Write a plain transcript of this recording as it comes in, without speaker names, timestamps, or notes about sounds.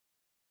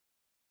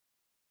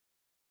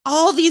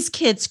all these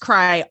kids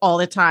cry all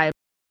the time.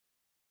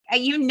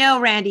 You know,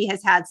 Randy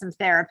has had some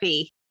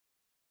therapy.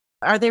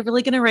 Are they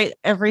really going to write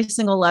every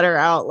single letter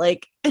out?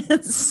 Like,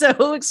 it's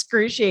so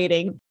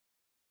excruciating.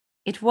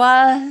 It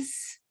was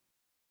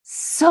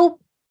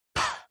soap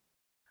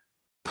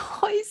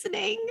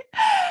poisoning.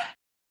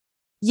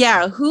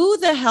 Yeah. Who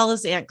the hell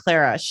is Aunt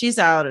Clara? She's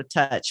out of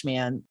touch,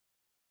 man.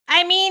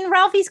 I mean,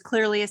 Ralphie's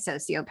clearly a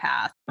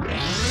sociopath.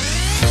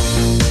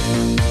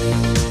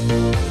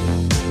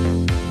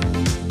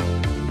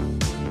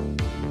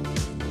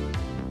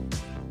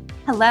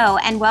 Hello,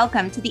 and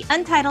welcome to the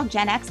Untitled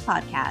GenX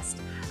podcast,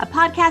 a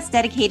podcast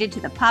dedicated to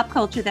the pop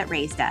culture that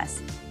raised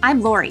us.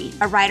 I'm Lori,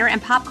 a writer and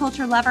pop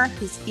culture lover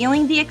who's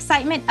feeling the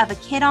excitement of a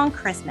kid on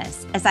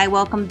Christmas as I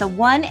welcome the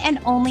one and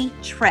only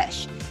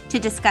Trish to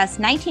discuss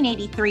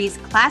 1983's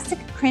classic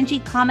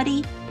cringy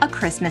comedy, A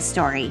Christmas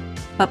Story.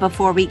 But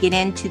before we get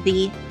into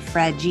the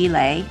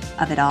fragile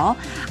of it all,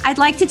 I'd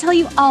like to tell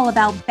you all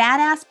about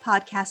badass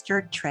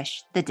podcaster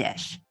Trish the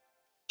Dish.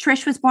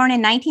 Trish was born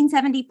in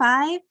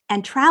 1975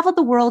 and traveled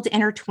the world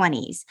in her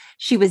 20s.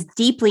 She was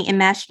deeply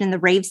enmeshed in the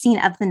rave scene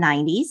of the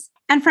 90s.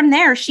 And from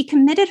there, she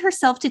committed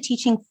herself to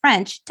teaching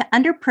French to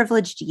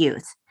underprivileged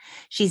youth.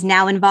 She's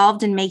now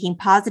involved in making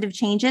positive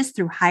changes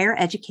through higher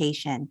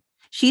education.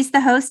 She's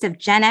the host of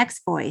GenX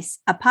Voice,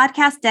 a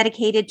podcast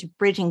dedicated to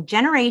bridging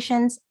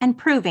generations and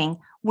proving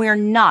we're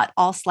not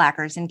all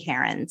slackers and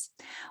Karens.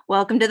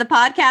 Welcome to the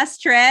podcast,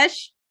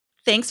 Trish.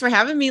 Thanks for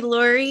having me,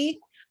 Lori.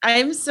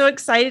 I'm so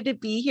excited to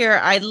be here.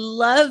 I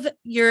love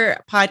your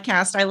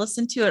podcast. I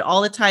listen to it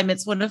all the time.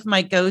 It's one of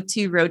my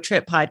go-to road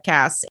trip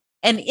podcasts.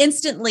 And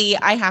instantly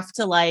I have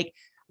to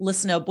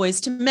listen to a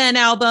Boys to Men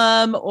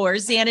album or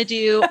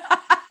Xanadu.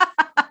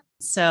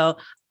 So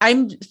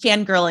I'm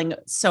fangirling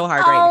so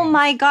hard right now. Oh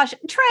my gosh.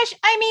 Trish,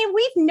 I mean,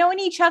 we've known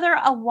each other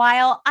a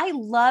while. I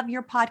love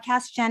your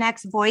podcast,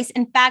 GenX Voice.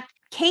 In fact,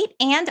 Kate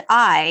and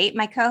I,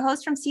 my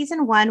co-host from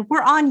season 1,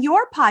 were on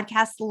your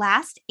podcast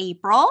last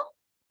April.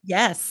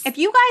 Yes. If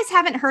you guys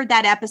haven't heard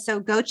that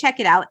episode, go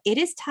check it out. It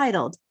is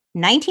titled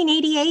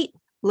 1988,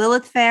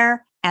 Lilith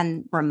Fair,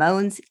 and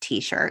Ramones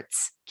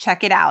T-shirts.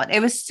 Check it out. It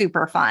was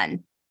super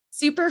fun.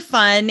 Super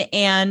fun.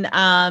 And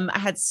I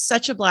had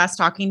such a blast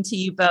talking to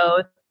you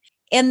both.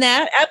 And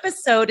that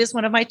episode is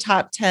one of my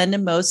top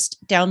 10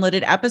 most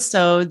downloaded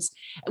episodes,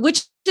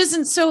 which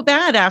isn't so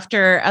bad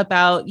after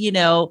about,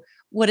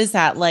 what is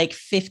that,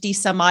 50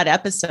 some odd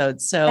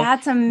episodes. So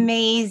that's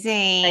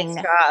amazing.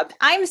 Nice job.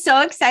 I'm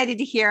so excited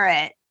to hear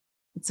it.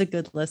 It's a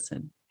good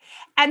listen.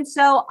 And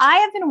so I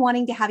have been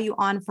wanting to have you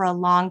on for a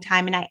long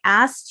time. And I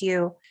asked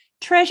you,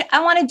 Trish,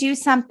 I want to do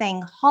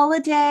something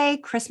holiday.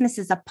 Christmas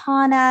is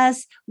upon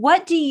us.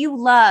 What do you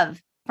love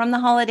from the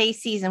holiday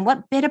season?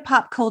 What bit of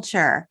pop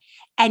culture?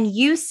 And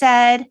you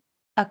said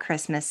A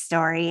Christmas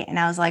Story. And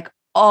I was like,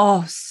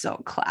 oh,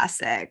 so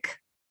classic.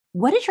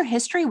 What is your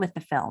history with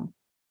the film?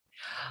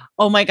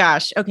 Oh my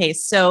gosh. Okay.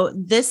 So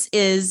this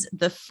is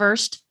the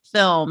first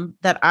film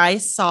that I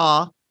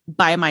saw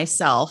by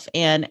myself.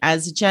 And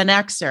as a Gen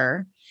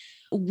Xer,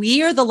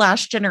 we are the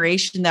last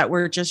generation that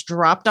were just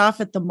dropped off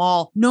at the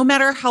mall, no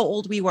matter how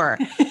old we were.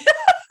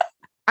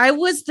 I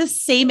was the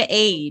same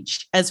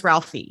age as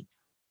Ralphie.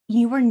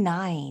 You were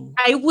 9.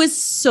 I was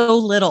so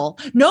little.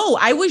 No,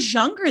 I was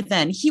younger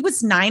then. He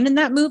was 9 in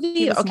that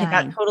movie. Okay, 9.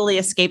 That totally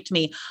escaped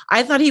me.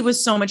 I thought he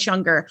was so much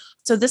younger.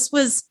 So this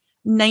was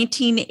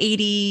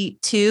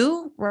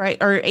 1982, right?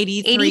 Or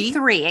 83?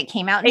 83. It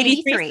came out in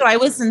 83. So I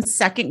was in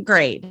 2nd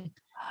grade.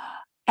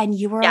 And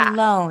you were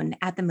alone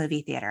at the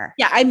movie theater.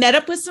 Yeah, I met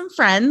up with some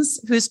friends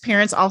whose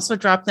parents also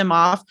dropped them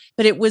off,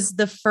 but it was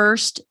the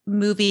first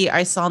movie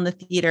I saw in the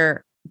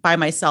theater by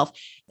myself.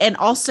 And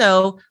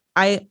also,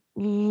 I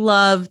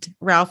loved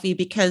Ralphie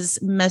because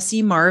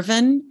Messy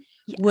Marvin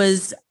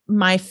was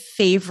my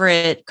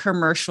favorite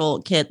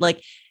commercial kid.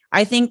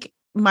 I think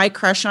my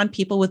crush on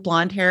people with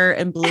blonde hair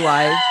and blue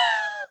eyes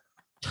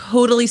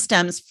totally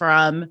stems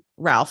from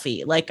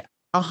Ralphie,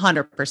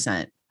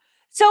 100%.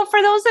 So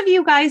for those of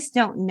you guys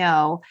don't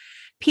know,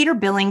 Peter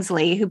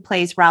Billingsley, who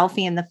plays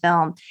Ralphie in the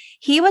film,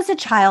 he was a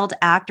child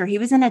actor. He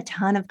was in a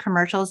ton of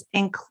commercials,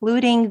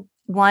 including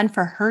one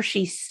for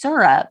Hershey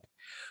syrup,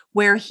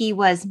 where he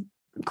was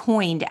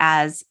coined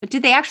as,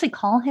 did they actually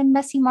call him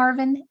Messy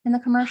Marvin in the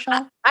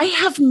commercial? I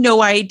have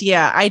no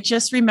idea. I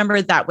just remember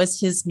that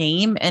was his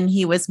name and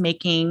he was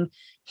making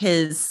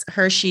his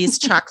Hershey's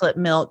chocolate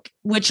milk,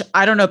 which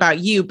I don't know about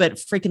you, but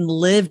freaking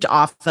lived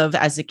off of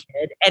as a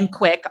kid, and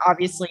Quick,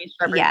 obviously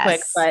Strawberry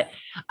Quick, but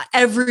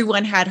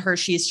everyone had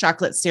Hershey's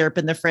chocolate syrup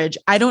in the fridge.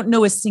 I don't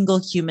know a single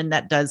human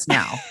that does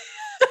now.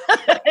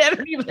 I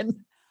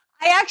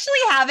actually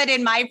have it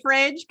in my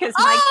fridge because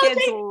my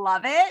kids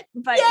love it.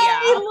 But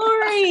Yay,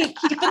 Lori,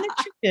 keeping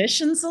the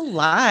traditions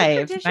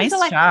alive.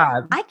 Nice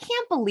job. I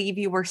can't believe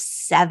you were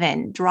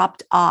 7,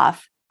 dropped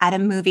off at a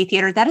movie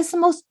theater. That is the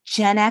most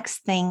Gen X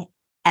thing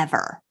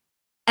ever.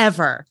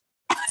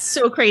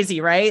 So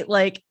crazy, right?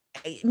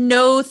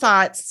 No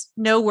thoughts,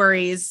 no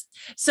worries.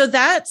 So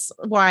that's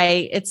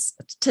why it's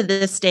to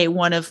this day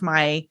one of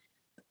my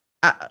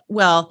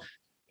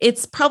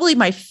it's probably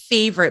my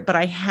favorite, but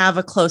I have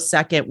a close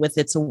second with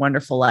It's a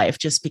Wonderful Life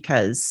just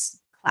because.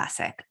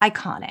 Classic,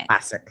 iconic.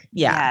 Classic.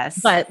 Yeah. Yes.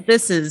 But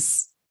this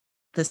is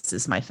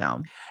my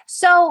film.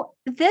 So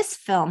this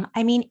film,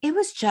 I mean, it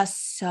was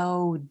just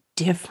so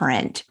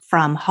different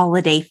from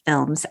holiday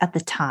films at the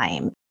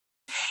time.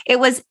 It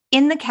was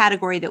in the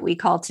category that we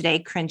call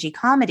today cringy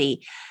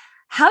comedy.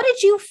 How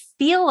did you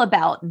feel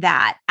about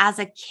that as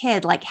a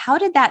kid? Like, how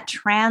did that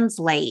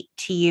translate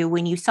to you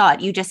when you saw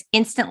it? You just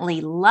instantly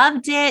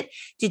loved it?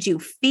 Did you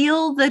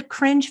feel the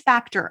cringe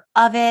factor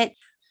of it?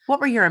 What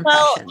were your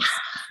impressions?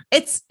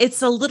 Well,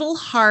 it's a little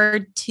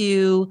hard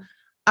to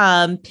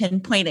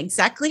pinpoint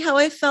exactly how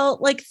I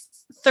felt like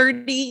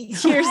 30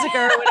 years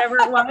ago or whatever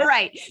it was.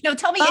 Right. No,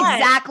 tell me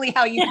exactly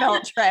how you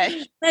felt,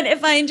 Trish. But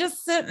if I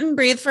just sit and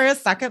breathe for a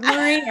second,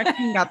 Lori, I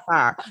can get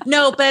there.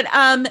 No, but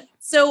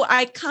so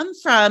I come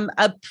from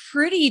a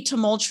pretty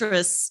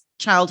tumultuous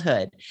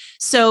childhood.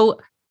 So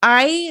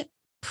I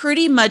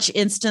pretty much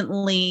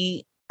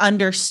instantly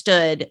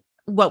understood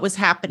what was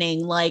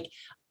happening. Like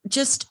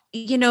just,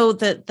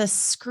 the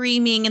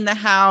screaming in the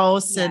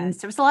house, and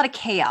there was a lot of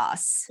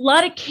chaos.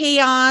 Not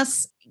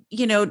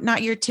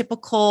your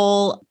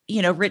typical,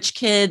 rich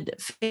kid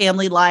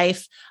family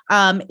life.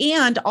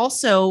 And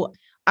also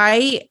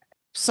I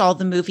saw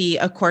the movie,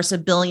 of course, a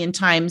billion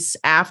times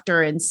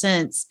after and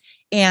since.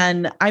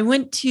 And I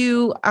went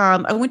to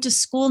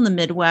school in the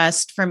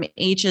Midwest from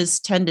ages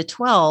 10 to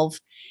 12.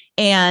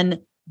 And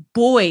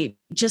boy,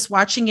 just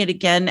watching it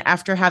again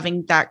after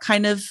having that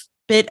kind of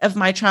bit of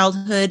my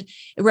childhood,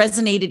 it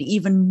resonated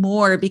even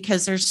more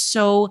because there's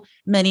so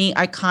many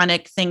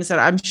iconic things that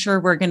I'm sure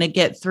we're going to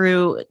get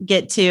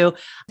to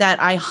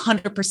that I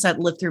 100%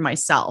 lived through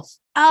myself.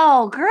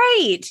 Oh,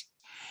 great.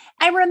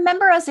 I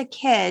remember as a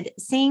kid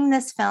seeing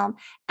this film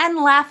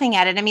and laughing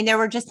at it. I mean, there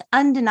were just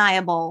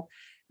undeniable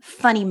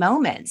funny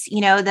moments,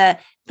 the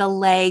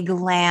leg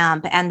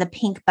lamp and the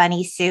pink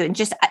bunny suit and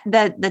just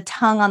the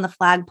tongue on the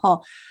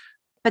flagpole.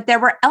 But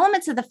there were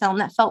elements of the film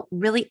that felt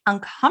really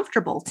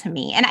uncomfortable to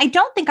me. And I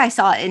don't think I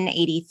saw it in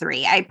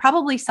 83. I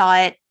probably saw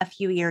it a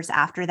few years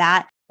after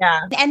that.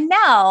 Yeah. And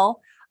now,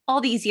 all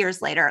these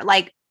years later,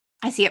 like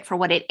I see it for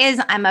what it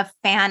is. I'm a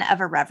fan of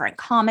irreverent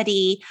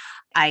comedy.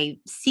 I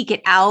seek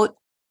it out.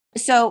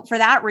 So for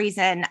that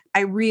reason,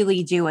 I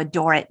really do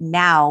adore it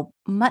now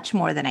much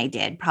more than I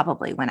did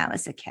probably when I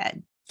was a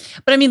kid.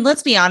 But I mean,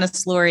 let's be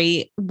honest,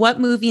 Lori, what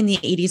movie in the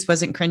 80s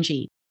wasn't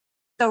cringy?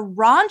 The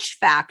raunch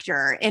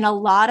factor in a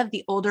lot of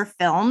the older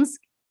films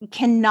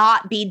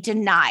cannot be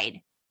denied.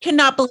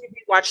 Cannot believe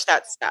we watched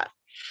that stuff.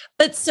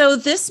 But so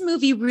this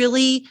movie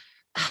really,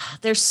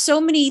 there's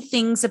so many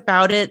things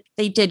about it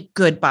they did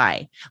good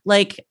by.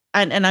 Like,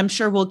 and I'm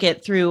sure we'll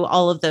get through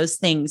all of those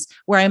things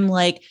where I'm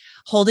like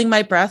holding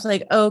my breath,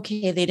 like,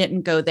 okay, they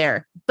didn't go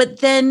there. But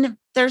then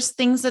there's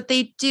things that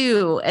they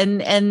do.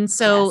 And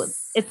so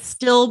It's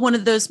still one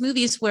of those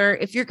movies where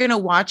if you're going to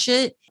watch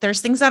it,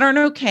 there's things that aren't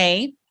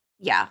okay.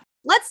 Yeah.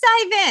 Let's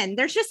dive in.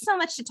 There's just so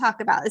much to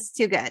talk about. It's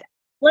too good.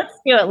 Let's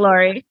do it,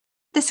 Lori.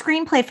 The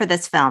screenplay for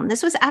this film,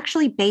 this was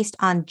actually based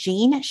on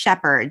Gene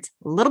Shepard's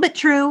a little bit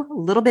true, a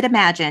little bit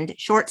imagined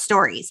short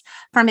stories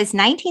from his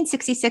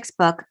 1966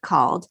 book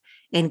called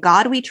In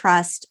God We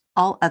Trust,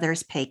 All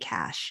Others Pay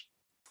Cash.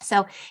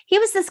 So he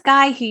was this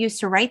guy who used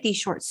to write these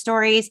short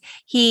stories.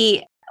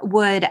 He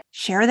would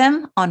share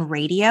them on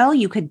radio.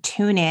 You could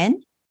tune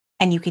in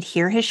and you could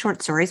hear his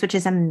short stories, which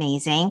is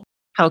amazing.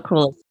 How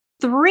cool.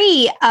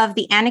 3 of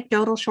the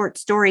anecdotal short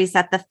stories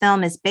that the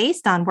film is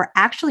based on were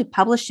actually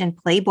published in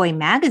Playboy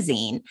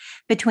magazine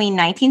between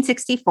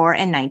 1964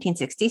 and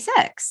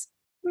 1966.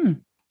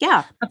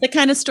 Yeah. The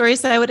kind of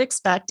stories that I would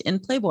expect in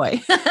Playboy.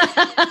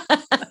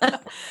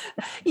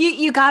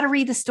 You got to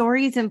read the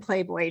stories in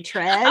Playboy,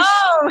 Trish.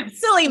 Oh,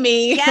 silly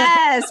me.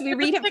 Yes, we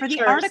read it for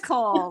the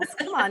articles.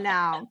 Come on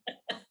now.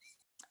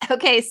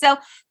 Okay, so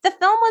the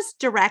film was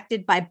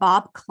directed by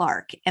Bob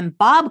Clark, and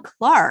Bob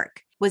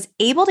Clark was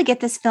able to get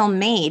this film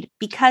made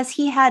because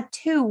he had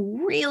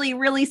 2 really,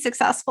 really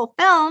successful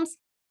films,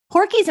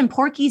 Porky's and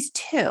Porky's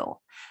 2.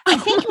 I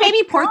think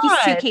maybe Porky's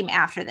 2 came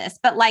after this,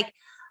 but like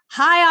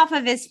high off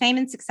of his fame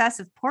and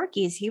success of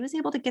Porky's, he was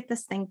able to get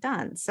this thing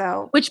done.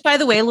 So, which by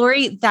the way,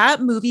 Lori,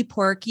 that movie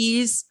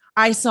Porky's,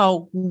 I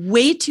saw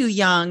way too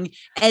young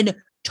and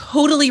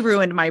totally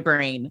ruined my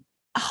brain.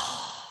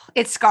 Oh,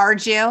 it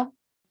scarred you.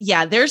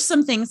 Yeah, there's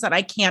some things that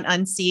I can't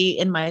unsee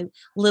in my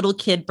little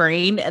kid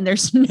brain, and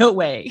there's no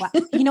way. Wow.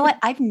 You know what?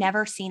 I've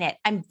never seen it.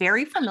 I'm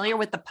very familiar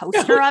with the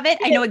poster of it.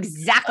 I know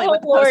exactly what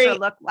the poster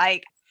looked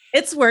like.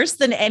 It's worse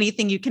than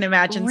anything you can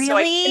imagine. Really? So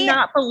I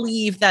cannot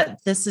believe that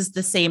this is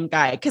the same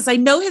guy because I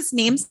know his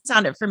name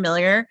sounded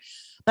familiar,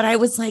 but I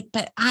was like,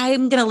 but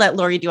I'm going to let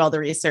Lori do all the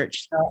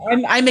research.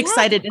 So I'm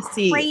excited to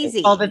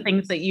see all the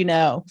things that you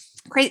know.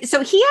 Crazy.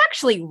 So he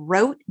actually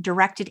wrote,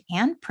 directed,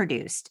 and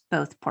produced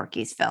both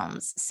Porky's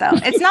films. So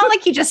it's not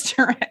like he just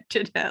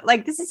directed it.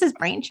 Like this is his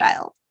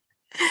brainchild.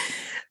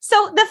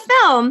 So the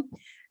film,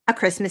 A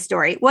Christmas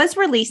Story, was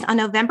released on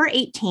November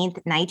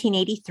 18th,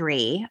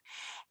 1983.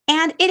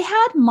 And it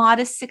had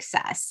modest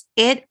success.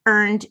 It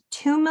earned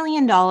 $2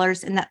 million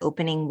in the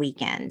opening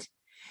weekend.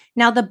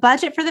 Now, the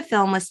budget for the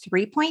film was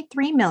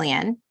 $3.3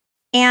 million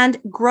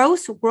and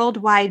gross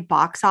worldwide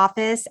box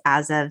office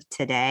as of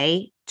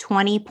today,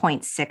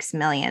 $20.6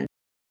 million.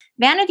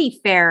 Vanity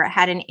Fair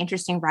had an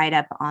interesting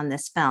write-up on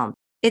this film.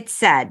 It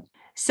said,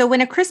 so when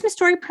A Christmas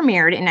Story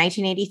premiered in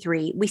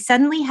 1983, we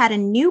suddenly had a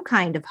new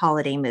kind of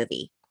holiday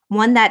movie,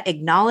 one that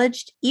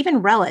acknowledged,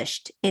 even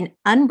relished, in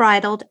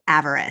unbridled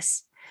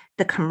avarice.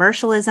 The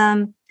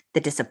commercialism,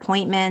 the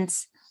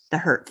disappointments, the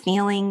hurt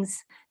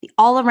feelings, the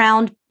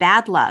all-around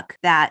bad luck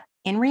that,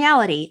 in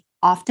reality,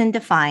 often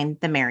define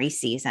the merry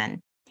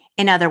season.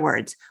 In other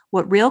words,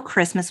 what real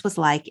Christmas was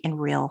like in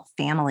real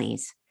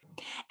families.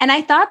 And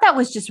I thought that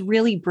was just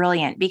really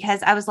brilliant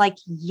because I was like,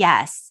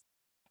 yes,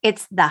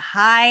 it's the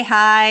high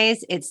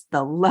highs, it's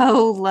the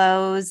low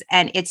lows,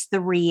 and it's the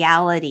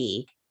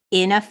reality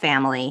in a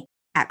family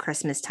at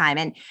Christmas time.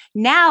 And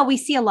now we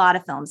see a lot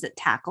of films that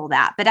tackle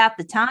that. But at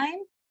the time,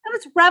 that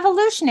was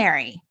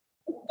revolutionary.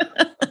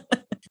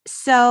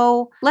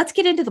 So let's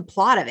get into the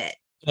plot of it.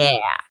 Yeah.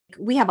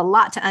 We have a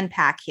lot to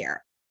unpack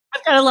here.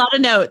 I've got a lot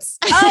of notes.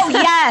 Oh,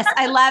 yes.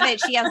 I love it.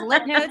 She has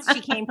lip notes.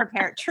 She came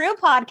prepared. True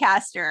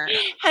podcaster.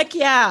 Heck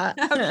yeah.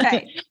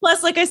 Okay.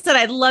 Plus, like I said,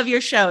 I love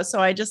your show. So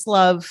I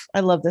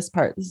love this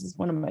part. This is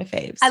one of my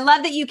faves. I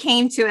love that you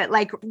came to it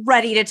like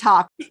ready to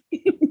talk.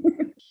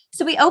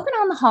 So we open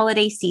on the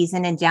holiday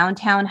season in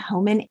downtown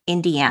Homan,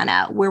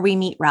 Indiana, where we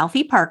meet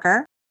Ralphie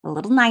Parker, a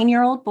little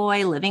 9-year-old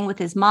boy living with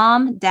his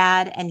mom,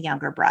 dad, and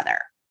younger brother.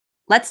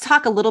 Let's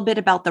talk a little bit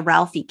about the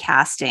Ralphie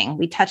casting.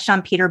 We touched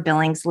on Peter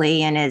Billingsley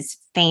and his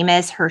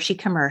famous Hershey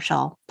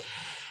commercial.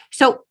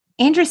 So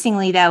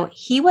interestingly, though,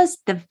 he was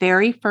the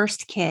very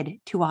first kid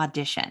to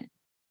audition.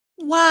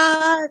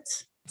 What?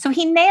 So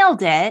he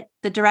nailed it.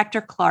 The director,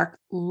 Clark,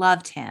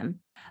 loved him.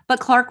 But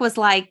Clark was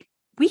like,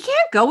 we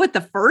can't go with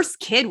the first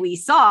kid we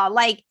saw.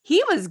 Like,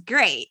 he was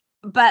great.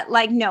 But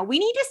like, no, we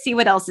need to see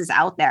what else is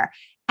out there.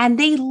 And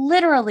they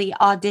literally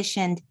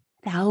auditioned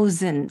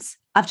thousands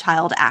of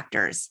child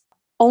actors,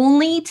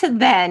 only to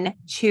then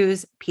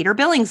choose Peter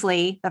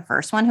Billingsley, the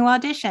first one who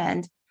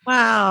auditioned.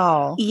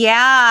 Wow.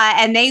 Yeah.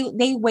 And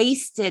they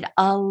wasted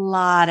a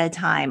lot of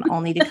time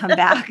only to come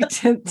back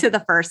to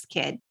the first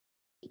kid.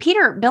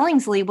 Peter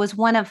Billingsley was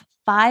one of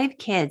 5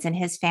 kids in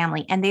his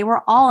family, and they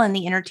were all in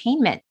the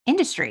entertainment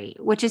industry,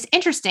 which is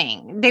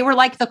interesting. They were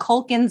like the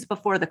Culkins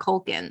before the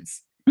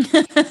Culkins.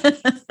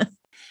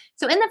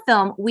 So in the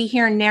film, we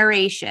hear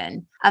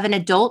narration of an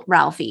adult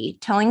Ralphie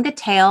telling the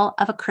tale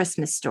of a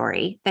Christmas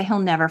story that he'll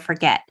never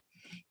forget.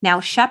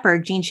 Now,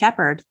 Gene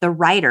Shepherd, the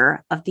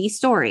writer of these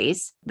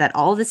stories that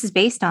all of this is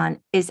based on,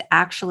 is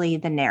actually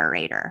the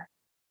narrator.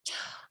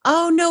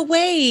 Oh, no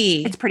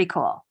way. It's pretty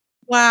cool.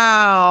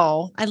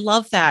 Wow. I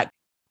love that.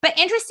 But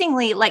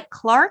interestingly, like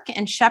Clark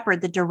and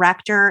Shepherd, the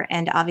director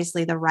and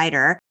obviously the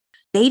writer,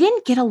 they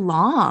didn't get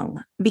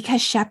along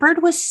because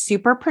Shepherd was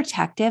super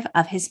protective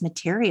of his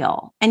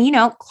material. And, you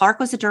know,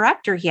 Clark was a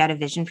director. He had a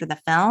vision for the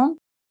film.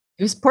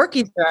 He was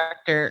Porky's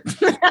director.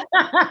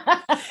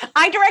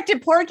 I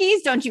directed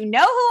Porky's. Don't you know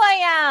who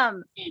I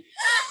am?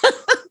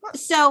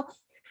 So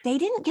they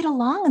didn't get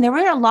along and there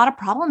were a lot of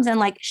problems. And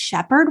like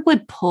Shepherd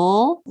would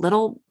pull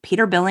little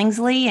Peter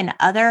Billingsley and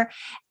other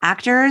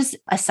actors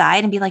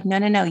aside and be like,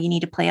 no, you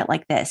need to play it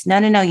like this. No,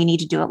 you need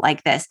to do it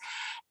like this.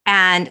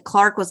 And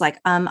Clark was like,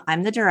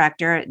 I'm the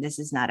director. This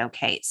is not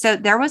okay. So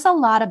there was a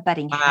lot of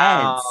butting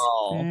heads.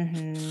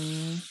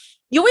 Mm-hmm.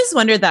 You always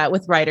wonder that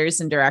with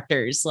writers and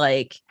directors,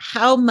 like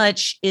how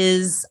much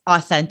is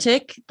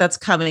authentic that's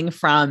coming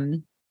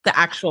from the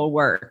actual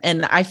work.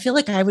 And I feel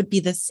like I would be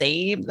the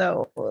same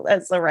though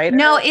as a writer.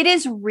 No, it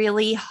is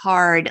really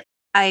hard.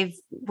 I've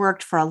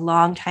worked for a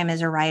long time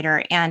as a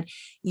writer and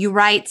you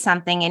write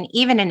something and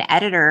even an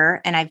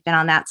editor, and I've been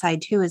on that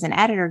side too, as an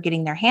editor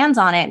getting their hands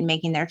on it and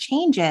making their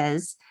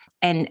changes.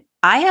 And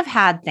I have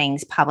had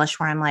things published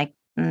where I'm like,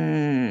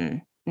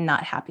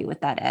 not happy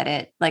with that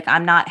edit. Like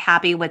I'm not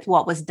happy with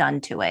what was done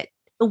to it.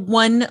 The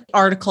one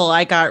article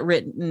I got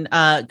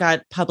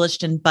got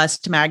published in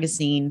Bust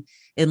magazine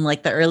in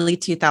like the early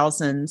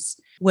 2000s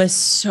was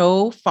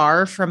so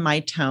far from my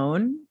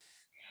tone.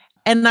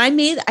 And I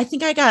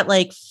think I got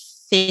like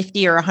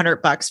 50 or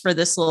 $100 for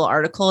this little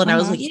article. And I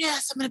was like,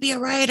 yes, I'm going to be a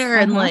writer.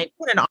 And like,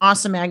 what an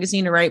awesome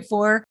magazine to write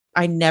for.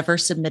 I never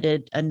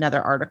submitted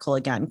another article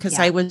again because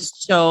I was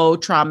so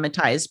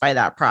traumatized by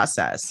that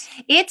process.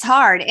 It's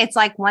hard. It's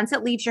like once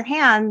it leaves your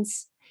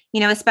hands, you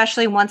know,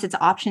 especially once it's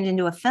optioned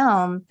into a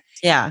film.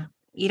 Yeah.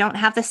 You don't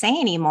have the say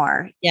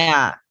anymore.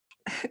 Yeah.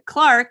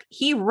 Clark,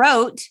 he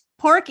wrote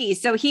Porky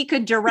so he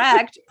could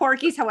direct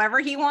Porky's however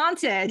he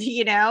wanted,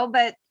 you know,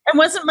 but it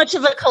wasn't much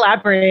of a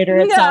collaborator.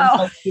 It sounds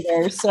like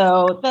either.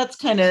 So that's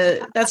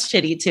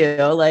shitty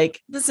too. Like,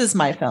 this is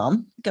my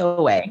film. Go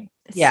away.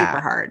 Super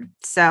hard.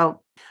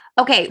 So,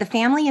 okay. The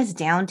family is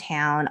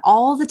downtown.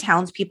 All the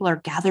townspeople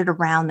are gathered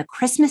around the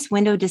Christmas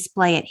window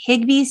display at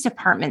Higbee's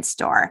department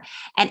store.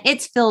 And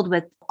it's filled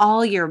with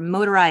all your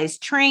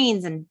motorized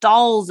trains and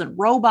dolls and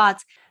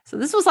robots. So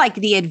this was like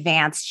the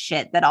advanced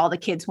shit that all the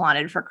kids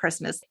wanted for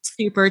Christmas.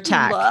 Super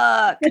tech.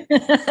 Look.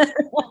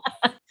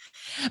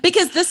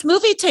 Because this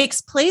movie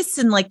takes place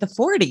in like the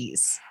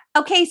 40s.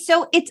 Okay,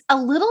 so it's a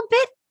little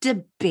bit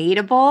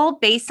debatable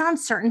based on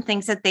certain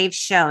things that they've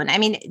shown. I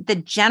mean, the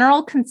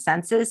general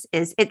consensus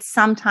is it's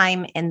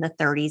sometime in the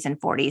 30s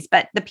and 40s,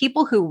 but the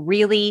people who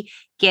really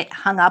get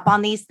hung up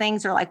on these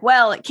things are like,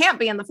 well, it can't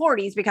be in the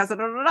 40s because of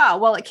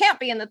well, it can't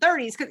be in the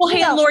 30s. Well,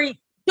 hey,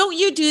 Lori, don't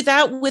you do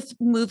that with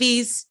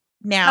movies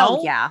now?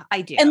 Oh, yeah,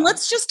 I do. And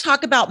let's just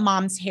talk about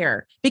mom's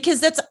hair,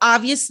 because that's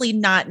obviously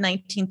not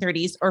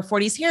 1930s or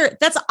 40s hair.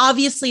 That's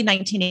obviously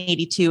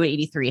 1982,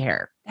 83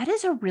 hair. That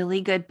is a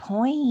really good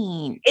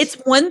point. It's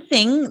one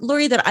thing,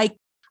 Lori, that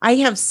I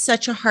have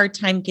such a hard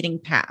time getting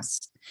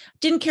past.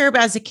 Didn't care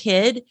about as a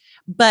kid,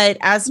 but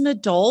as an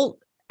adult,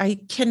 I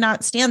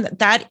cannot stand that.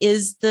 That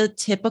is the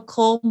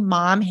typical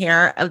mom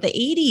hair of the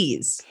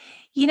 80s.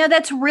 You know,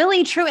 that's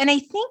really true. And I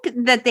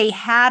think that they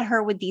had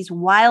her with these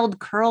wild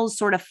curls,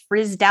 sort of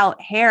frizzed out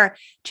hair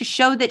to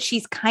show that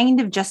she's kind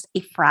of just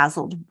a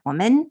frazzled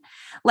woman.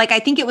 Like, I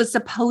think it was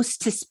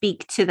supposed to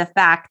speak to the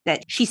fact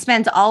that she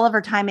spends all of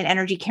her time and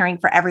energy caring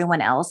for everyone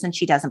else, and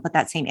she doesn't put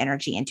that same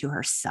energy into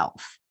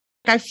herself.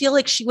 I feel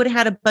like she would have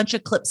had a bunch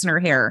of clips in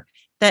her hair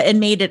and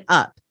made it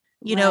up.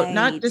 You know,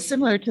 not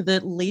dissimilar to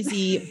the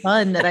lazy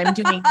bun that I'm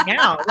doing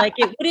now. Like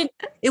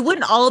it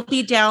wouldn't all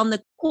be down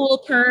the cool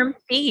term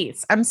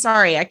face. I'm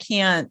sorry.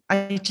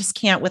 I just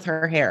can't with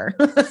her hair.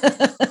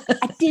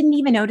 I didn't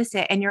even notice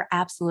it. And you're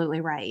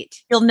absolutely right.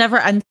 You'll never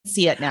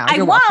unsee it now.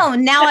 I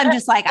won't. Now I'm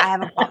just like, I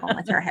have a problem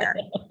with her hair.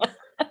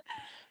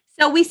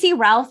 So we see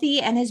Ralphie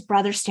and his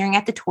brother staring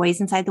at the toys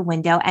inside the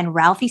window, and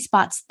Ralphie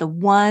spots the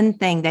one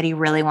thing that he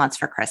really wants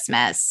for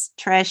Christmas.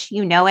 Trish,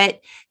 you know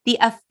it. The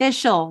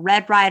official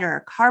Red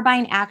Ryder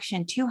carbine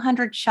action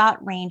 200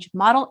 shot range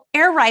model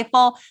air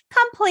rifle,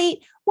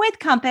 complete with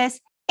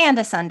compass and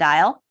a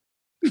sundial.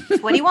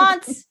 That's what he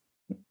wants.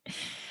 And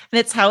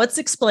it's how it's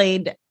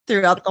explained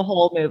throughout the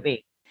whole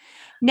movie.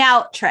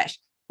 Now, Trish,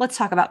 let's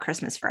talk about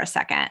Christmas for a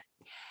second.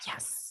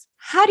 Yes.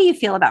 How do you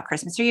feel about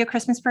Christmas? Are you a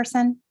Christmas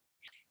person?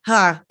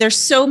 There's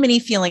so many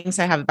feelings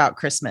I have about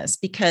Christmas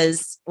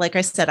because, like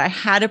I said, I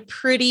had a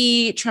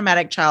pretty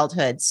traumatic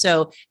childhood.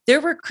 So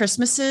there were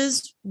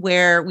Christmases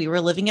where we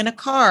were living in a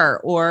car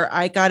or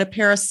I got a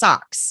pair of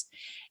socks.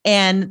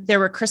 And there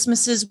were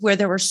Christmases where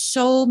there were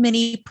so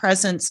many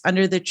presents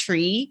under the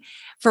tree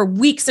for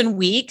weeks and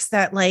weeks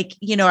that, like,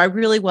 you know, I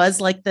really was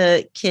like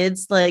the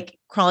kids, like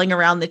crawling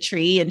around the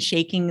tree and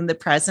shaking the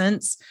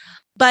presents.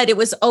 But it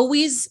was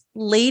always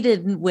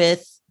laden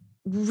with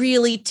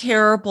really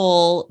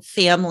terrible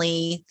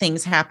family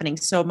things happening.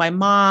 So my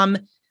mom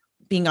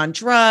being on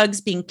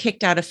drugs, being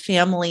kicked out of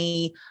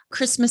family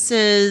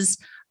Christmases,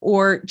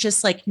 or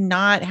just like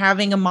not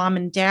having a mom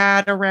and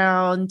dad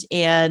around,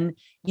 and,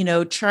 you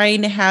know,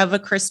 trying to have a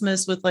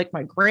Christmas with like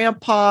my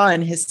grandpa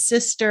and his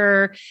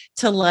sister,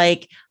 to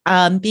like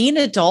being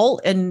an adult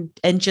and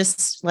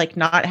just like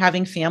not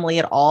having family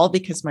at all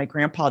because my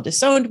grandpa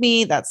disowned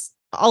me. That's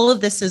all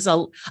of this is a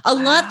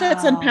lot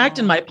that's unpacked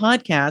in my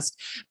podcast.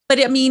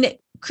 But I mean,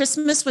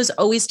 Christmas was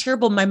always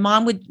terrible. My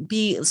mom would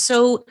be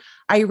so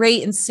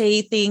irate and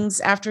say things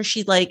after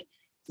she, like,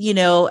 you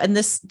know, and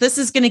this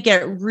is going to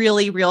get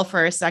really real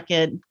for a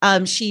second.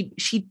 She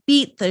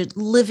beat the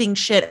living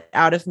shit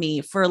out of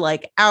me for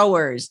like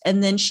hours.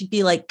 And then she'd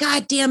be like,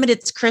 God damn it,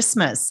 it's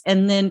Christmas.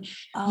 And then,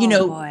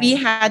 we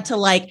had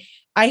to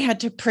I had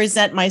to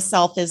present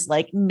myself as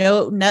like,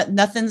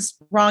 nothing's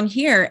wrong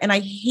here. And I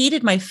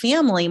hated my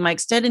family, my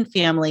extended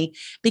family,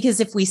 because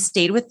if we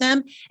stayed with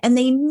them and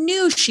they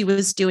knew she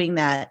was doing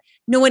that,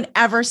 no one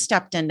ever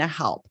stepped in to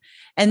help.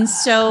 And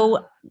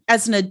so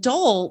as an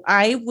adult,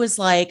 I was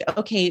like,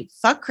 okay,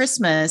 fuck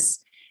Christmas.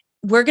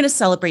 We're going to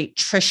celebrate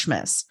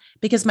Trishmas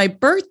because my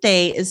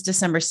birthday is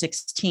December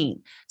 16th.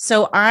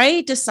 So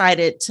I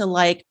decided to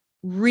like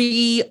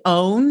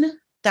re-own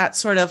that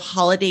sort of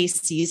holiday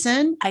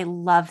season. I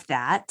love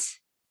that.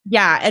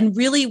 Yeah. And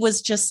really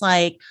was just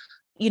like,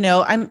 you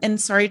know,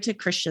 and sorry to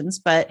Christians,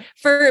 but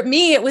for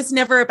me, it was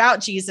never about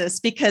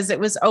Jesus because it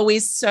was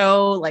always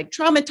so like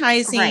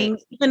traumatizing,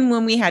 right, even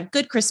when we had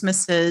good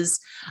Christmases.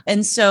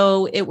 And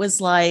so it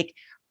was like,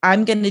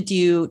 I'm going to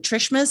do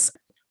Trishmas.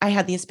 I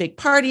had these big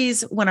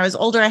parties. When I was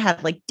older, I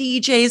had like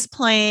DJs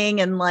playing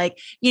and like,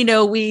 you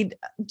know, we'd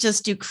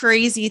just do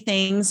crazy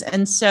things.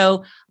 And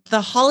so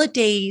the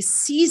holiday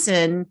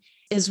season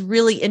is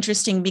really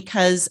interesting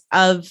because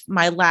of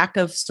my lack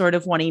of sort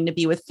of wanting to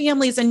be with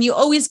families. And you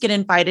always get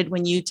invited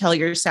when you tell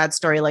your sad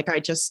story. Like I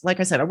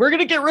said, we're going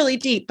to get really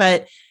deep,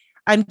 but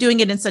I'm doing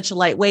it in such a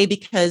light way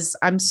because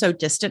I'm so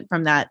distant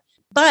from that.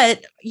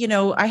 But, you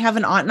know, I have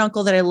an aunt and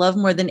uncle that I love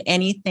more than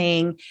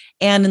anything.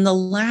 And in the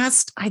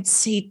last, I'd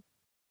say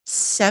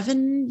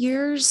 10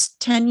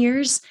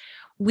 years,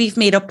 we've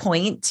made a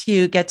point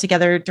to get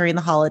together during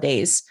the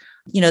holidays.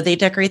 You know, they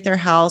decorate their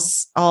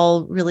house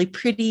all really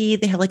pretty.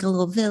 They have like a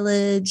little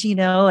village, you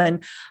know,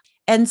 and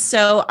And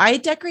so I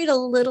decorate a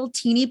little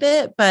teeny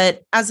bit,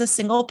 but as a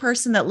single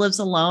person that lives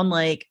alone,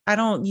 like I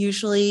don't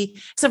usually,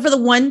 except for the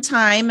one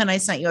time, and I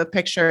sent you a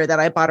picture that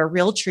I bought a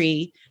real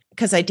tree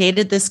because I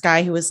dated this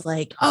guy who was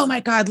like, oh my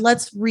God,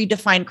 let's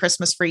redefine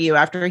Christmas for you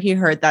after he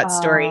heard that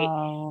story.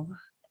 Oh,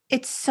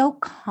 it's so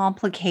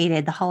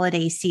complicated, the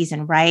holiday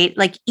season, right?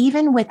 Like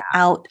even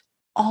without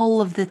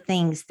all of the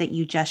things that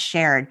you just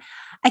shared,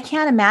 I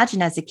can't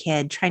imagine as a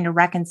kid trying to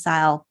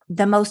reconcile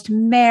the most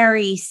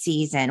merry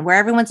season where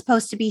everyone's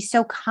supposed to be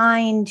so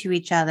kind to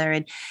each other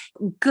and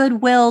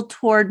goodwill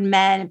toward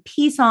men,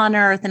 peace on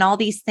earth, and all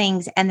these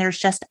things. And there's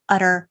just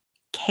utter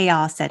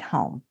chaos at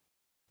home.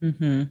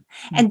 Mm-hmm.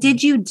 And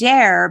did you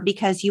dare,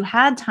 because you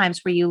had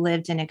times where you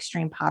lived in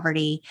extreme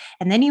poverty,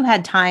 and then you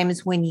had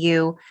times when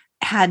you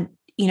had,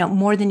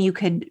 more than you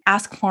could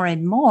ask for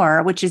and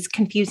more, which is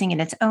confusing in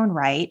its own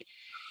right.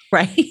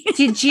 Right.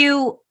 Did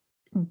you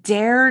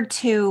dare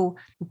to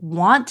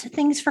want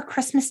things for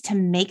Christmas to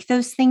make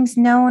those things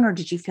known, or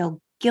did you feel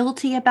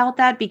guilty about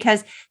that?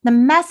 Because the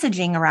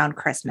messaging around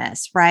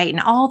Christmas, right? And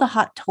all the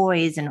hot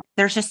toys, and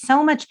there's just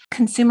so much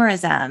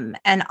consumerism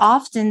and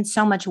often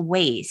so much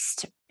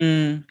waste.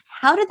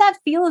 How did that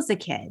feel as a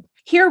kid?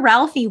 Here,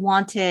 Ralphie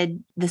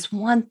wanted this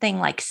one thing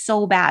like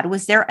so bad.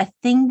 Was there a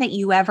thing that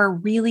you ever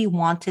really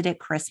wanted at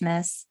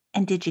Christmas?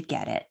 And did you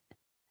get it?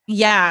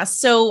 Yeah.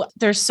 So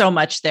there's so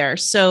much there.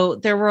 So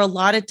there were a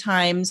lot of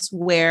times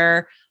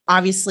where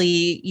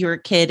obviously you're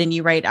a kid and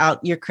you write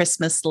out your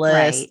Christmas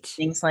list, right,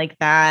 things like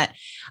that.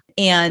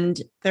 And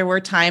there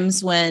were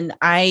times when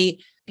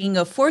being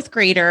a fourth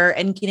grader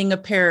and getting a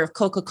pair of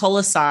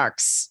Coca-Cola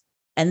socks,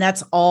 and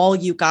that's all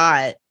you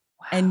got.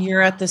 Wow. And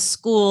you're at the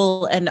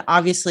school. And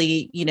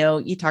obviously,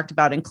 you talked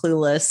about in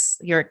Clueless,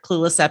 your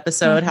Clueless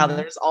episode, how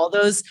there's all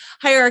those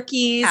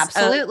hierarchies.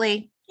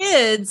 Absolutely.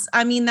 Kids,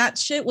 I mean, that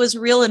shit was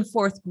real in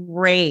fourth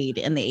grade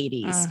in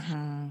the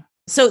 80s.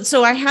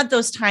 So I had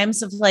those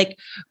times of like,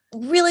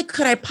 really,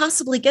 could I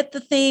possibly get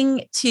the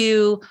thing?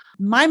 To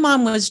my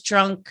mom was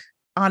drunk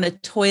on a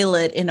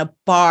toilet in a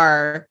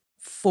bar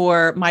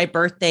for my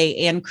birthday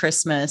and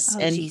Christmas.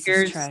 And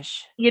Jesus,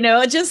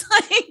 Trish. Just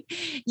like,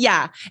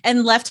 yeah,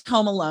 and left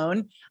home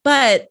alone.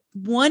 But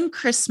one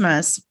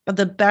Christmas,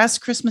 the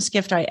best Christmas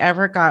gift I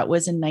ever got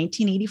was in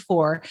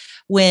 1984,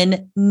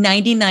 when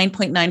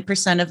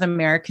 99.9% of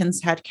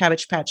Americans had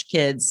Cabbage Patch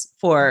Kids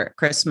for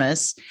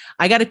Christmas.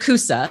 I got a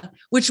Kusa,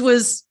 which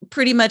was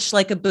pretty much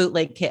like a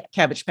bootleg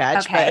Cabbage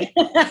Patch. Okay.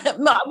 But,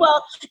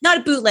 well, not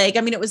a bootleg.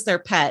 I mean, it was their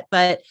pet,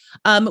 but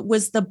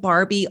was the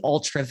Barbie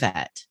Ultra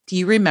Vet. Do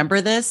you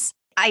remember this?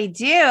 I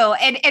do.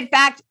 And in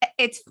fact,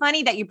 it's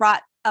funny that you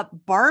brought up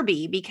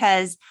Barbie,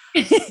 because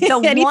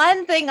the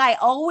one thing I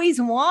always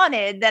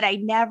wanted that I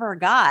never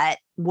got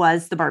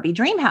was the Barbie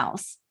Dream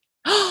House.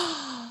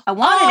 I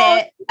wanted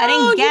it. I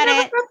didn't get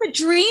it. Got the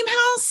Dream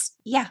House?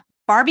 Yeah.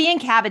 Barbie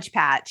and Cabbage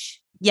Patch.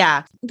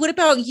 Yeah. What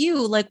about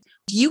you? Like,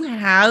 do you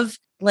have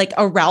like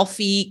a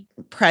Ralphie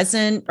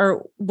present,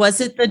 or was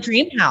it the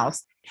Dream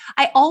House?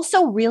 I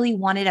also really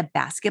wanted a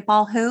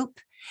basketball hoop.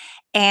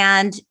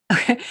 And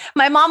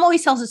my mom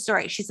always tells a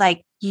story. She's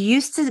like, you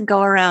used to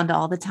go around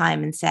all the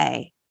time and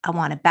say, I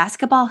want a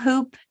basketball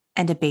hoop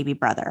and a baby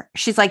brother.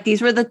 She's like,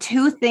 these were the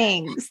two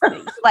things that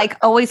you, like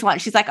always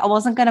want. She's like, I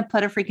wasn't going to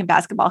put a freaking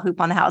basketball hoop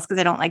on the house because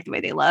I don't like the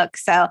way they look.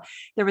 So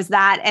there was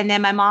that. And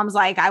then my mom's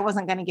like, I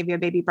wasn't going to give you a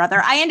baby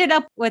brother. I ended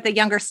up with a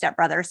younger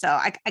stepbrother. So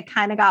I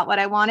kind of got what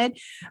I wanted.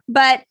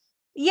 But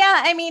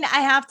yeah, I mean,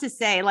 I have to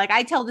say, like,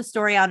 I tell the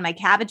story on my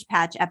Cabbage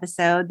Patch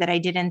episode that I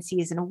did in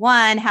season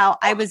 1, how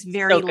I was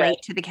very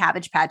late to the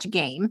Cabbage Patch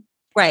game.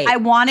 Right. I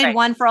wanted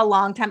one for a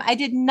long time. I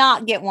did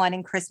not get one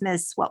in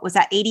Christmas. What was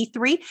that?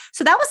 83.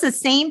 So that was the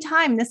same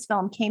time this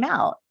film came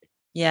out.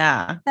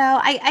 Yeah. So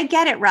I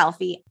get it,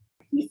 Ralphie.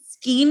 He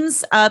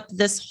schemes up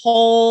this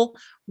whole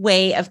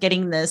way of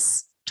getting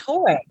this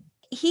toy.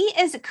 He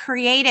is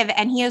creative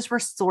and he is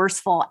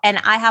resourceful. And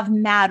I have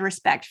mad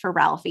respect for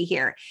Ralphie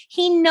here.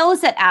 He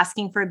knows that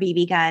asking for a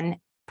BB gun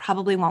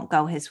probably won't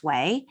go his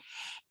way.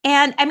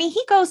 And I mean,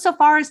 he goes so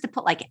far as to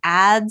put like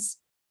ads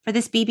for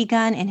this BB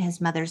gun in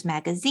his mother's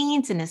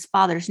magazines and his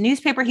father's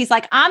newspaper. He's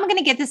like, I'm going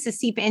to get this to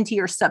seep into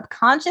your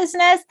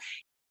subconsciousness.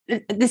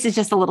 This is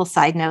just a little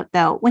side note,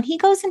 though. When he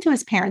goes into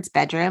his parents'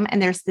 bedroom and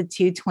there's the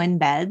 2 twin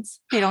beds,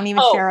 they don't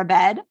even share a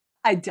bed.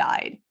 I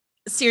died.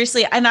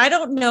 Seriously. And I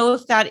don't know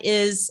if that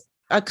is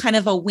a kind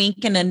of a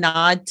wink and a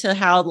nod to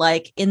how,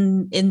 like,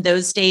 in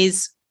those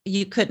days,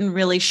 you couldn't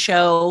really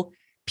show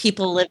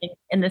people living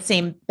in the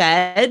same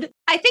bed.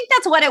 I think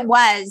that's what it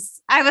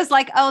was. I was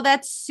like, oh,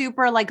 that's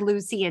super like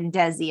Lucy and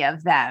Desi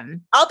of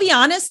them. I'll be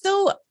honest,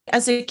 though,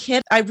 as a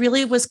kid, I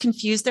really was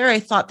confused there. I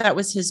thought that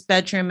was his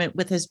bedroom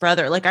with his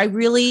brother. Like, I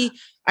really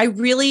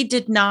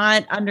did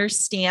not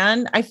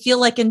understand. I feel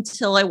like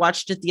until I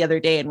watched it the other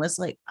day and was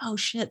like, oh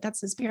shit,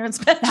 that's his parents'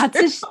 bedroom. That's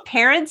his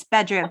parents'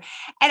 bedroom.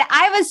 And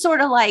I was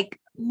sort of like,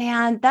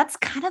 man, that's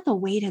kind of the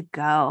way to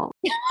go.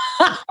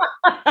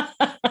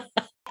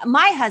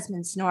 My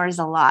husband snores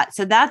a lot,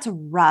 so that's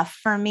rough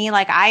for me.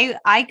 Like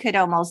I could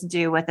almost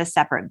do with a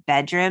separate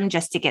bedroom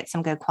just to get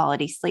some good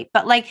quality sleep.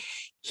 But like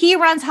he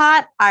runs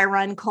hot, I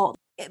run cold.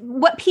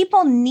 What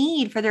people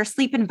need for their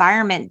sleep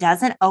environment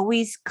doesn't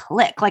always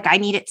click. Like I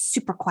need it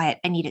super quiet.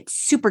 I need it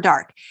super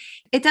dark.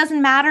 It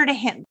doesn't matter to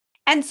him.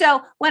 And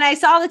so when I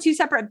saw the two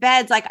separate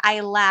beds, like I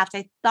laughed.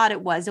 I thought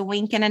it was a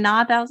wink and a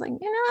nod. I was like,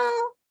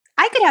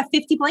 I could have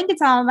 50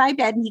 blankets on my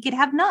bed and he could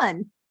have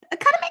none. It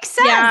kind of makes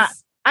sense. Yeah.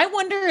 I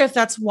wonder if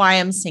that's why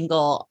I'm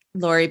single,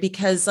 Lori,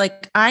 because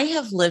like I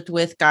have lived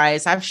with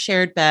guys, I've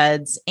shared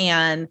beds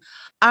and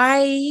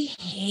I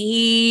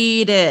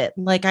hate it.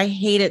 Like I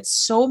hate it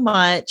so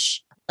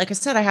much. Like I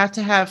said, I have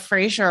to have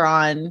Frasier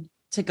on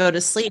to go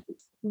to sleep.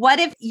 What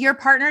if your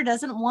partner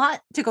doesn't want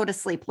to go to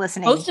sleep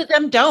listening? Most of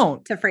them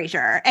don't. To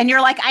Frasier. And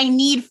you're like, I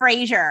need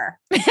Frasier.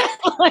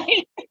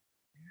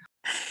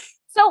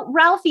 So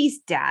Ralphie's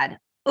dad.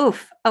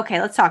 Oof.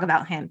 Okay, let's talk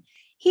about him.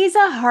 He's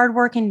a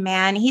hardworking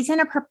man. He's in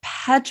a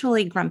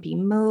perpetually grumpy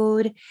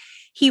mood.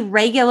 He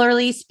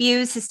regularly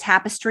spews his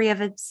tapestry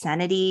of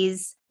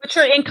obscenities, which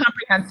are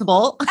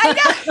incomprehensible. I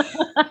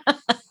know.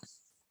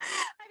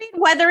 I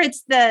mean, whether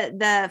it's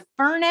the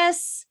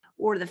furnace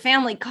or the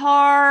family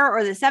car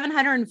or the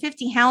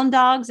 750 hound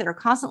dogs that are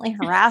constantly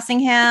harassing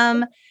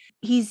him,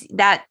 he's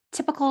that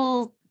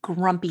typical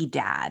grumpy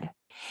dad.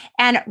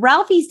 And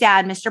Ralphie's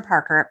dad, Mr.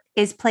 Parker,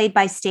 is played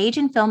by stage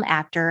and film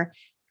actor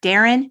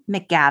Darren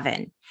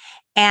McGavin.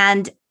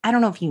 And I don't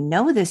know if you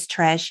know this,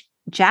 Trish,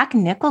 Jack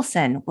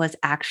Nicholson was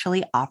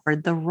actually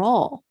offered the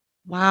role.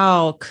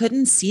 Wow,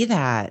 couldn't see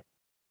that.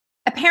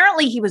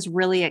 Apparently he was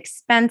really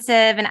expensive,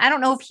 and I don't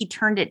know if he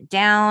turned it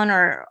down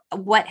or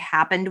what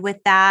happened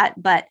with that,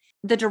 but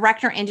the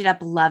director ended up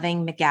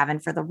loving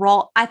McGavin for the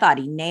role. I thought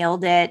he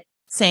nailed it.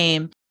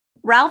 Same.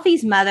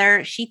 Ralphie's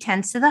mother, she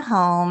tends to the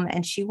home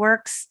and she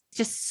works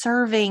just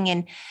serving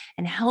and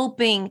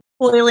helping.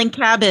 Boiling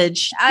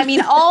cabbage. I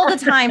mean, all the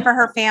time for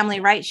her family,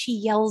 right? She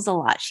yells a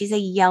lot. She's a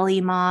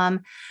yelly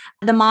mom.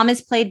 The mom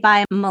is played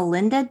by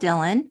Melinda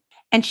Dillon,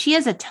 and she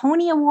is a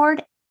Tony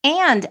Award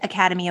and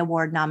Academy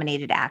Award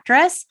nominated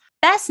actress,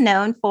 best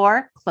known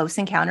for Close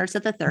Encounters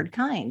of the Third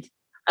Kind.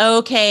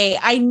 Okay.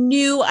 I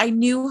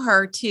knew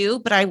her too,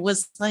 but I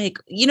was like,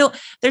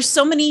 there's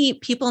so many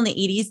people in the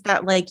 80s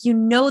that like,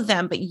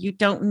 them, but you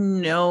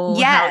don't know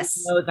how to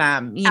know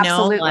them,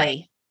 Absolutely. Like,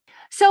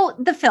 so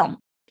the film,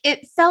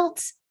 it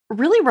felt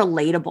really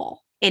relatable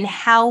in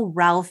how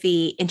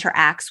Ralphie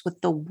interacts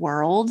with the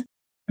world.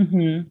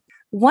 Mm-hmm.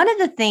 One of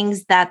the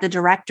things that the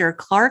director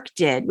Clark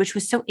did, which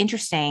was so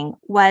interesting,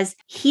 was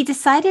he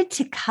decided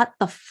to cut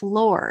the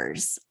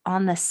floors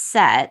on the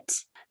set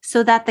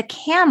so that the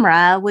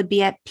camera would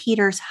be at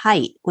Peter's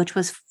height, which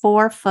was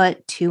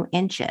 4'2".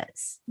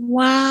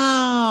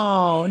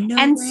 Wow. No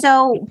way.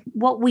 So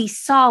what we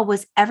saw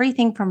was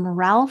everything from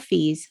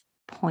Ralphie's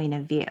point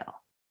of view.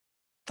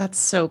 That's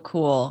so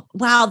cool.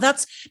 Wow.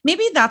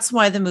 Maybe that's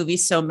why the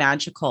movie's so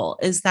magical,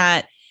 is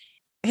that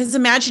his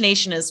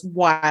imagination is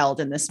wild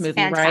in this movie,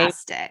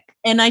 Fantastic. Right?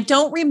 And I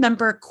don't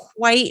remember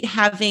quite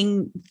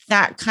having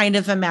that kind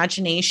of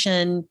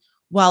imagination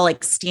while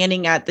like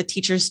standing at the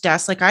teacher's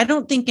desk. Like, I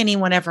don't think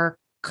anyone ever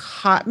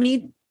caught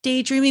me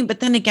daydreaming, but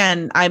then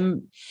again,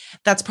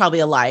 that's probably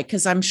a lie,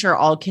 because I'm sure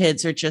all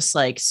kids are just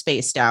like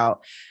spaced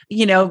out,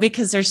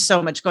 because there's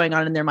so much going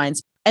on in their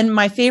minds. And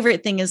my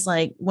favorite thing is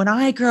like, when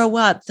I grow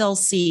up, they'll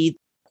see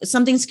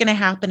something's going to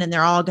happen and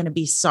they're all going to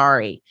be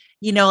sorry.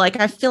 Like,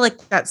 I feel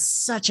like that's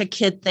such a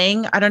kid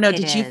thing. I don't know.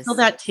 Did you feel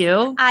that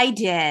too? I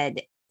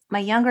did. My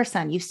younger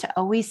son used to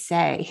always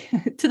say,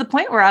 to the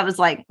point where I was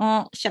like,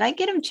 should I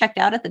get him checked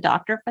out at the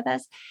doctor for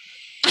this?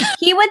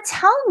 He would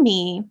tell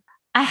me,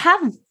 I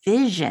have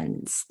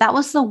visions. That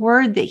was the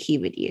word that he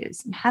would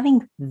use. I'm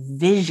having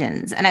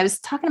visions. And I was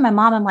talking to my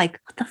mom. I'm like,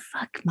 what the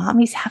fuck, Mom?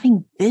 He's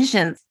having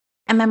visions.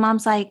 And my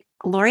mom's like,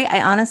 Lori,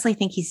 I honestly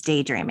think he's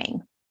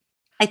daydreaming.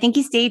 I think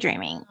he's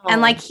daydreaming. Oh.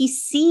 And like he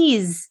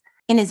sees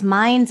in his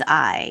mind's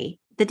eye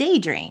the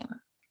daydream.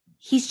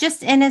 He's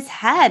just in his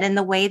head and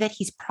the way that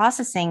he's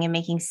processing and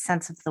making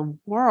sense of the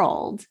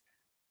world.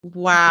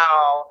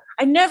 Wow.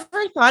 I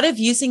never thought of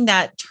using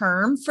that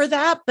term for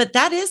that, but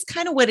that is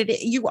kind of what it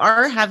is. You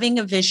are having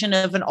a vision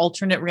of an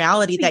alternate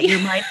reality that you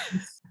might.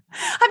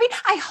 I mean,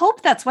 I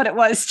hope that's what it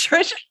was,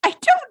 Trish. I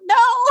don't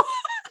know.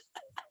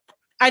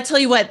 I tell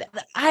you what,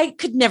 I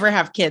could never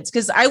have kids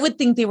because I would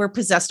think they were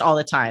possessed all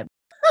the time.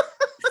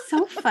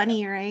 So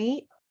funny,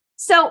 right?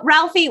 So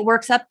Ralphie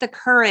works up the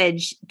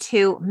courage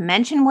to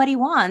mention what he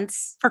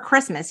wants for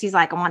Christmas. He's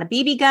like, I want a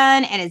BB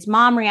gun. And his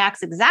mom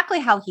reacts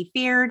exactly how he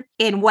feared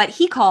in what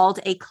he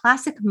called a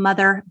classic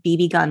mother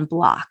BB gun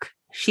block.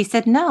 She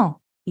said, no,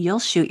 you'll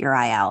shoot your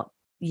eye out.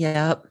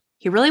 Yep.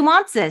 He really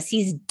wants this.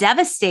 He's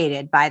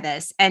devastated by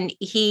this. And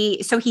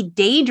he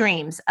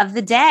daydreams of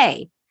the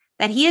day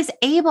that he is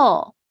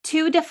able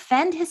to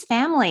defend his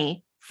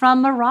family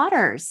from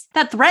marauders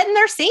that threaten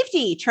their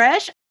safety,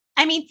 Trish.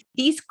 I mean,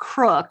 these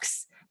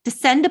crooks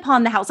descend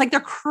upon the house. Like they're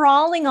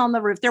crawling on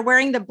the roof. They're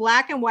wearing the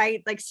black and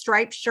white, like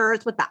striped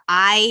shirts with the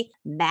eye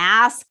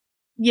mask.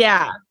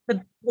 Yeah.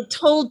 The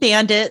total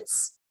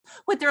bandits.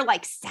 with their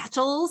like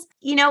satchels.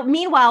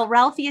 Meanwhile,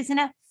 Ralphie is in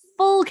a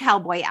full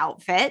cowboy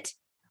outfit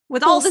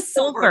with all the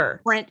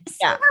silver print,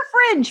 silver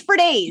fringe for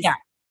days. Yeah.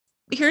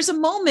 Here's a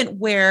moment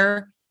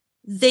where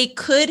they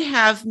could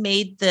have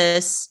made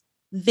this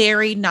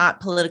very not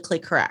politically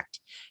correct.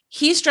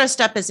 He's dressed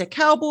up as a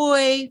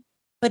cowboy,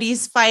 but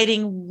he's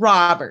fighting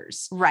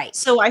robbers. Right.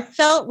 So I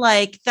felt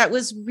like that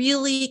was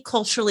really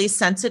culturally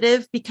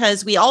sensitive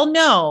because we all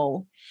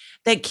know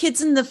that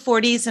kids in the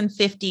 40s and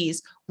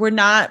 50s were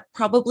not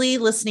probably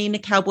listening to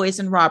cowboys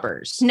and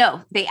robbers.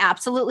 No, they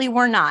absolutely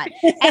were not.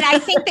 And I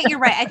think that you're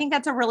right. I think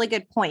that's a really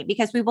good point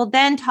because we will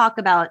then talk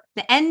about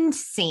the end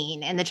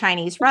scene in the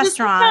Chinese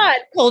restaurant. Not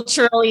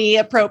culturally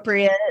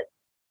appropriate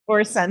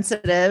or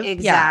sensitive.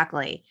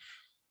 Exactly. Yeah.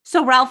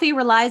 So Ralphie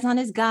relies on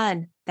his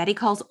gun that he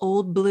calls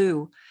Old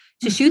Blue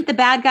to shoot the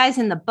bad guys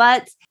in the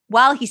butts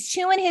while he's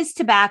chewing his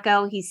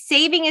tobacco. He's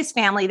saving his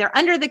family. They're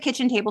under the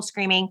kitchen table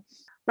screaming.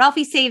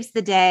 Ralphie saves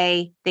the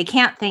day. They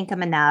can't thank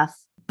him enough.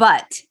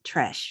 But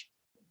Trish,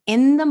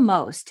 in the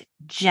most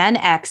Gen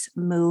X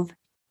move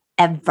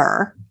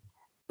ever,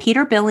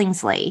 Peter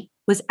Billingsley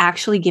was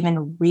actually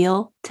given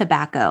real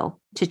tobacco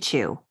to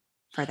chew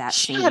for that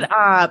scene. Shut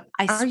up.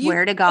 I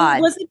swear to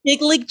God. Was it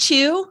Big League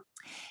Chew?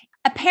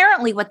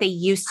 Apparently what they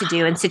used to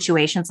do in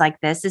situations like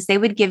this is they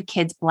would give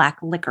kids black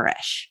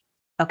licorice.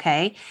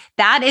 Okay.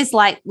 That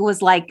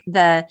was like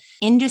the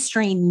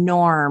industry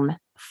norm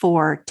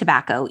for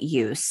tobacco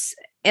use,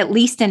 at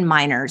least in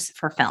minors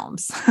for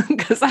films,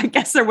 because I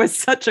guess there was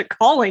such a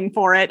calling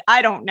for it.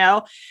 I don't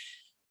know.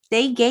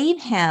 They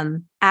gave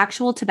him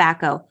actual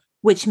tobacco,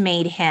 which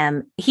made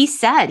him, he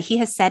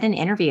has said in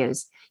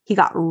interviews, he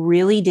got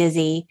really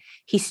dizzy.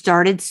 He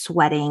started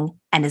sweating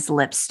and his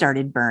lips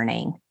started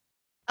burning.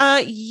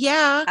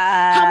 Yeah.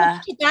 How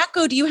much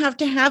tobacco do you have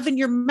to have in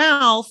your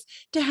mouth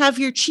to have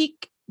your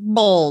cheek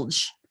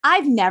bulge?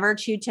 I've never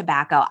chewed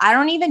tobacco. I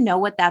don't even know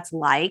what that's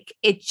like.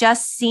 It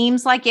just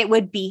seems like it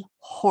would be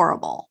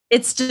horrible.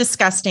 It's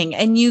disgusting.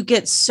 And you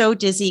get so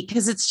dizzy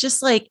because it's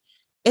just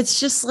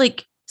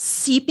like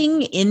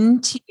seeping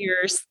into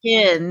your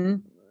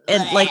skin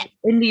and like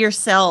into your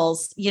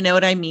cells. You know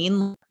what I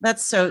mean?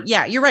 That's so,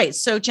 yeah, you're right.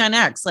 So Gen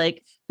X,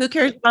 like, who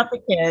cares about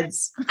the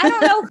kids? I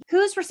don't know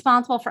who's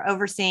responsible for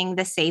overseeing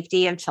the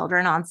safety of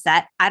children on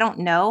set. I don't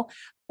know.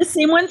 The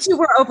same ones who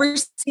were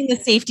overseeing the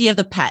safety of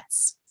the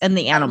pets and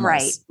the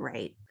animals.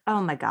 Right.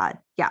 Oh my God.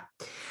 Yeah.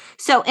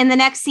 So in the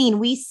next scene,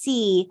 we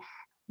see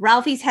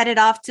Ralphie's headed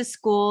off to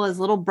school. His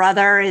little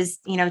brother is,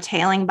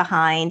 tailing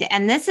behind.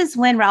 And this is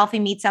when Ralphie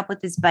meets up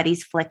with his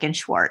buddies, Flick and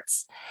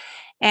Schwartz.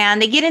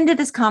 And they get into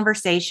this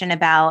conversation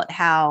about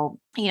how,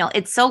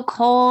 it's so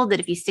cold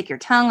that if you stick your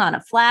tongue on a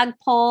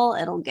flagpole,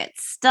 it'll get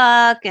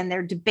stuck. And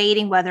they're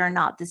debating whether or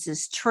not this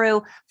is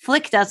true.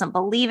 Flick doesn't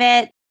believe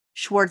it.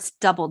 Schwartz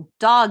double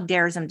dog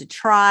dares him to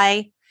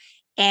try.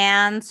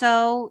 And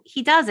so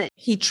he does it.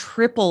 He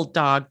triple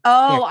dog.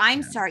 Oh,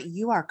 I'm sorry.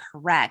 You are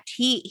correct.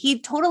 He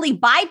totally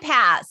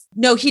bypassed.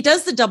 No, he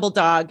does the double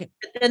dog.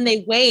 But then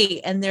they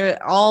wait and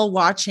they're all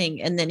watching.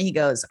 And then he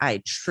goes,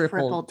 I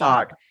triple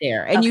dog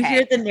there. And you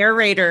hear the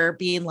narrator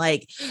being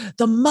like,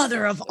 the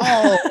mother of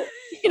all,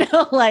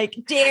 like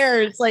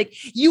dares, like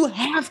you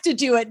have to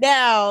do it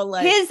now.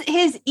 Like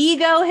his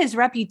ego, his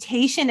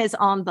reputation is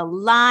on the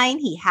line.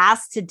 He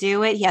has to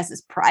do it. He has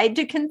his pride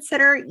to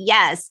consider.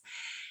 Yes.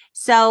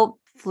 So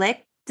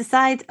Flick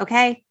decides,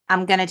 okay,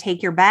 I'm going to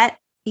take your bet.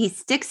 He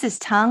sticks his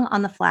tongue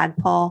on the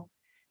flagpole.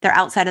 They're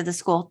outside of the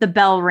school. The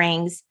bell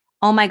rings.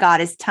 Oh my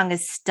God, his tongue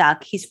is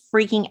stuck. He's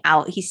freaking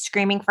out. He's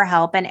screaming for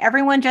help. And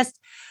everyone just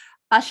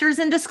ushers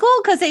into school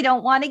because they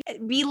don't want to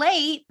be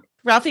late.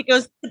 Ralphie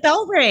goes, the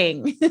bell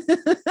rang.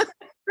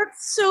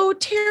 That's so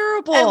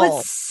terrible. It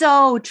was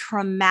so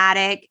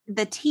traumatic.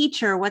 The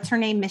teacher, what's her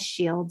name? Miss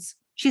Shields.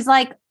 She's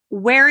like,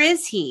 where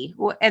is he?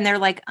 And they're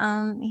like,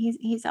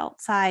 he's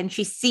outside. And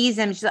she sees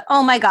him. She's like,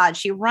 oh my God.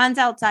 She runs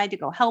outside to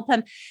go help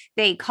him.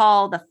 They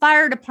call the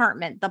fire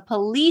department. The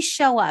police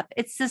show up.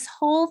 It's this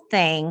whole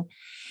thing.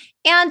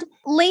 And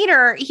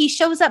later he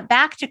shows up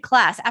back to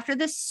class after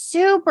this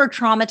super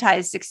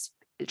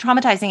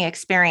traumatizing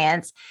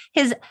experience.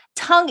 His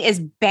tongue is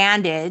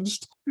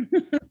bandaged.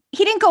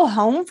 He didn't go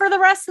home for the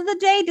rest of the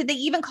day. Did they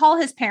even call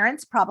his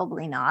parents?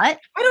 Probably not.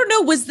 I don't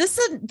know. Was this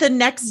the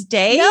next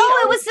day? No,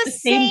 it was the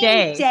same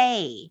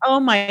day. Oh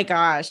my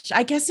gosh.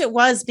 I guess it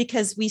was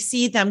because we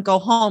see them go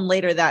home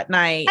later that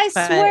night. I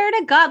swear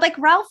to God, like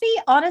Ralphie,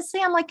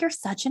 honestly, I'm like, you're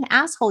such an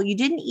asshole. You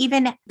didn't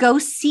even go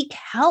seek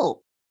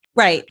help.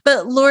 Right.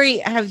 But Lori,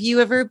 have you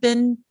ever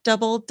been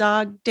double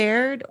dog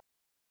dared?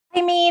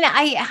 I mean,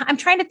 I'm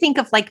trying to think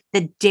of like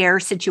the dare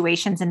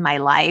situations in my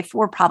life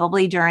were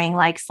probably during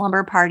like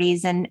slumber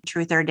parties and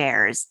truth or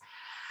dares.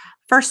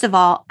 First of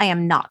all, I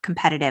am not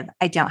competitive.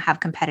 I don't have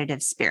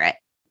competitive spirit.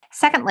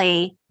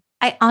 Secondly,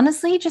 I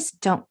honestly just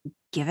don't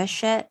give a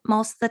shit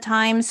most of the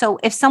time. So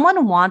if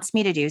someone wants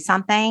me to do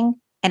something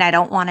and I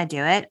don't want to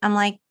do it, I'm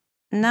like,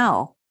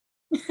 no.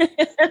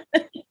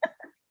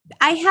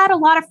 I had a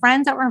lot of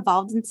friends that were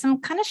involved in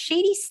some kind of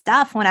shady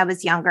stuff when I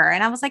was younger.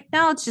 And I was like,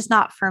 no, it's just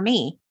not for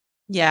me.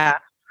 Yeah.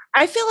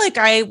 I feel like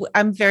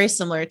I'm very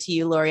similar to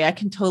you, Lori. I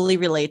can totally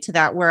relate to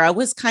that, where I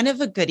was kind of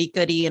a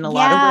goody-goody in a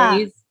lot of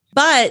ways.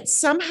 But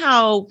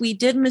somehow we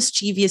did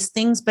mischievous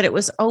things, but it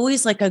was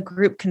always like a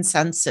group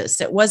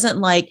consensus. It wasn't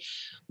like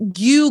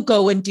you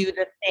go and do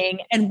the thing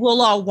and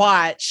we'll all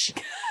watch.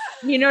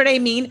 You know what I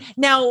mean?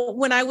 Now,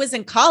 when I was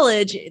in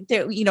college,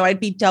 I'd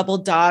be double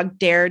dog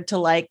dared to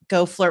like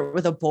go flirt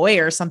with a boy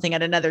or something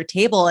at another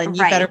table. And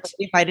you better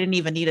believe I didn't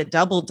even need a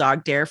double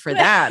dog dare for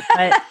that.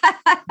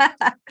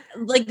 But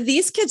like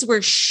these kids were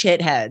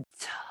shitheads.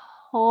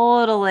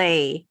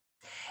 Totally.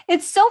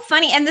 It's so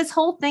funny. And this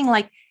whole thing,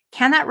 like,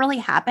 can that really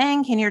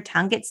happen? Can your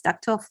tongue get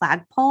stuck to a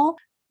flagpole?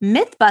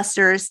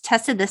 Mythbusters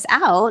tested this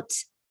out.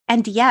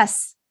 And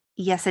yes,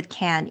 it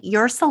can.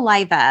 Your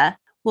saliva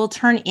will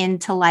turn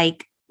into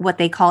like what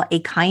they call a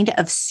kind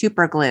of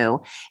super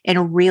glue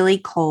in really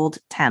cold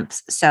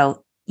temps.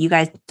 So you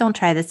guys don't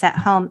try this at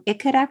home. It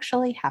could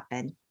actually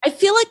happen. I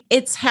feel like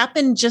it's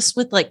happened just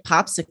with like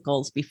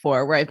popsicles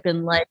before, where I've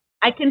been like,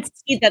 I can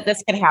see that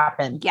this could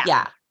happen.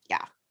 Yeah.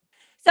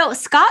 So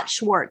Scott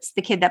Schwartz,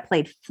 the kid that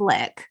played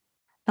Flick,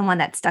 the one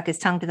that stuck his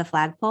tongue to the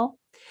flagpole,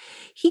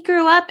 he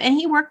grew up and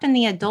he worked in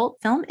the adult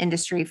film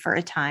industry for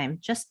a time.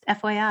 Just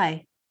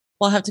FYI.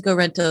 We'll have to go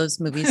rent those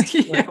movies.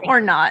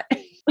 Or not.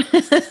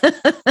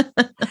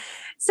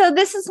 So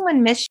this is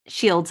when Miss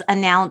Shields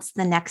announced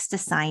the next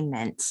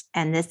assignment.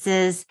 And this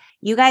is,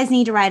 you guys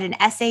need to write an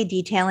essay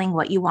detailing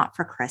what you want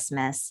for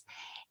Christmas.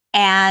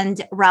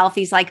 And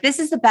Ralphie's like, this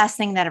is the best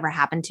thing that ever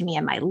happened to me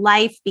in my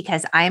life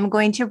because I am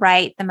going to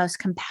write the most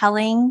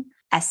compelling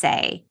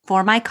essay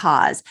for my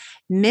cause.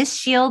 Miss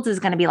Shields is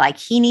going to be like,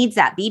 he needs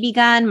that BB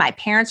gun. My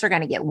parents are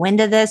going to get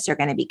wind of this. They're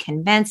going to be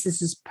convinced this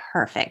is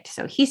perfect.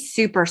 So he's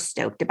super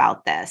stoked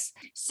about this.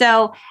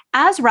 So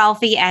as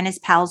Ralphie and his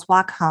pals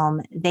walk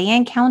home, they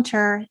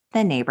encounter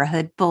the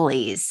neighborhood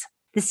bullies.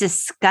 This is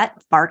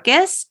Scott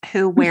Farkas,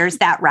 who wears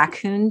that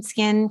raccoon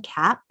skin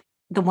cap,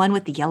 the one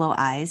with the yellow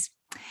eyes,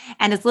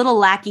 and his little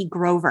lackey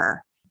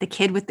Grover, the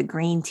kid with the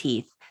green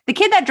teeth, the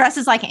kid that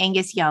dresses like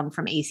Angus Young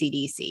from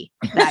AC/DC,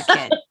 that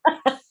kid.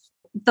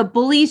 The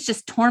bullies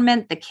just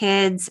torment the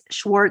kids.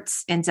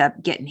 Schwartz ends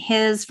up getting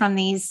his from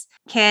these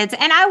kids.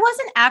 And I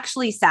wasn't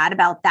actually sad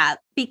about that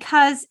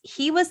because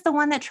he was the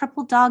one that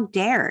triple dog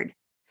dared.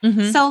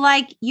 Mm-hmm. So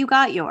like, you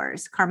got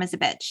yours. Karma's a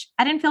bitch.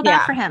 I didn't feel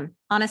bad for him,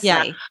 honestly.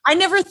 Yeah. I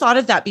never thought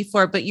of that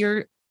before, but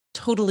you're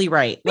totally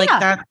right. Like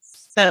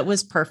that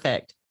was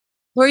perfect.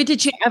 Lori,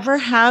 did you ever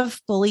have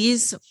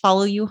bullies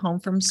follow you home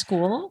from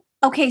school?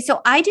 Okay, so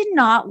I did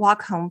not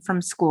walk home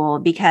from school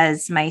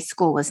because my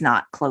school was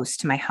not close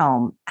to my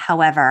home.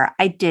 However,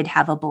 I did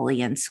have a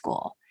bully in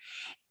school,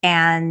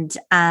 and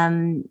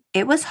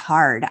it was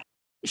hard.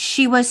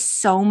 She was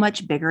so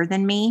much bigger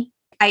than me.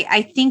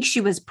 I think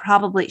she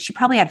probably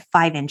had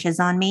 5 inches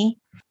on me.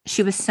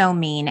 She was so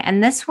mean.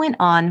 And this went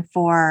on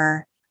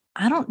for,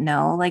 I don't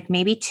know, like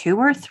maybe 2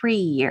 or 3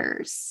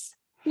 years.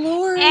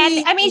 Lori.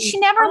 And I mean, she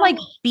never like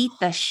beat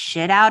the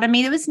shit out of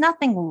me. There was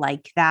nothing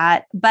like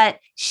that, but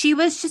she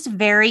was just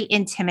very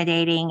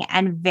intimidating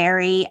and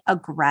very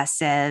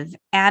aggressive.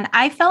 And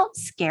I felt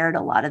scared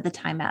a lot of the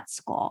time at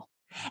school.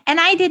 And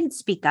I didn't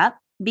speak up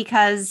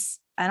because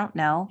I don't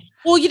know.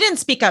 Well, you didn't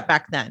speak up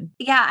back then.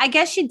 Yeah, I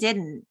guess you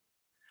didn't.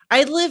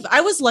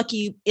 I was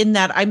lucky in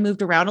that I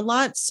moved around a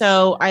lot.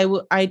 So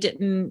I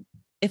didn't,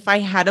 if I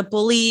had a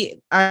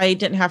bully, I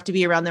didn't have to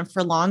be around them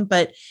for long,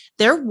 but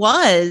there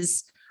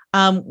was,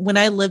 when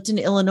I lived in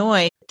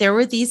Illinois, there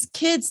were these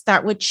kids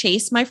that would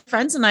chase my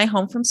friends and I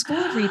home from school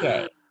every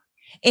day.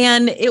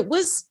 And it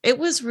was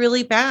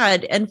really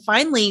bad. And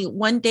finally,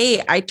 one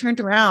day I turned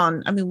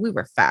around. I mean, we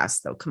were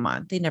fast though. Come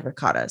on. They never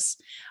caught us.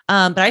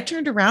 But I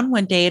turned around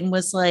one day and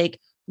was like,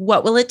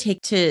 what will it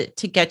take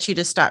to get you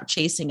to stop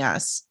chasing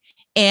us?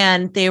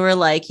 And they were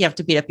like, you have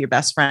to beat up your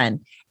best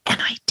friend. And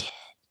I did.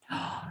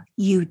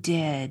 You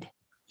did.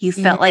 You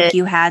felt like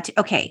you had to.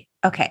 Okay.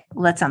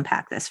 Let's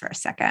unpack this for a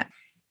second.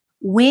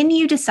 When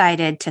you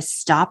decided to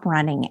stop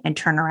running and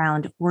turn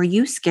around, were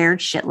you scared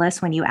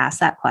shitless when you asked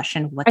that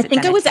question? I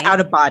think I was out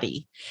of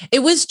body. It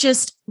was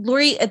just,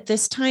 Lori, at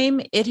this time,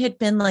 it had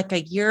been like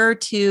a year or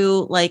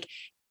two. Like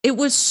it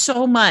was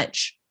so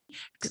much.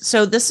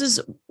 So this is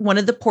one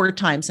of the poor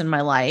times in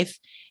my life.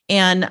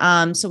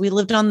 And so we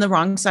lived on the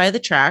wrong side of the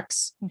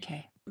tracks.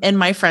 Okay. And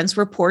my friends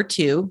were poor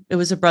too. It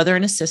was a brother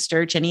and a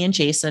sister, Jenny and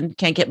Jason.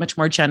 Can't get much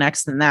more Gen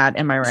X than that.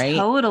 Am I right?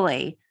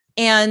 Totally.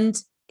 And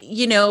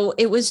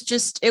it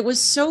was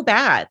so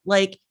bad.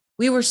 Like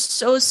we were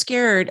so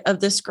scared of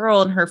this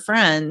girl and her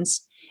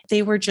friends.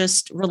 They were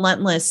just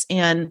relentless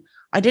and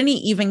I didn't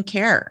even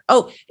care.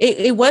 Oh,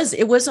 it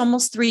was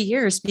almost 3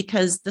 years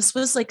because this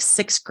was like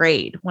 6th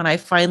grade when I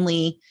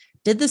finally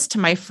did this to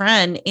my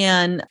friend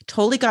and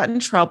totally got in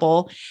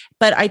trouble.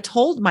 But I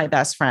told my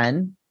best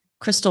friend,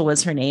 Crystal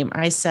was her name.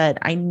 I said,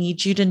 I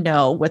need you to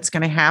know what's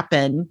going to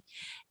happen.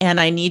 And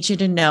I need you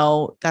to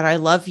know that I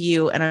love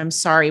you and I'm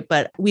sorry,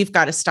 but we've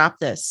got to stop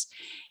this.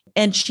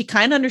 And she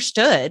kind of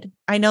understood.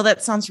 I know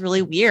that sounds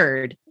really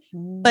weird,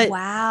 but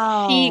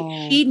wow.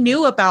 She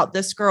knew about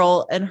this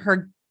girl and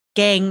her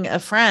gang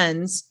of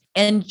friends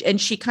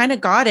and she kind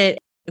of got it.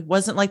 It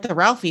wasn't like the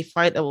Ralphie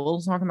fight that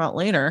we'll talk about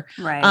later.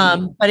 Right.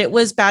 But it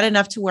was bad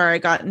enough to where I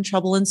got in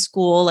trouble in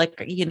school, like,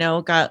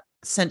 got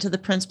sent to the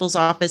principal's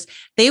office.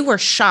 They were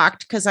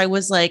shocked because I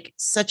was like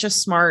such a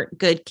smart,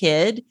 good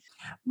kid.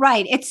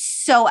 Right. It's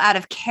so out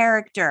of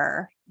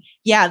character.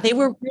 Yeah, they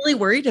were really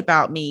worried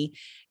about me.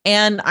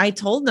 And I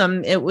told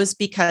them it was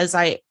because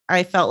I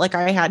felt like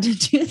I had to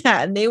do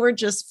that. And they were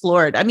just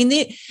floored. I mean,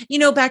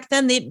 back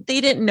then they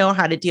didn't know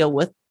how to deal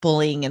with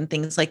bullying and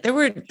things like there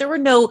were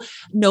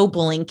no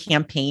bullying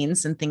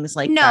campaigns and things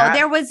like that. No,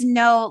 there was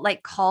no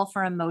like call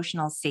for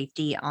emotional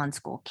safety on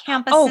school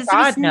campuses. Oh, God,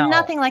 there was no.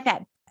 nothing like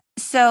that.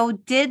 So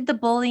did the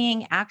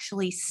bullying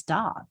actually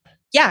stop?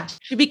 Yeah,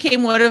 she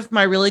became one of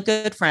my really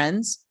good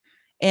friends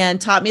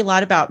and taught me a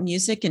lot about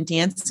music and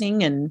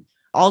dancing and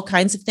all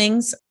kinds of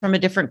things from a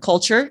different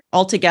culture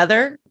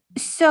altogether.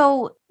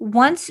 So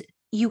once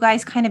you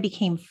guys kind of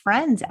became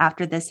friends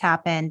after this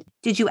happened,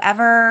 did you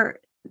ever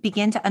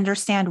begin to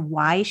understand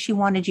why she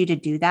wanted you to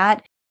do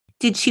that?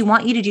 Did she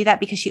want you to do that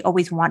because she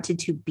always wanted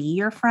to be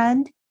your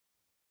friend?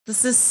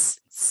 This is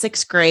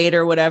 6th grade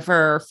or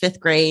whatever, or 5th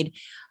grade.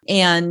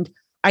 And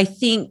I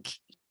think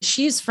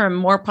she's from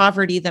more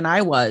poverty than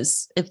I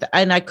was.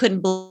 And I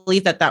couldn't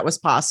believe that was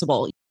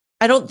possible.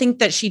 I don't think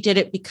that she did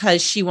it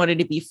because she wanted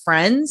to be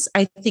friends.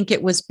 I think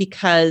it was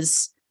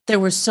because there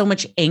was so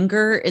much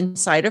anger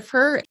inside of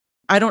her.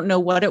 I don't know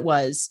what it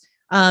was.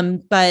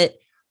 But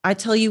I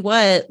tell you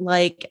what,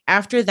 like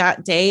after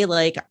that day,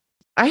 like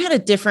I had a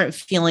different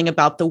feeling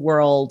about the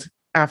world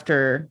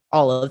after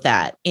all of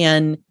that.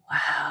 And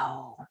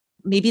wow,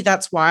 maybe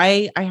that's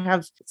why I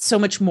have so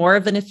much more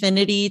of an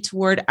affinity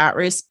toward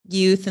at-risk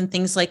youth and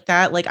things like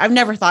that. Like I've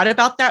never thought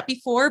about that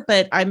before,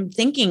 but I'm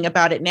thinking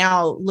about it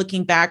now,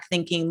 looking back,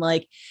 thinking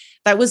like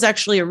that was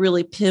actually a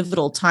really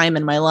pivotal time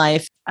in my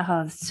life.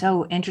 Oh,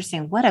 so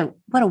interesting. What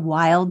a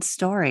wild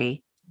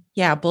story.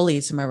 Yeah,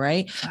 bullies, am I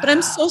right? Wow. But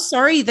I'm so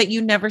sorry that you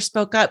never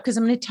spoke up because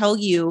I'm going to tell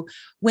you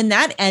when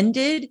that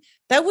ended,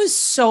 that was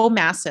so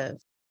massive.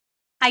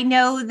 I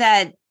know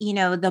that,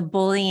 the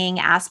bullying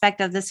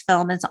aspect of this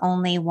film is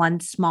only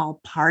one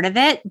small part of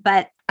it,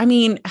 but I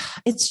mean,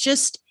 it's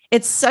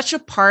such a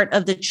part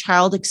of the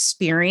child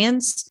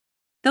experience.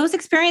 Those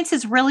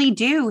experiences really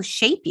do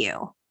shape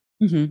you.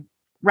 Mm-hmm.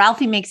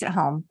 Ralphie makes it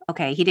home.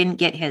 Okay. He didn't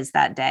get his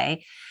that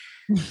day.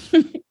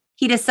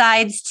 He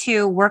decides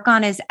to work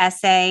on his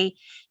essay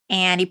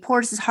and he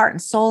pours his heart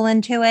and soul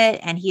into it.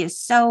 And he is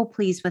so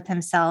pleased with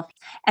himself.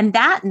 And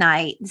that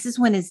night, this is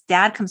when his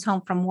dad comes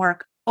home from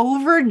work,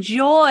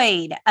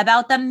 overjoyed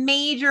about the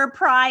major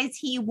prize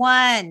he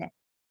won.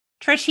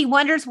 Trish, he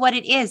wonders what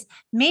it is.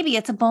 Maybe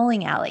it's a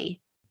bowling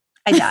alley.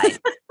 I died.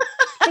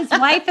 His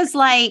wife is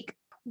like,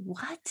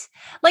 what?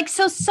 Like,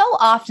 so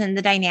often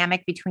the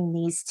dynamic between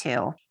these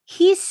two,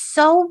 he's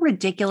so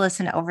ridiculous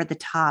and over the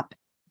top.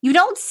 You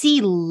don't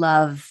see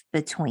love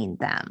between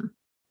them.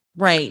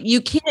 Right.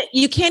 You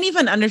can't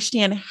even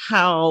understand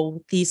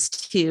how these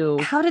two,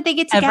 how did they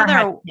get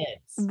together?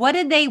 What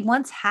did they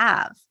once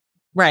have?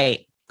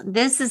 Right.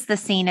 This is the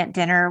scene at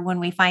dinner when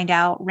we find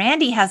out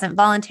Randy hasn't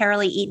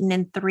voluntarily eaten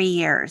in 3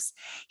 years.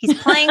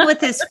 He's playing with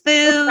his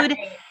food.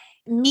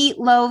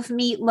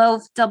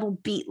 Meatloaf, double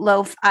beet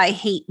loaf. I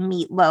hate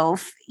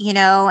meatloaf,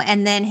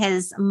 and then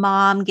his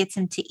mom gets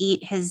him to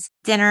eat his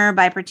dinner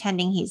by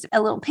pretending he's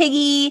a little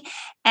piggy,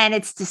 and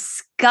it's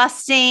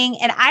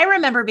disgusting. And I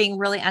remember being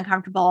really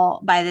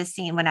uncomfortable by this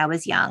scene when I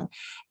was young.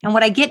 And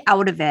what I get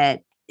out of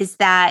it is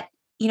that,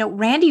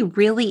 Randy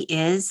really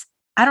is,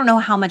 I don't know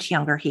how much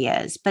younger he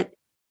is, but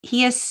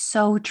he is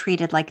so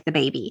treated like the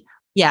baby.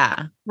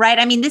 Yeah. Right.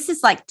 I mean, this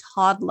is like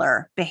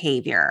toddler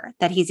behavior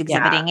that he's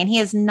exhibiting, and he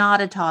is not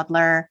a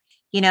toddler.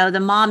 The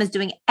mom is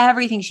doing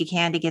everything she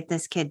can to get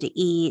this kid to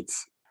eat.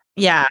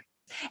 Yeah.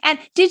 And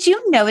did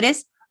you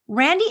notice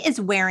Randy is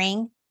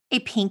wearing a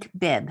pink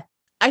bib?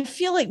 I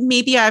feel like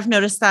maybe I've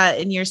noticed that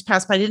in years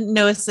past, but I didn't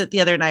notice it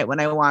the other night when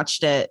I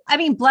watched it. I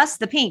mean, bless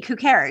the pink, who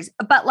cares?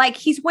 But like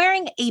he's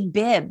wearing a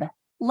bib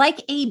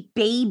like a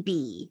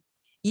baby.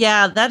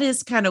 Yeah, that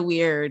is kind of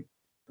weird.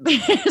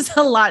 There's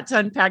a lot to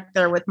unpack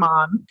there with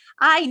mom.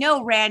 I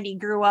know Randy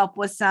grew up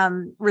with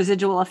some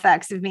residual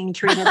effects of being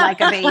treated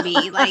like a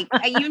baby. Like,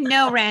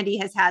 Randy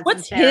has had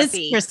What's some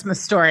therapy. His Christmas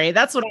story?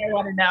 That's what I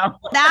want to know.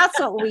 That's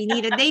what we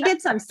needed. They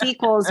did some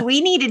sequels.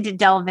 We needed to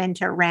delve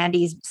into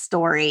Randy's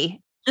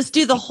story. Just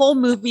do the whole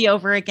movie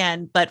over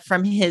again, but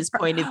from his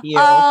point of view.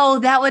 Oh,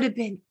 that would have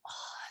been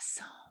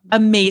awesome.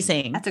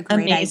 Amazing. That's a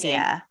great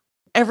idea.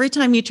 Every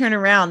time you turn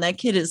around, that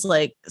kid is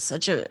like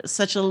such a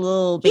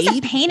little baby. He's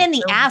a pain in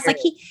the ass. Weird.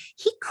 Like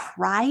he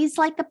cries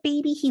like a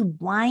baby. He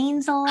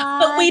whines a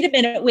lot. But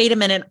wait a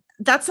minute.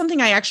 That's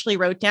something I actually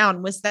wrote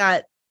down, was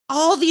that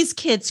all these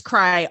kids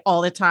cry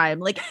all the time.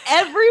 Like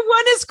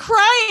everyone is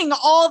crying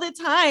all the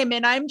time.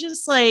 And I'm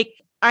just like,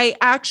 I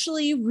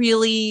actually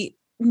really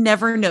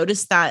never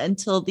noticed that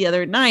until the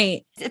other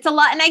night. It's a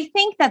lot. And I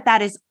think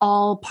that is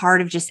all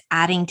part of just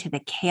adding to the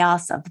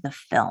chaos of the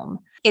film.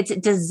 It's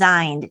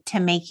designed to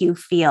make you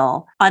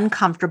feel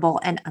uncomfortable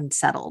and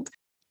unsettled.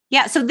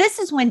 Yeah. So this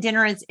is when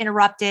dinner is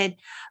interrupted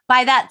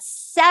by that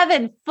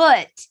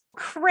 7-foot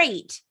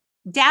crate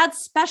Dad's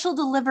special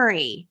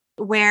delivery,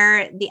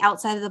 where the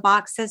outside of the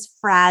box says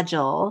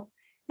fragile.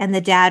 And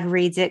the dad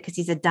reads it because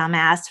he's a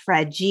dumbass,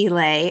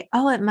 fragile.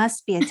 Oh, it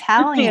must be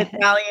Italian.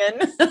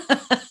 Italian.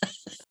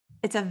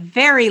 It's a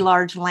very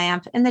large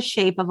lamp in the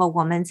shape of a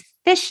woman's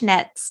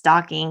fishnet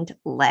stockinged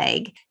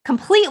leg,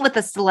 complete with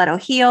a stiletto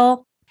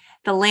heel.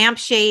 The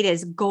lampshade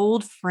is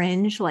gold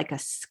fringe like a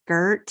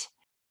skirt.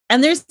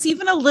 And there's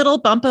even a little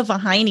bump of a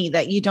hiney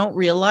that you don't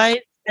realize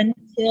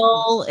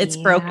until it's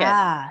broken.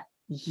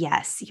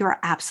 Yes, you're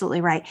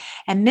absolutely right.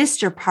 And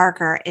Mr.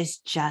 Parker is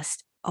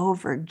just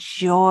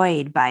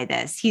overjoyed by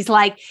this. He's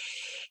like,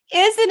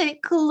 isn't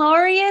it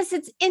glorious?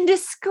 It's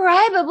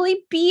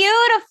indescribably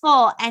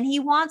beautiful. And he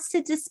wants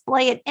to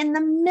display it in the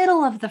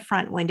middle of the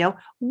front window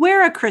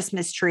where a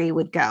Christmas tree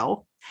would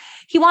go.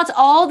 He wants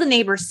all the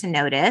neighbors to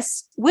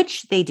notice,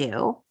 which they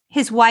do.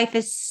 His wife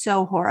is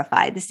so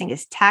horrified. This thing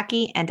is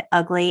tacky and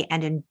ugly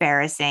and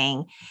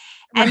embarrassing.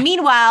 And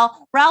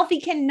meanwhile, Ralphie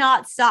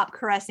cannot stop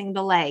caressing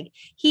the leg.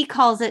 He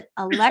calls it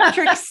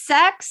electric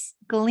sex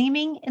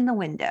gleaming in the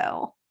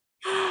window.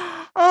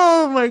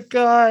 Oh my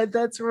God,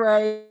 that's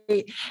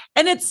right.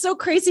 And it's so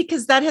crazy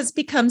because that has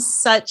become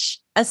such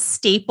a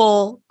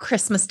staple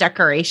Christmas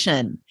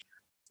decoration.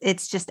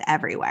 It's just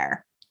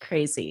everywhere.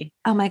 Crazy.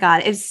 Oh my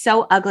God, it's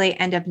so ugly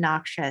and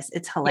obnoxious.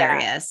 It's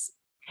hilarious.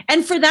 Yeah.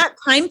 And for that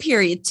time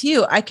period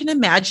too, I can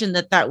imagine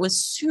that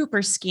was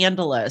super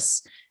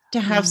scandalous to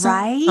have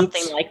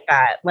something like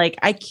that. Like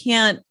I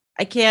can't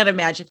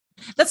imagine.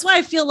 That's why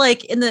I feel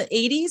like in the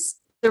 80s,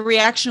 the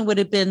reaction would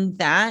have been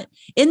that.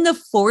 In the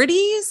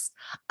 40s,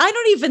 I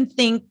don't even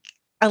think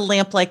a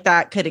lamp like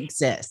that could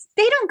exist.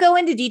 They don't go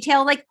into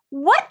detail. Like,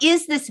 what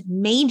is this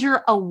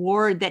major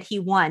award that he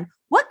won?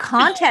 What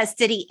contest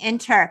did he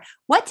enter?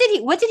 What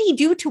did he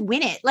do to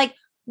win it? Like,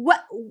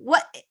 what?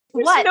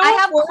 No, I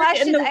have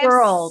questions. I have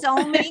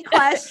so many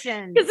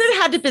questions. Because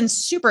it had to have been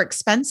super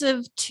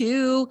expensive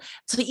too,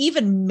 to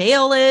even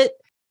mail it.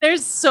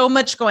 There's so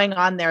much going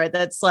on there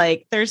that's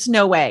like, there's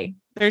no way.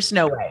 There's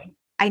no way.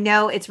 I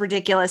know it's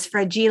ridiculous.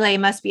 Fragile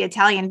must be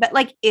Italian, but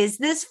like, is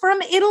this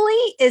from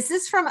Italy? Is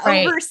this from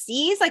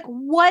overseas? Like,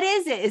 what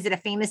is it? Is it a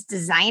famous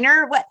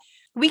designer? What?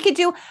 We could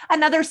do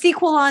another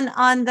sequel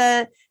on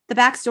the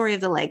backstory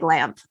of the leg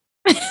lamp.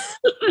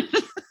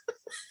 The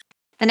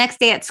next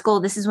day at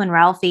school, this is when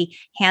Ralphie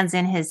hands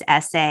in his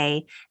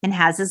essay and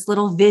has his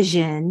little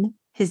vision,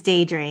 his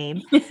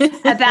daydream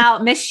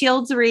about Miss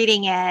Shields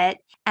reading it.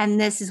 And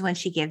this is when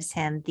she gives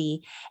him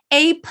the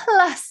A+.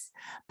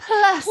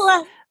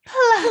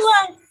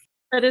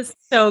 That is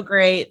so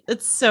great.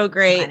 It's so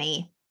great.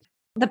 Funny.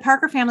 The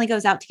Parker family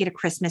goes out to get a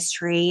Christmas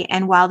tree.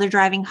 And while they're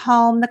driving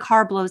home, the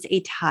car blows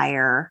a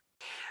tire.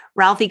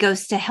 Ralphie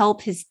goes to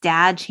help his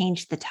dad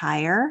change the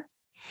tire.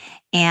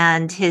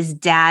 And his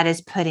dad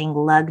is putting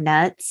lug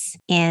nuts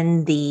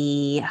in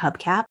the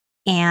hubcap.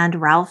 And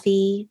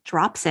Ralphie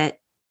drops it.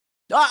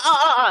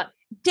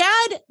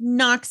 Dad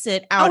knocks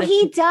it out. Oh,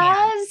 he does?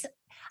 Hands.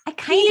 I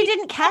kind of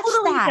didn't catch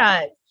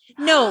that.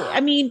 Does. No,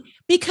 I mean,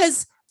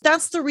 because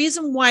that's the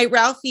reason why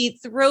Ralphie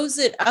throws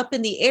it up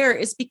in the air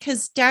is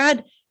because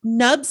Dad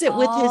nubs it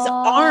with his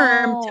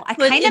arm. I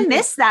kind of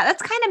missed that.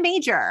 That's kind of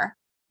major.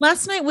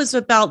 Last night was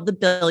about the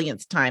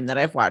billionth time that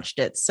I've watched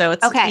it. So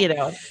it's, okay.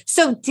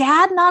 So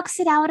Dad knocks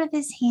it out of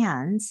his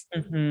hands.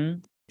 Mm-hmm.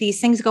 These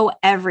things go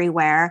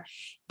everywhere.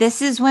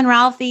 This is when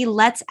Ralphie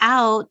lets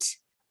out,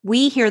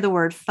 we hear the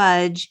word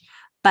fudge,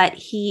 but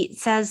he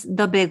says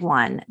the big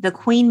one, the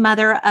queen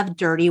mother of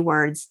dirty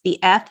words, the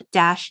F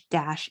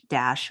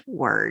 --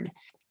 word.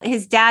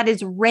 His dad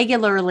is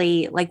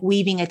regularly like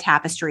weaving a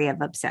tapestry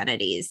of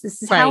obscenities.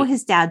 This is how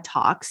his dad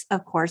talks,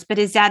 of course, but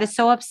his dad is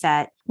so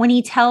upset. When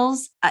he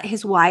tells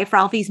his wife,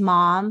 Ralphie's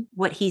mom,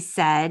 what he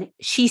said,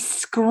 she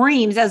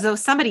screams as though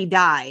somebody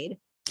died.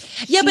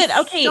 Yeah, but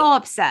okay. So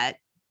upset.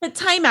 But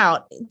time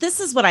out. This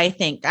is what I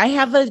think. I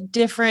have a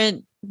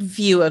different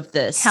view of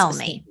this. Tell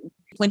me.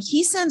 When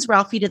he sends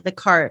Ralphie to the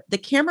car, the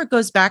camera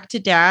goes back to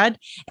Dad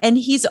and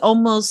he's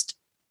almost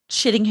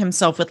shitting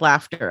himself with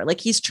laughter.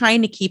 Like he's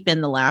trying to keep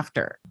in the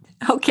laughter.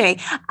 Okay.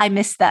 I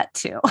missed that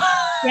too.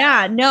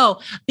 Yeah, no,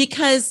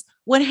 because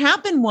what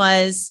happened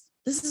was,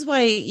 this is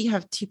why you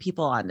have two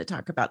people on to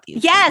talk about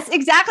these. Yes, things.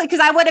 Exactly.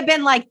 Because I would have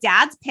been like,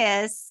 Dad's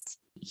pissed.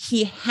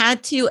 He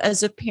had to,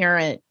 as a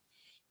parent,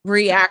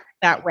 react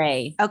that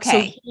way. Okay.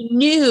 So he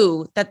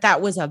knew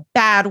that was a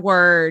bad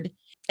word.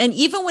 And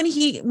even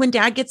when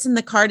Dad gets in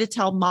the car to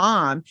tell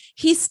Mom,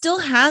 he still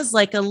has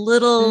like a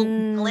little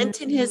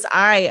glint in his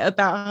eye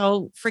about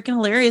how freaking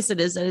hilarious it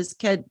is that his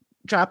kid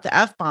dropped the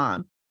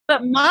F-bomb.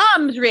 But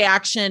Mom's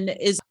reaction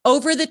is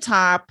over the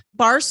top,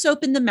 bar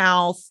soap in the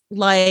mouth,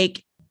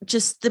 like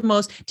just the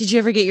most. Did you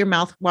ever get your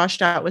mouth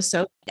washed out with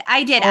soap?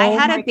 I did. I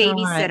had a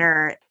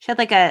babysitter. God. She had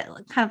like a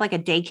kind of like a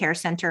daycare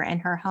center in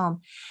her home.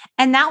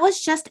 And that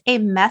was just a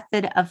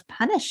method of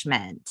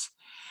punishment.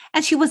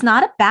 And she was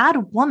not a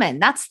bad woman.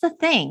 That's the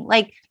thing.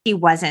 Like, she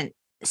wasn't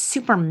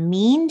super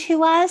mean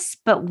to us,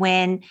 but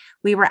when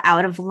we were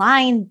out of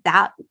line,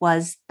 that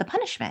was the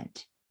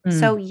punishment.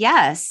 So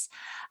yes,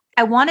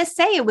 I want to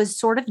say it was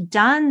sort of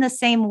done the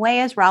same way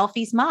as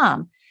Ralphie's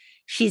mom.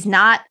 She's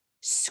not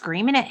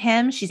screaming at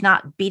him. She's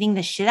not beating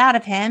the shit out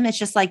of him. It's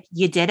just like,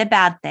 you did a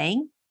bad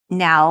thing.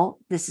 Now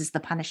this is the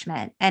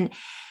punishment. And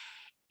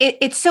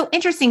it's so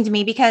interesting to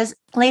me because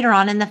later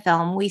on in the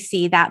film, we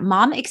see that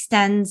mom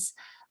extends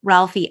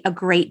Ralphie a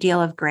great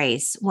deal of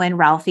grace when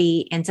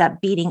Ralphie ends up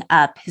beating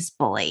up his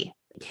bully.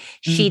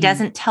 She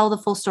doesn't tell the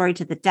full story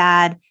to the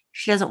dad.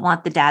 She doesn't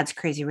want the dad's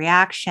crazy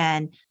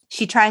reaction.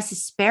 She tries to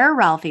spare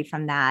Ralphie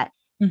from that.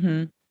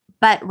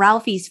 But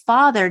Ralphie's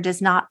father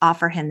does not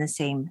offer him the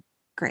same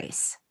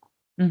grace.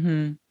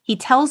 He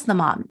tells the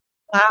mom.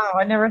 Wow,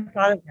 I never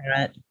thought of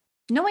that.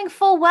 Knowing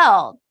full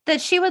well that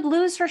she would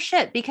lose her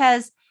shit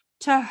because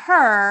to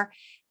her,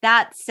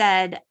 that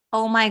said,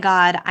 oh my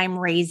God, I'm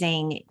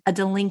raising a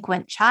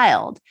delinquent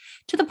child,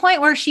 to the point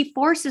where she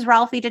forces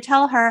Ralphie to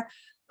tell her,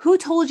 who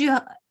told you,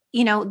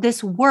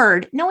 this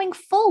word, knowing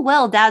full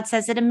well dad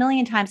says it a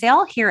million times. They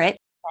all hear it.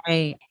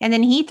 Right. And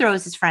then he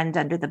throws his friend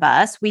under the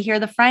bus. We hear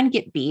the friend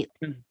get beat.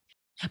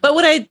 But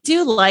what I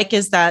do like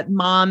is that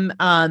mom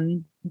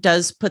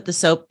does put the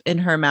soap in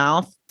her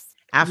mouth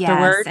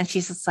afterward. Yes, and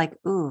she's just like,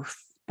 oof,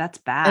 that's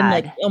bad. And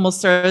like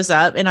almost throws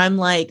up. And I'm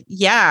like,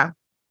 yeah,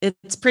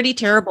 it's pretty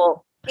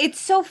terrible. It's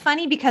so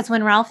funny because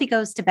when Ralphie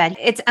goes to bed,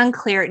 it's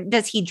unclear.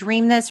 Does he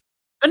dream this?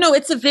 Oh, no,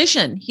 it's a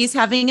vision. He's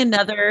having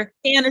another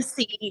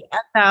fantasy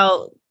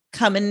about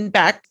coming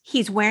back.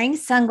 He's wearing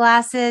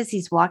sunglasses.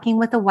 He's walking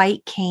with a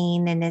white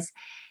cane, and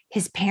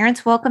his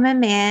parents welcome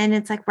him in.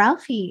 It's like,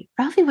 Ralphie,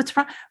 what's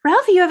wrong?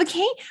 Ralphie, you have a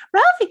cane?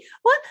 Ralphie,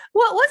 what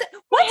was it?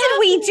 What did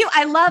we do?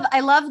 I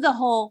love the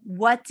whole,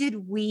 what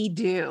did we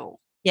do?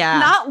 Yeah.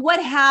 Not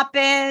what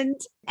happened.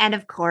 And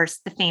of course,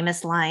 the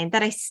famous line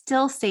that I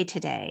still say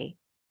today,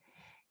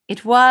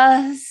 it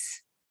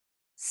was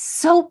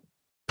soap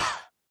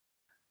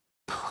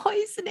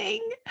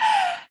poisoning.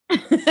 I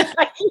can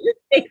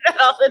say that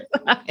all the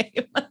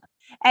time.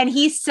 And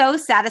he's so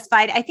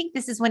satisfied. I think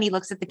this is when he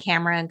looks at the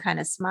camera and kind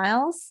of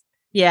smiles.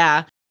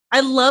 Yeah. I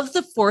love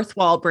the fourth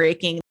wall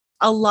breaking.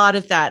 A lot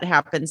of that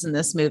happens in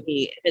this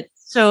movie. It's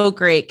so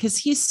great because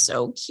he's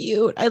so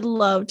cute. I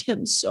loved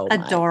him so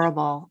much.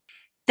 Adorable.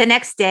 The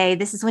next day,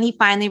 this is when he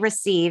finally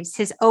receives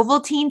his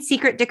Ovaltine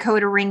secret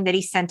decoder ring that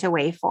he sent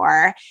away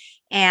for.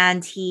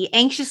 And he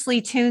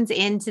anxiously tunes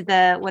into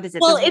the, what is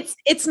it? Well,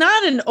 it's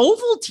not an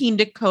Ovaltine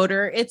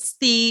decoder. It's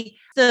the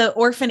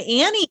Orphan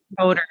Annie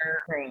decoder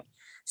ring.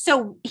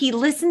 So he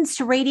listens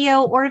to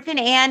Radio Orphan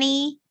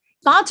Annie,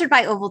 sponsored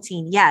by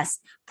Ovaltine, yes,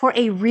 for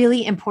a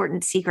really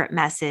important secret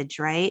message,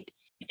 right?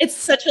 It's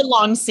such a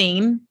long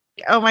scene.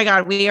 Oh my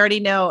God, we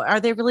already know. Are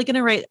they really going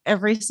to write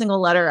every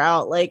single letter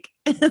out? Like,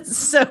 it's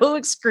so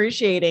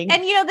excruciating.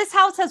 And this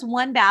house has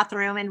one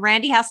bathroom and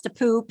Randy has to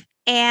poop.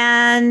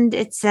 And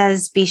it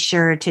says, be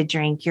sure to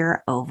drink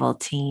your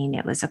Ovaltine.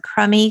 It was a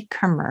crummy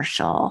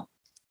commercial.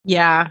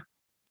 Yeah,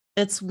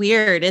 it's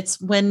weird. It's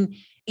when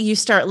you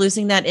start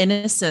losing that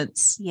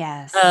innocence.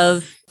 Yes.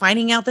 Of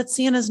finding out that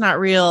Santa's not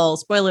real.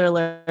 Spoiler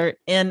alert.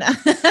 And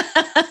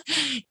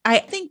I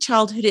think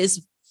childhood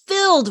is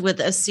filled with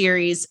a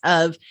series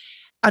of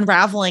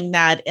unraveling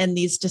that and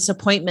these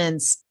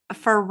disappointments.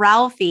 For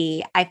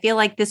Ralphie, I feel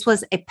like this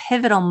was a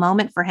pivotal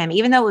moment for him,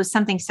 even though it was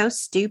something so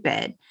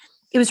stupid.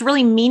 It was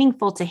really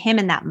meaningful to him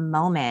in that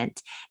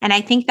moment. And I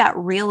think that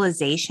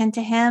realization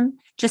to him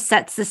just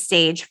sets the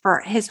stage for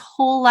his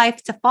whole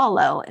life to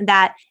follow.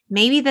 That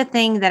maybe the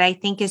thing that I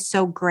think is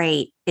so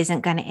great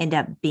isn't going to end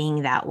up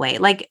being that way.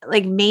 Like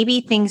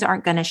maybe things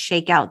aren't going to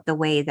shake out the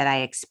way that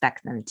I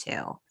expect them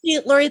to. See,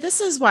 Lori,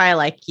 this is why I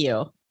like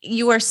you.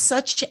 You are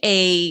such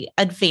a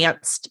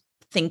advanced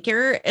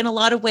thinker in a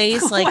lot of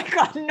ways. Oh my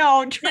God,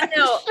 no,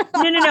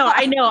 no.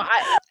 I know.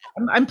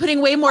 I'm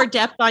putting way more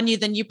depth on you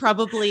than you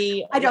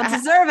probably. I don't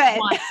deserve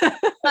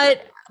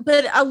it.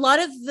 But a lot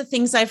of the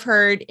things I've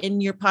heard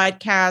in your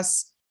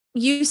podcasts,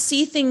 you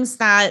see things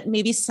that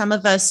maybe some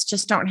of us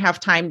just don't have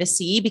time to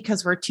see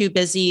because we're too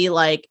busy,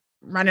 like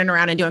running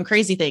around and doing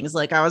crazy things.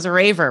 Like I was a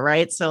raver,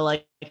 right? So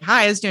like,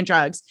 hi, I was doing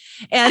drugs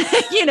and,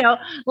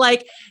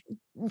 like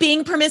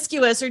being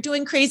promiscuous or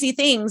doing crazy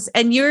things.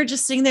 And you're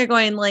just sitting there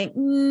going like,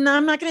 no,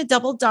 I'm not going to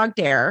double dog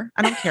dare.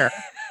 I don't care.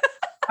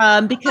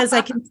 Because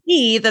I can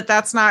see that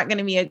that's not going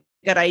to be a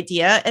good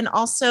idea. And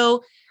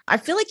also I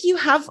feel like you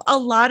have a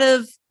lot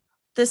of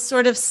this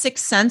sort of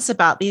sixth sense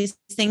about these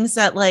things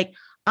that like,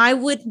 I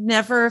would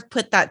never have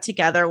put that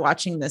together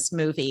watching this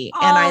movie. Oh,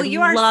 and I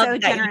you are love so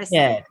that generous. You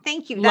did.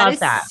 Thank you. Love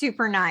that is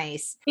super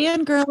nice.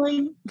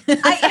 Fangirling.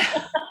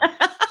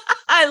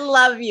 I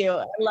love you.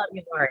 I love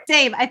you, Lori.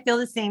 Same. I feel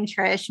the same,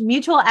 Trish.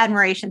 Mutual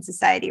admiration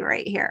society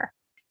right here.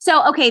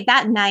 So, okay,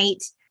 that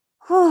night,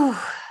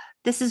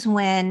 this is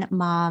when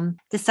mom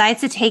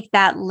decides to take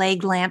that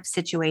leg lamp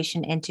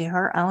situation into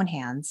her own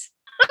hands.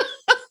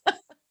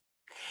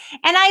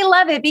 And I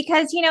love it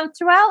because,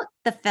 throughout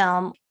the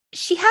film,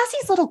 she has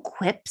these little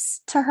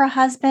quips to her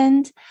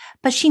husband,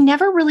 but she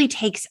never really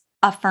takes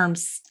a firm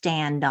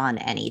stand on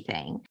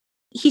anything.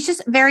 He's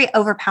just very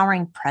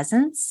overpowering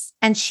presence.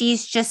 And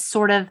she's just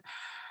sort of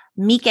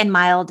meek and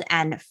mild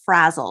and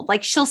frazzled.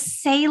 Like she'll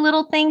say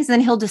little things and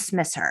then he'll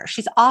dismiss her.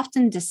 She's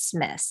often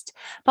dismissed.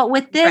 But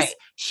with this,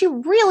 she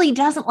really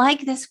doesn't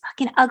like this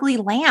fucking ugly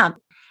lamp.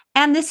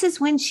 And this is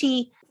when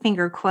she,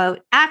 finger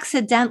quote,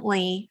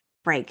 accidentally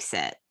breaks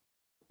it.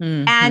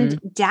 Mm-hmm. And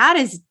Dad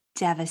is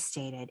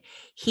devastated.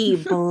 He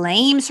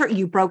blames her.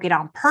 You broke it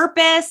on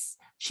purpose.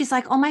 She's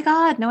like, oh my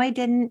God, no, I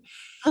didn't.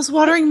 I was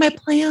watering my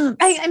plants.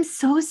 I'm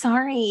so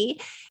sorry.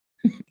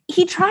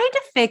 He tried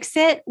to fix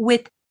it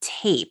with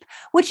tape,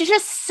 which is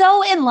just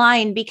so in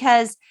line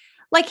because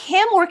like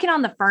him working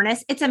on the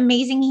furnace, it's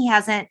amazing he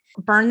hasn't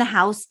burned the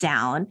house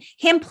down.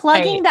 Him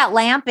plugging that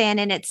lamp in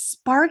and it's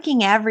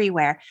sparking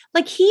everywhere.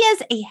 Like he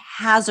is a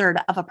hazard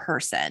of a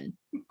person.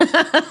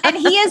 And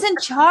he is in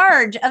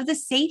charge of the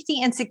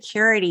safety and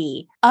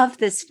security of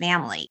this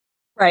family.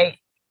 Right.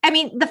 I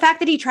mean, the fact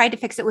that he tried to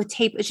fix it with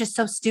tape is just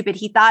so stupid.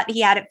 He thought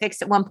he had it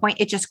fixed at one point.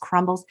 It just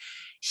crumbles.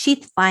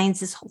 She finds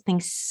this whole thing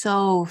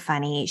so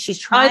funny. She's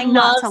trying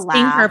not to laugh.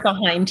 I love seeing her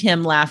behind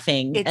him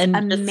laughing. It's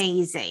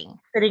amazing.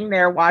 Sitting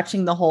there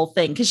watching the whole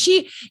thing. Because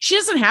she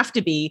doesn't have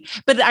to be,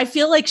 but I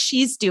feel like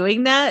she's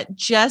doing that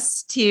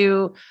just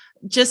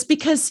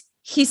because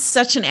he's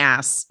such an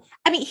ass.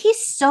 I mean,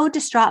 he's so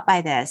distraught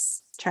by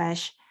this,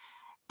 Trish,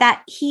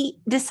 that he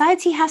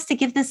decides he has to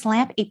give this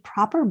lamp a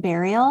proper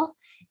burial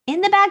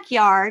in the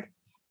backyard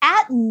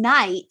at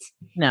night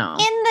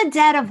in the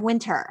dead of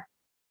winter.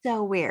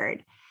 So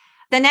weird.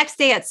 The next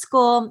day at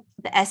school,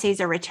 the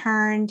essays are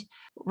returned.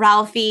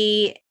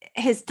 Ralphie,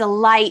 his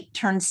delight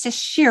turns to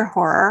sheer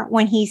horror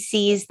when he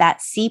sees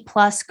that C+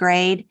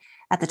 grade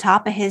at the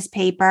top of his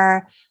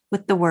paper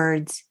with the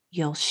words,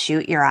 "You'll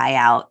shoot your eye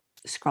out,"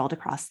 scrolled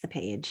across the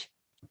page.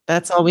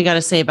 That's all we got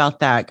to say about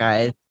that,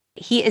 guys.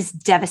 He is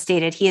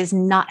devastated. He is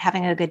not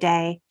having a good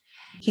day.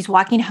 He's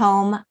walking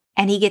home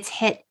and he gets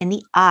hit in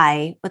the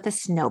eye with a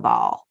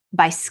snowball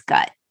by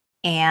Scut.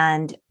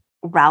 And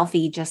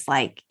Ralphie just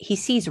like, he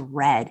sees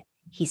red.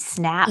 He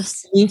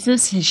snaps. He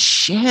loses his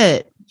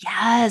shit.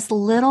 Yes,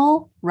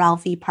 little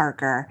Ralphie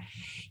Parker.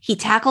 He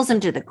tackles him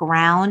to the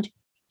ground.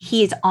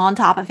 He is on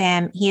top of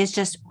him. He is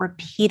just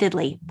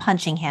repeatedly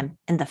punching him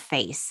in the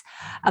face.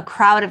 A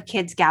crowd of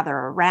kids gather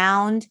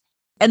around.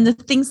 And the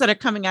things that are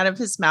coming out of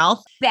his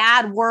mouth.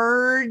 Bad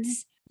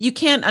words. You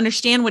can't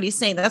understand what he's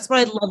saying. That's what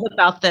I love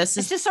about this.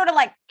 It's just sort of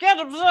like that.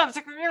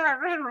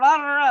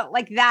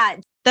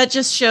 That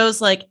just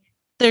shows like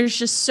there's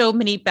just so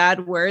many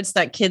bad words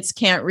that kids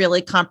can't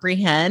really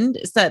comprehend.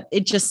 Is that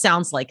it just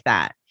sounds like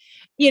that.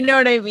 You know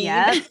what I mean?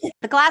 Yeah.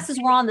 The glasses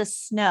were on the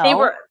snow.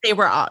 They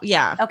were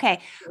yeah. Okay.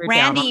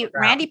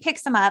 Randy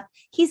picks them up.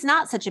 He's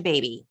not such a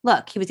baby.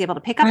 Look, he was able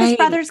to pick up his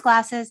brother's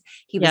glasses.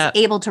 He was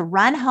able to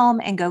run home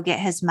and go get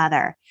his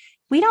mother.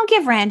 We don't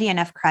give Randy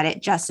enough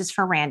credit, justice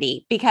for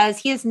Randy, because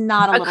he is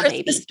not a little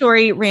baby.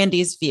 Story,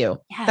 Randy's view.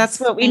 Yes, that's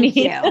what we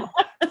need.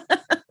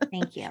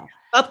 Thank you.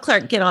 Bob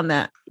Clark, get on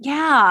that.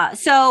 Yeah.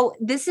 So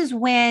this is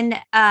when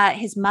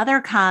his mother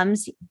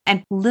comes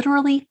and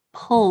literally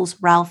pulls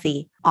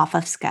Ralphie off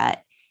of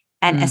Scut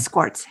and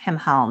escorts him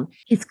home.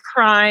 He's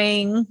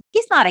crying.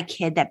 He's not a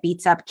kid that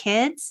beats up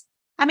kids.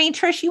 I mean,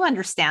 Trish, you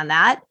understand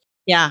that.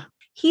 Yeah.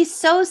 He's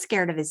so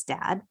scared of his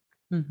dad.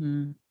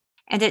 Mm-hmm.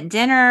 And at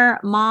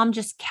dinner, Mom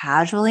just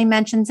casually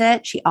mentions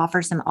it. She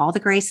offers him all the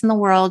grace in the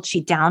world.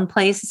 She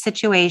downplays the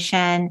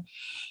situation.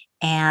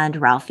 And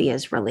Ralphie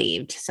is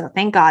relieved. So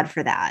thank God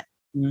for that.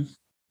 Mm.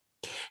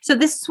 So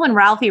this is when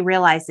Ralphie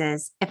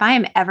realizes, if I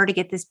am ever to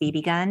get this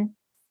BB gun,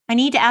 I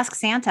need to ask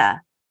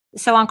Santa.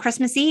 So on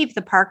Christmas Eve,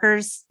 the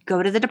Parkers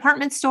go to the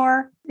department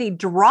store. They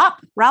drop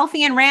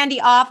Ralphie and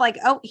Randy off like,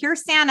 oh,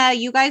 here's Santa.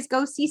 You guys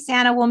go see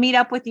Santa. We'll meet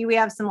up with you. We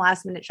have some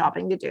last minute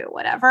shopping to do,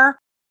 whatever.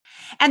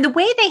 And the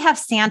way they have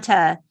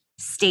Santa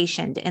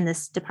stationed in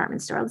this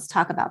department store, let's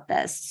talk about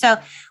this. So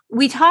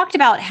we talked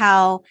about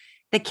how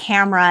the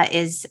camera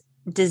is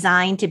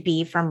designed to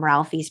be from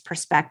Ralphie's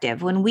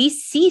perspective. When we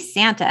see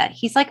Santa,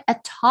 he's like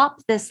atop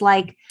this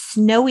like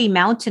snowy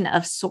mountain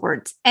of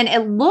sorts. And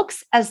it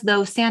looks as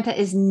though Santa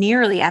is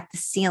nearly at the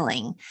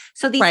ceiling.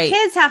 So these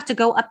kids have to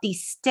go up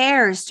these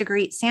stairs to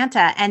greet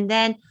Santa. And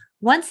then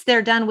once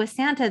they're done with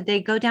Santa, they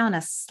go down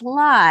a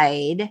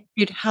slide.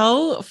 Dude,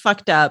 how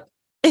fucked up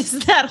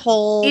is that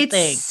whole thing?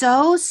 It's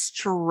so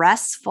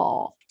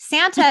stressful.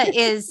 Santa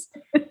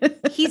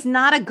he's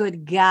not a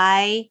good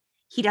guy.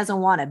 He doesn't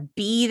want to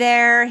be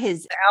there.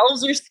 His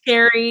elves are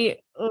scary.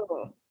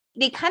 Ugh.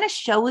 They kind of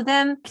show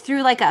them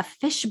through like a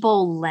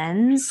fishbowl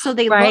lens. So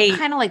they look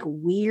kind of like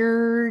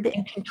weird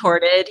and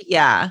contorted.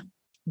 Yeah.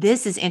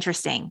 This is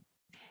interesting.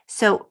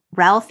 So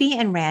Ralphie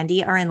and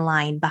Randy are in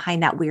line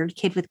behind that weird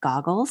kid with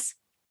goggles.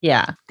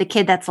 Yeah. The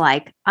kid that's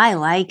like, I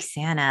like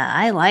Santa.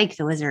 I like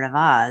the Wizard of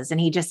Oz.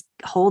 And he just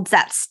holds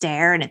that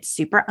stare and it's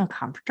super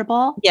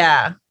uncomfortable.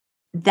 Yeah.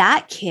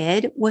 That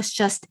kid was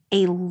just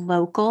a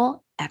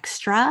local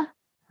extra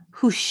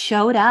who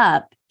showed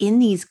up in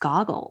these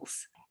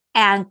goggles.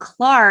 And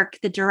Clark,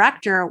 the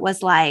director,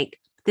 was like,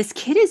 this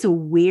kid is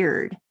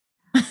weird.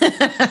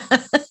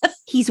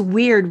 He's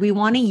weird. We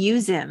want to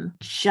use him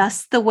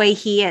just the way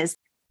he is.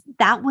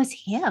 That was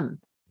him.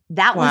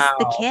 That was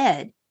the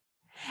kid.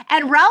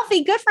 And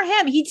Ralphie, good for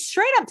him. He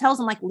straight up tells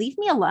him, like, leave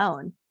me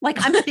alone. Like,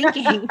 I'm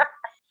thinking.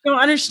 Don't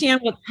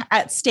understand what's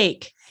at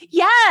stake.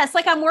 Yes.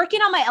 Like, I'm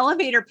working on my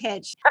elevator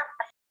pitch.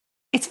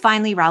 It's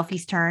finally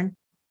Ralphie's turn.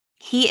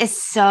 He is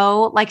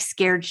so like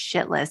scared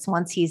shitless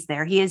once he's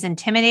there. He is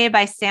intimidated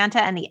by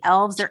Santa and the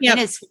elves. They're in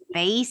his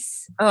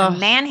face,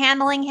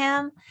 manhandling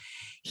him.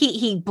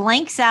 He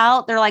blanks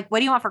out. They're like, what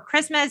do you want for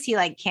Christmas? He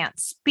like can't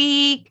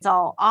speak. It's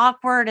all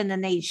awkward. And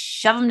then they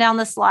shove him down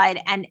the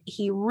slide. And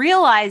he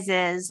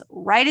realizes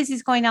right as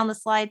he's going down the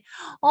slide,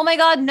 oh my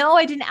God, no,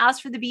 I didn't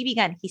ask for the BB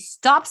gun. He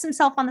stops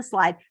himself on the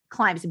slide,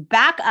 climbs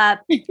back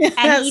up,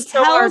 and he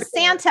tells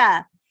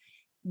Santa,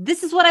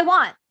 this is what I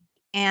want.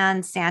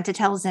 And Santa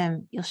tells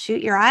him, you'll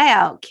shoot your eye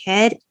out,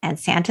 kid. And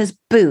Santa's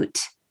boot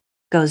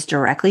goes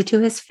directly to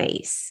his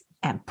face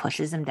and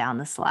pushes him down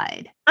the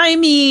slide. I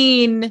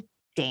mean,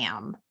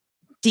 damn.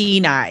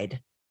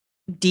 Denied.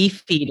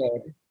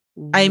 Defeated.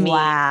 I mean,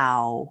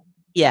 wow.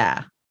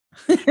 Yeah.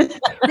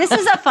 This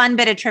is a fun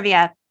bit of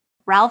trivia.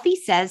 Ralphie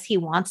says he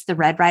wants the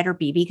Red Ryder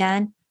BB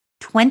gun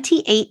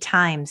 28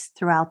 times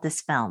throughout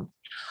this film.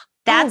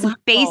 That's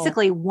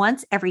basically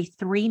once every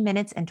 3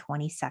 minutes and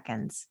 20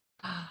 seconds.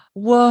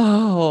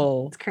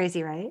 Whoa. It's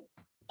crazy, right?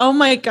 Oh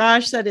my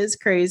gosh, that is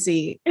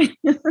crazy.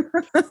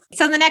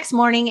 So the next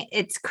morning,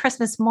 it's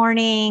Christmas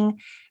morning.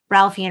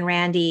 Ralphie and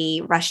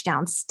Randy rush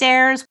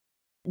downstairs.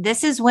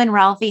 This is when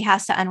Ralphie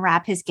has to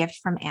unwrap his gift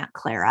from Aunt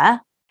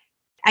Clara.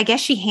 I guess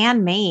she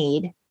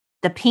handmade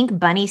the pink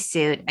bunny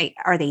suit.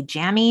 Are they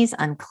jammies?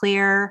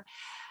 Unclear.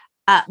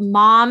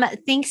 Mom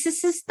thinks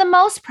this is the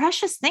most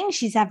precious thing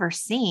she's ever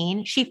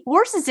seen. She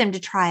forces him to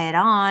try it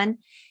on.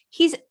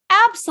 He's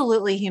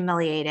absolutely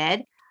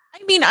humiliated.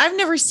 I mean, I've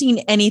never seen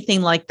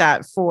anything like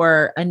that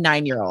for a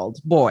 9-year-old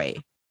boy.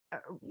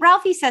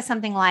 Ralphie says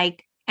something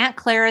like, Aunt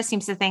Clara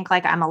seems to think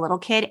like I'm a little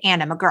kid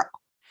and I'm a girl.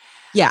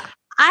 Yeah.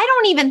 I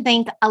don't even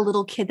think a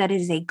little kid that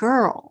is a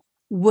girl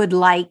would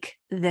like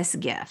this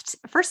gift.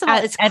 First of all,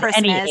 it's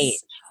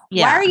Christmas.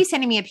 Yeah. Why are you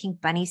sending me a pink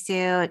bunny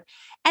suit?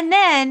 And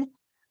then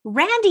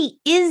Randy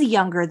is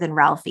younger than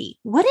Ralphie.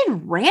 What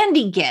did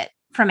Randy get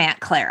from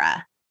Aunt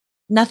Clara?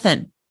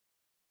 Nothing.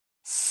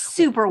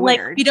 Super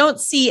weird. Like, we don't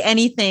see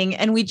anything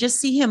and we just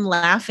see him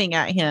laughing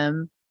at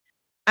him.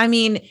 I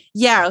mean,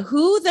 yeah,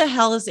 who the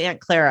hell is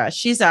Aunt Clara?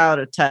 She's out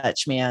of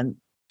touch, man.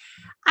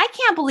 I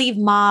can't believe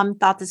Mom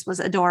thought this was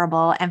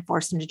adorable and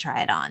forced him to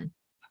try it on.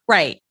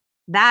 Right.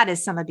 That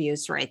is some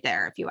abuse right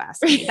there, if you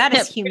ask me. That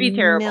is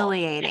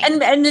humiliating.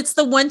 And it's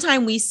the one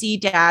time we see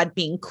Dad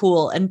being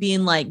cool and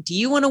being like, do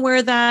you want to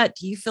wear that?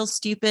 Do you feel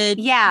stupid?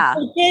 Yeah.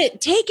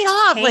 Take it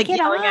off. Take it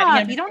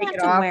off. You don't have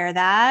to wear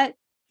that.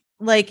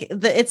 Like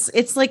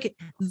it's like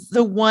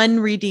the one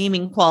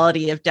redeeming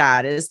quality of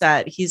Dad is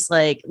that he's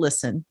like,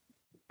 listen,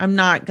 I'm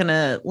not going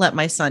to let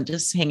my son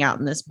just hang out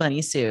in this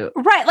bunny suit.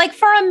 Right. Like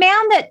for a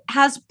man that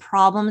has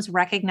problems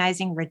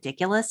recognizing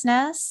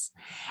ridiculousness,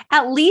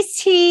 at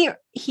least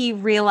he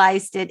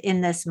realized it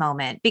in this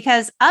moment,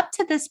 because up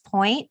to this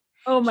point,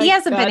 he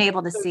hasn't been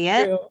able to see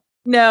it.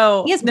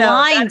 No, he is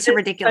blind to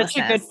ridiculousness.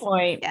 Such a good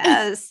point.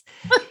 Yes.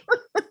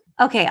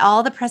 Okay.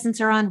 All the presents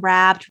are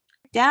unwrapped.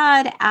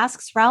 Dad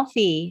asks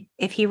Ralphie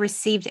if he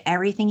received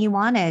everything he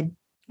wanted.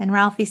 And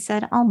Ralphie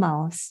said,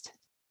 almost.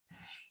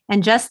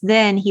 And just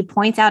then he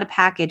points out a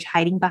package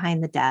hiding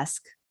behind the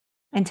desk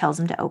and tells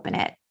him to open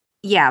it.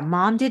 Yeah,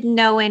 Mom didn't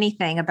know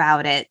anything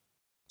about it.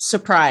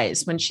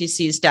 Surprise when she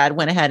sees Dad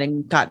went ahead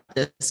and got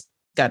this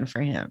gun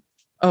for him.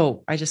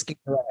 Oh, I just gave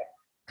it away.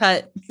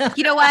 Cut.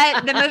 You know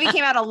what? The movie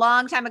came out a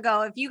long time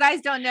ago. If you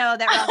guys don't know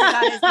that Ralphie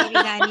got his BB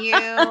gun,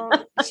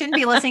 you shouldn't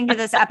be listening to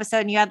this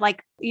episode. And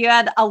you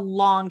had a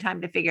long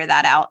time to figure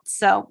that out.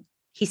 So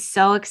he's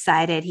so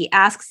excited. He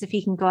asks if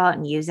he can go out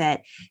and use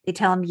it. They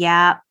tell him,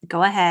 yeah,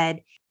 go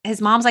ahead. His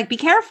mom's like, be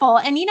careful.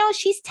 And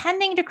she's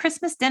tending to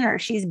Christmas dinner.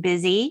 She's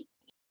busy.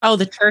 Oh,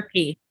 the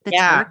turkey. The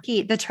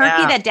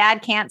turkey that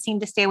Dad can't seem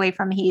to stay away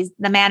from.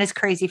 The man is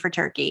crazy for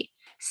turkey.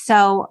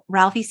 So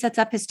Ralphie sets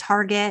up his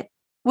target,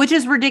 which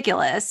is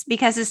ridiculous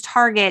because his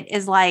target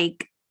is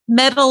like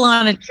metal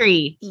on a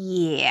tree.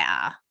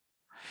 Yeah.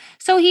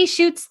 So he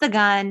shoots the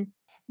gun.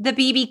 The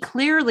BB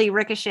clearly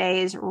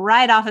ricochets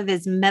right off of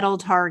his metal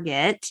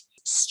target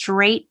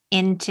straight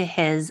into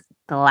his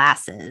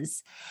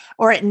glasses,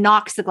 or it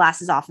knocks the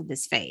glasses off of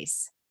his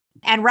face.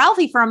 And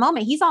Ralphie, for a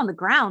moment, he's on the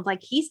ground,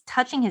 like he's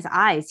touching his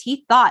eyes.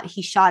 He thought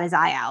he shot his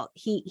eye out.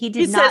 He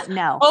did not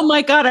know. Oh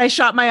my God, I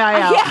shot my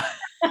eye out.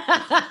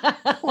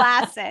 Yeah.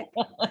 Classic.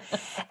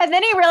 And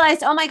then he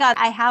realized, oh my God,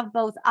 I have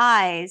both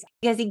eyes,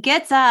 because he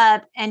gets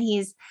up and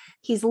he's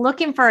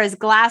looking for his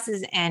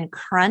glasses, and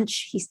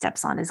crunch, he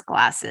steps on his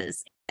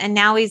glasses. And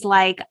now he's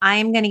like,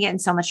 I'm going to get in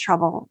so much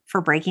trouble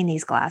for breaking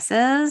these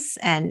glasses.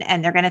 And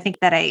they're going to think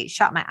that I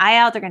shot my eye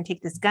out. They're going to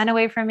take this gun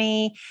away from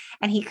me.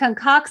 And he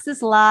concocts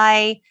this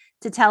lie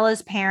to tell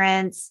his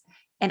parents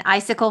an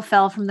icicle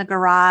fell from the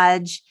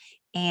garage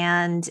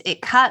and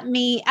it cut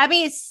me. I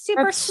mean, it's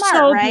super smart,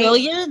 so right?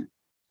 Brilliant.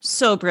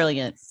 So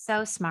brilliant.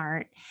 So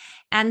smart.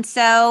 And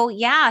so,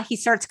 yeah, he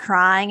starts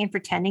crying and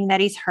pretending that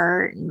he's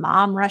hurt. And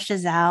mom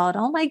rushes out.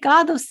 Oh my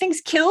God, those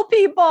things kill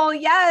people.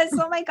 Yes.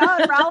 Oh my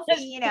God,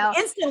 Ralphie,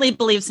 Instantly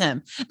believes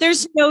him.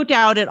 There's no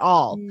doubt at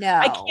all. No.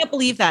 I can't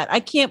believe that. I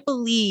can't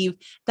believe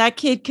that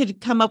kid could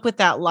come up with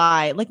that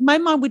lie. Like my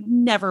mom would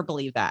never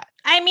believe that.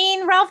 I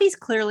mean, Ralphie's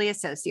clearly a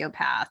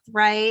sociopath,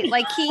 right?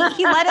 Like he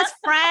let his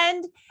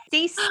friend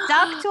stay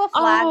stuck to a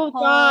flagpole. Oh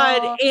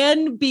God.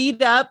 And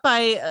beat up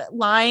by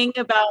lying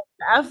about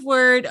the F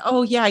word.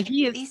 Oh yeah.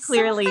 He's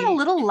clearly a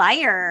little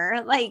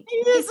liar. Like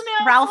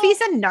Ralphie's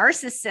a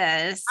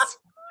narcissist.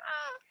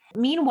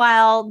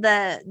 Meanwhile,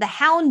 the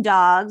hound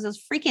dogs,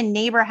 those freaking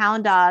neighbor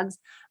hound dogs,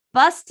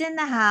 bust in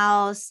the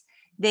house.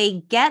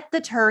 They get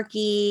the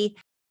turkey.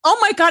 Oh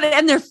my God.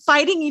 And they're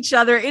fighting each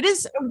other. It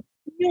is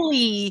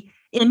really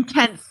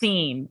intense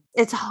scene.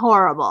 It's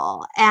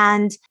horrible.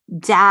 And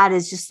dad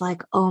is just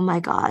like, oh my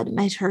God,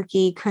 my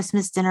turkey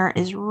Christmas dinner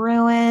is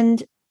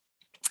ruined.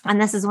 And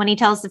this is when he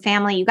tells the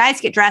family, you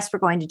guys get dressed, we're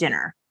going to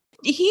dinner.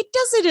 He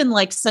does it in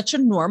like such a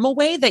normal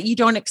way that you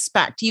don't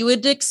expect. You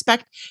would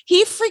expect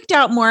he freaked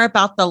out more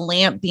about the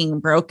lamp being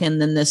broken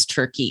than this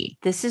turkey.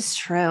 This is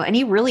true. And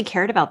he really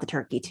cared about the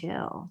turkey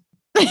too.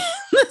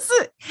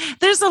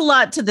 There's a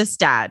lot to this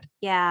dad.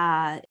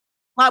 Yeah. A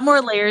lot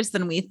more layers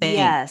than we think.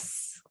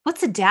 Yes.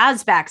 What's a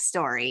dad's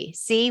backstory?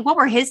 See, what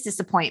were his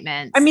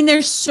disappointments? I mean,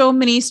 there's so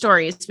many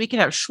stories. We could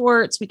have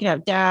Schwartz. We could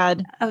have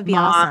dad. That would be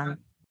awesome.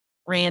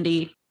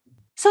 Randy.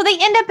 So they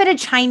end up at a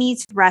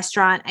Chinese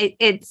restaurant.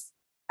 It's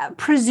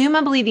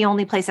presumably the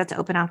only place that's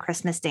open on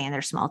Christmas Day in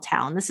their small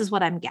town. This is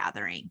what I'm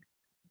gathering.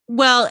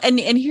 Well, and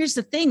here's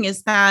the thing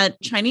is that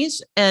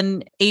Chinese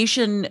and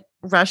Asian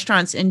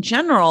restaurants in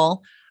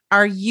general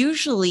are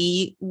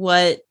usually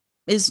what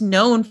is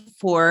known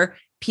for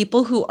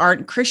people who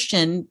aren't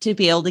Christian to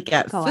be able to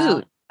get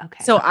food.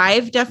 Okay. So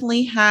I've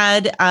definitely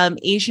had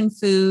Asian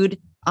food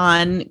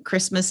on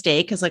Christmas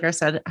Day because, like I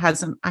said,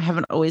 I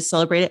haven't always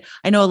celebrated.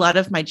 I know a lot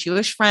of my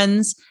Jewish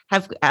friends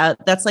have.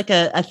 That's like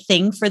a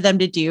thing for them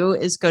to do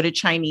is go to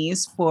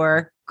Chinese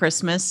for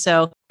Christmas.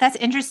 So that's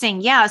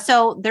interesting. Yeah.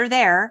 So they're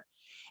there.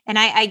 And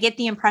I get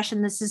the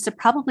impression this is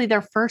probably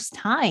their first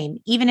time,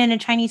 even in a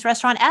Chinese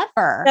restaurant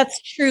ever.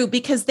 That's true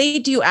because they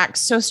do act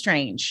so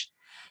strange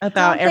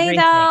about everything.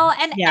 Though?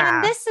 And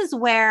this is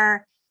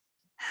where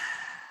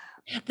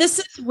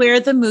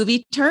the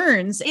movie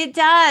turns. It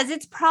does.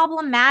 It's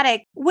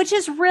problematic, which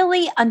is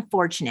really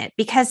unfortunate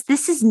because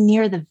this is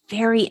near the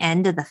very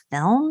end of the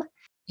film.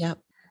 Yep.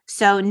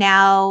 So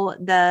now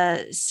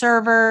the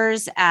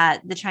servers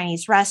at the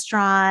Chinese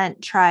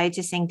restaurant try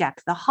to sing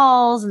Deck the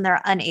Halls and they're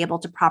unable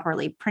to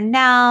properly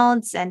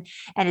pronounce. And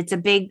it's a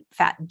big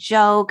fat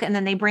joke. And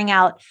then they bring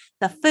out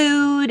the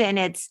food and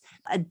it's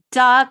a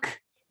duck.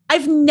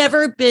 I've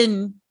never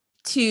been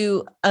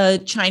to a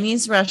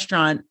Chinese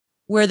restaurant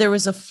where there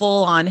was a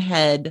full-on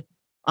head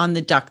on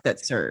the duck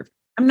that served.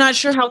 I'm not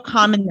sure how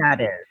common that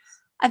is.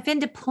 I've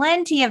been to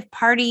plenty of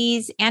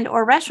parties and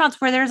or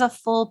restaurants where there's a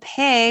full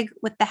pig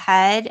with the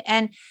head.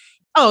 And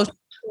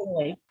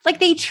totally. Like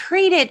they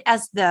treat it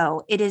as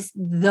though it is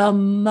the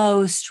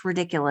most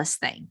ridiculous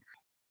thing.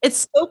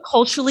 It's so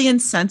culturally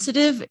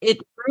insensitive. It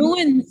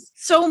ruins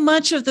so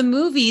much of the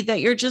movie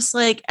that you're just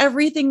like,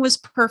 everything was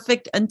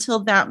perfect until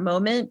that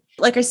moment.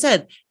 Like I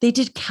said, they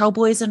did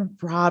cowboys and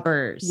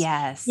robbers.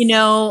 Yes.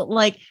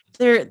 Like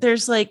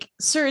there's like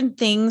certain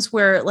things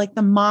where like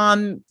the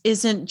mom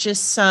isn't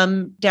just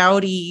some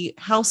dowdy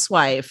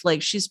housewife.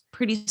 Like she's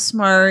pretty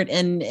smart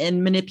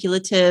and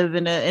manipulative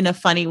in a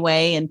funny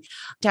way. And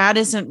dad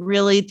isn't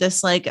really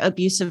this like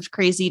abusive,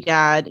 crazy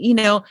dad,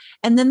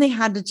 and then they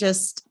had to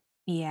just,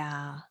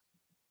 it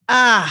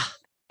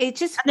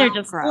just they're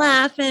just gross.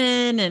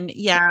 Laughing and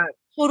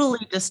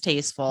totally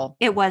distasteful.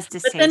 It was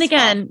distasteful. But then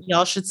again,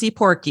 y'all should see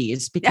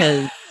Porky's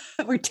because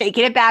we're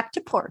taking it back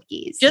to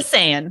Porky's. Just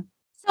saying.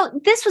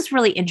 So this was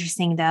really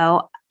interesting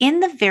though.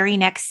 In the very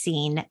next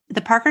scene,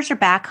 the Parkers are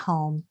back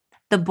home.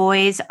 The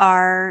boys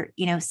are,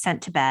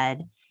 sent to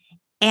bed.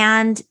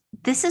 And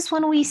this is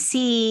when we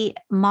see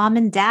mom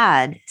and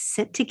dad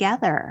sit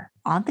together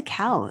on the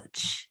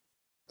couch.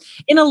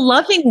 In a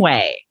loving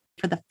way.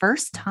 For the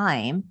first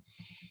time,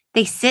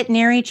 they sit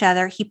near each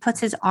other. He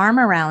puts his arm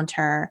around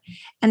her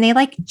and they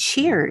like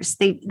cheers.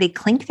 They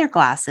clink their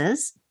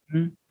glasses.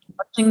 Mm-hmm.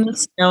 Watching the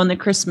snow and the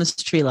Christmas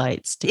tree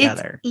lights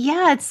together.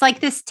 It's like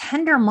this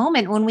tender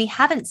moment when we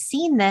haven't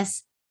seen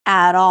this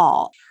at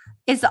all.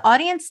 Is the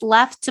audience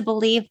left to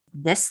believe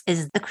this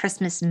is the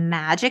Christmas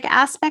magic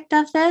aspect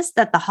of this?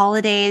 That the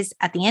holidays,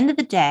 at the end of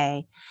the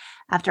day,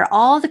 after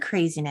all the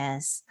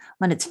craziness,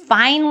 when it's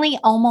finally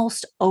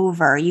almost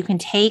over, you can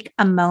take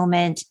a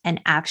moment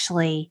and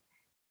actually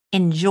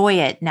enjoy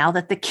it now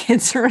that the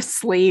kids are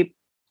asleep.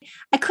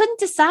 I couldn't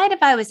decide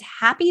if I was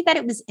happy that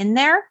it was in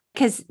there,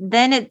 because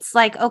then it's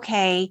like,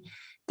 okay,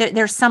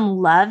 there's some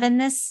love in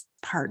this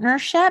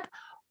partnership,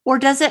 or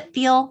does it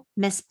feel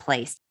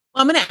misplaced?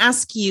 Well, I'm going to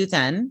ask you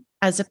then,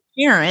 as a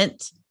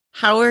parent,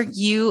 how are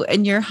you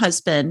and your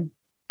husband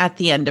at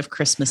the end of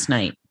Christmas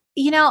night?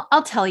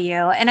 I'll tell you,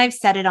 and I've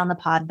said it on the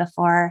pod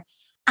before,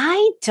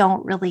 I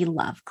don't really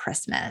love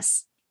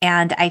Christmas.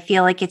 And I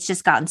feel like it's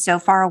just gotten so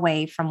far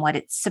away from what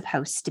it's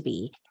supposed to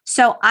be.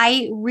 So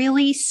I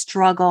really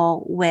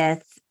struggle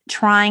with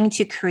trying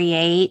to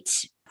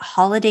create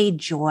holiday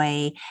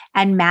joy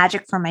and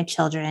magic for my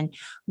children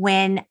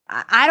when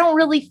I don't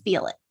really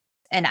feel it.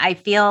 And I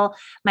feel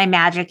my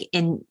magic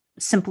in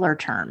simpler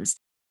terms.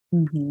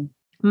 Mm-hmm.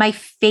 My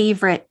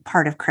favorite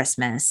part of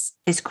Christmas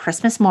is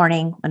Christmas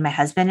morning when my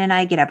husband and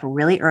I get up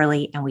really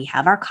early and we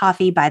have our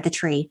coffee by the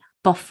tree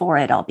before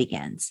it all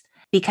begins,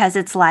 because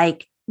it's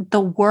like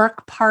the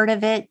work part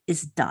of it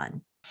is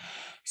done.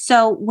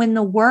 So when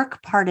the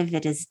work part of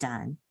it is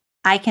done,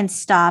 I can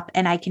stop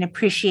and I can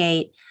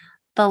appreciate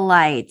the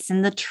lights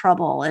and the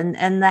trouble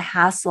and the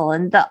hassle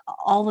and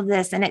all of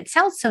this. And it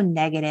sounds so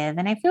negative.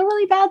 And I feel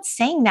really bad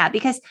saying that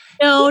because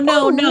No.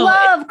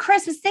 love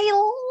Christmas. They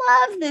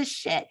love this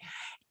shit.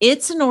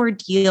 It's an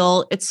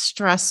ordeal. It's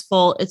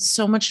stressful. It's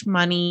so much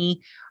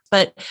money.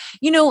 But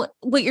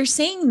what you're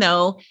saying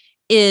though,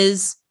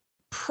 is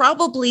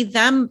probably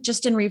them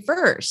just in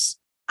reverse.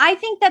 I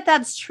think that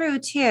that's true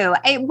too.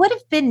 It would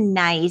have been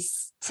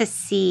nice to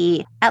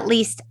see at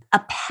least a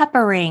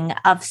peppering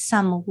of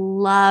some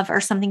love or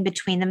something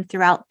between them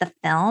throughout the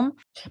film.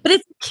 But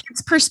it's a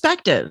kid's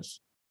perspective.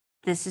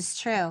 This is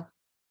true.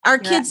 Our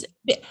kids,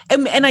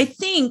 and I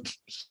think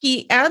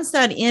he adds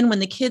that in when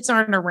the kids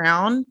aren't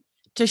around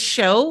to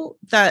show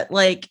that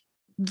like,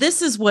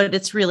 this is what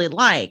it's really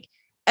like.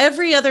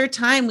 Every other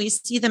time we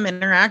see them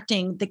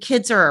interacting, the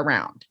kids are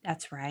around.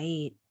 That's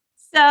right.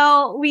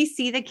 So we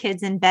see the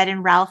kids in bed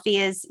and Ralphie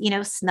is,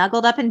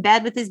 snuggled up in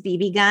bed with his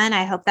BB gun.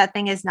 I hope that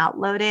thing is not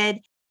loaded.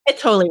 It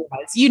totally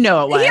was. It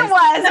was. It was,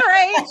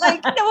 right?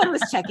 Like no one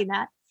was checking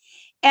that.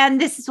 And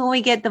this is when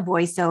we get the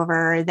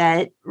voiceover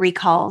that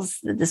recalls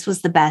that this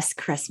was the best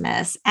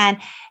Christmas. And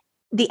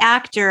the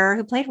actor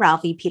who played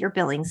Ralphie, Peter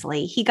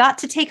Billingsley, he got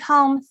to take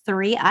home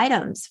 3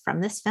 items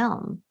from this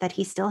film that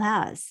he still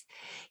has.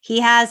 He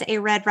has a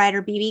Red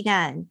Ryder BB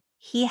gun.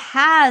 He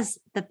has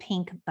the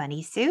pink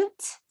bunny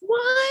suit.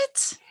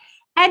 What?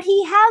 And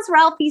he has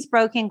Ralphie's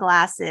broken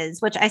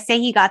glasses, which I say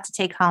he got to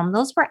take home.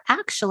 Those were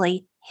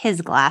actually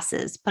his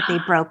glasses, but they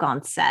broke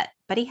on set.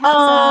 But he has them.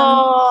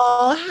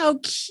 Oh, how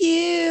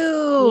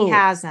cute. He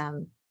has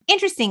them.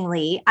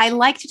 Interestingly, I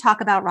like to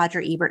talk about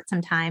Roger Ebert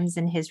sometimes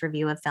in his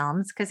review of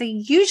films because I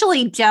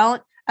usually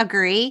don't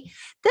agree.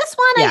 This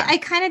one, I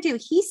kind of do.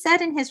 He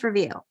said in his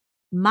review,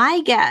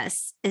 my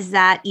guess is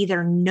that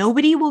either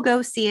nobody will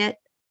go see it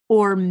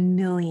or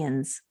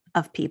millions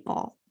of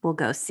people will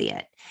go see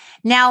it.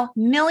 Now,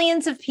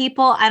 millions of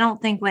people, I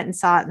don't think went and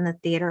saw it in the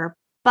theater,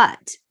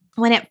 but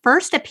when it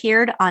first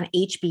appeared on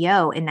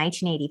HBO in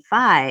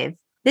 1985,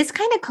 this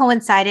kind of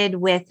coincided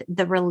with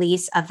the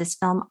release of this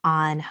film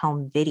on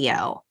home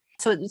video.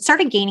 So it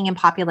started gaining in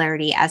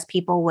popularity as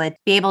people would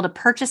be able to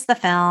purchase the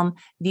film,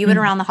 view it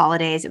around the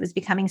holidays. It was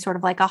becoming sort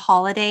of like a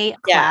holiday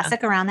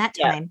classic around that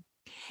time.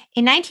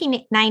 In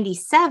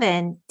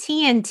 1997,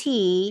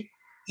 TNT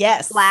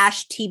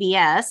slash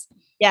TBS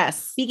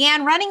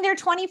began running their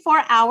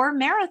 24-hour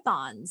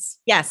marathons.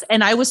 Yes.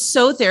 And I was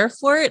so there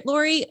for it,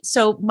 Lori.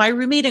 So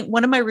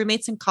one of my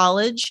roommates in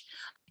college,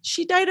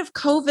 she died of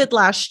COVID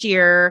last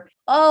year.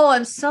 Oh,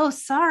 I'm so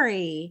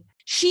sorry.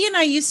 She and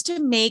I used to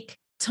make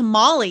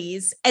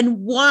tamales and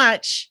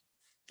watch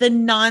the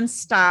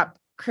nonstop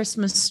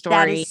Christmas Story.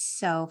 That is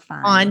so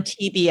fun. On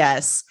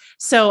TBS.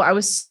 So I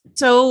was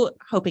so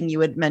hoping you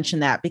would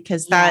mention that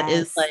because that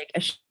is like a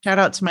shout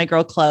out to my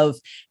girl Clove,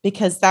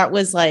 because that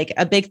was like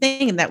a big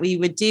thing that we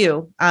would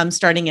do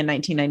starting in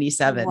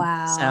 1997.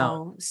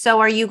 Wow. So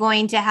are you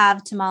going to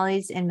have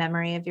tamales in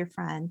memory of your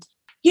friend?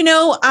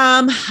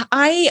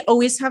 I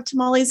always have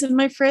tamales in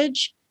my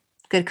fridge.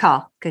 Good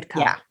call.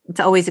 Yeah. It's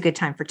always a good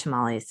time for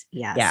tamales.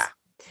 Yes. Yeah.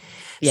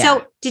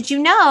 So did you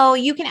know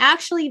you can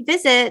actually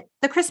visit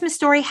the Christmas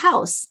Story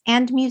House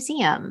and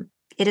Museum?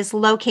 It is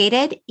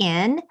located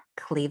in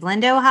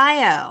Cleveland,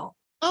 Ohio.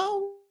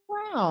 Oh,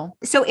 wow.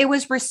 So it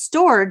was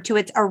restored to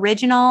its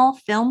original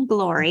film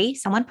glory.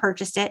 Someone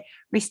purchased it,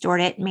 restored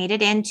it, made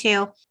it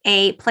into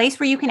a place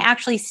where you can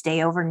actually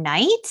stay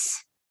overnight.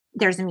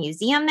 There's a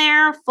museum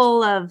there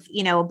full of,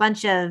 a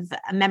bunch of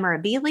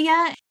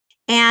memorabilia.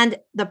 And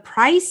the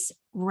price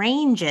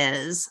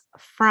ranges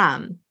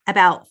from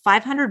about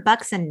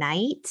 $500 a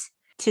night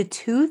to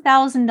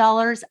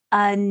 $2,000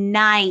 a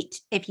night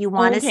if you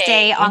want to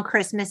stay on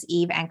Christmas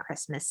Eve and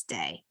Christmas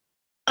Day.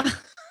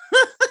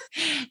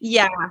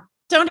 Yeah.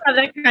 Don't have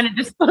that kind of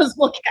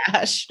disposable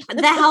cash.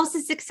 The house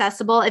is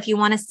accessible if you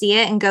want to see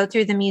it and go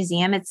through the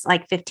museum. It's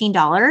like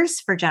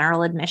 $15 for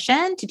general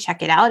admission to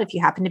check it out if you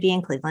happen to be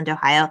in Cleveland,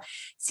 Ohio.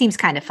 Seems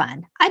kind of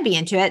fun. I'd be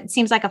into it. It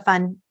seems like a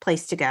fun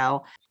place to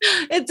go.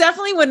 It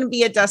definitely wouldn't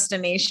be a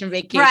destination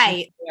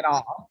vacation at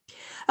all.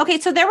 Okay,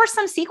 so there were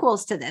some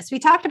sequels to this. We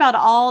talked about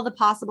all the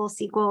possible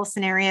sequel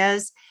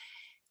scenarios.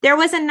 There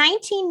was a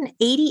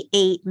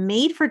 1988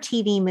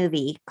 made-for-TV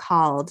movie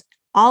called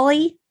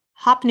Ollie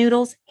Hop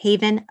Noodle's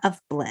Haven of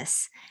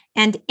Bliss.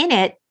 And in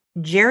it,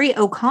 Jerry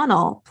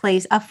O'Connell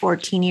plays a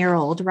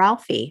 14-year-old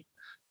Ralphie.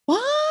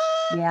 What?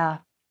 Yeah.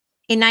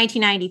 In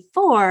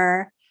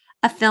 1994,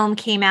 a film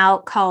came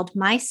out called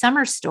My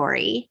Summer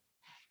Story,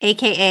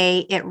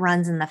 AKA It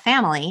Runs in the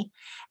Family.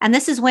 And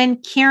this is when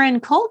Kieran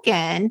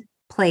Culkin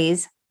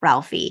plays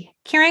Ralphie.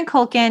 Kieran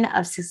Culkin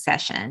of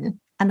Succession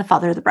and the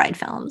Father of the Bride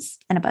films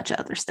and a bunch of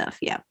other stuff.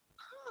 Yeah.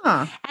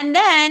 Huh. And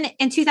then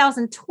in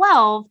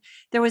 2012,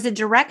 there was a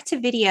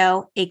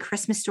direct-to-video, A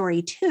Christmas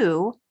Story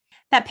 2,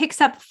 that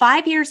picks up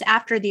 5 years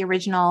after the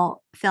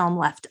original film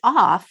left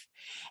off.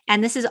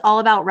 And this is all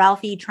about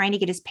Ralphie trying to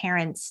get his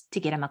parents to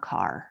get him a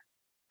car.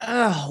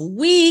 Oh,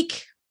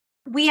 weak.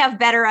 We have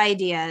better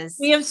ideas.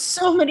 We have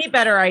so many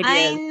better ideas.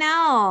 I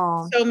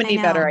know. So many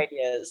better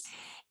ideas.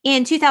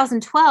 In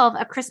 2012,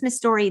 A Christmas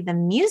Story, the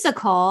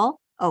musical,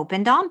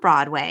 opened on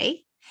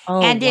Broadway.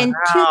 Oh, and in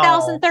wow.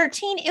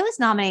 2013, it was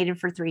nominated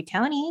for 3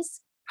 Tonys.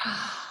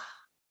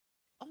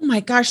 Oh my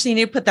gosh, so you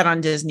need to put that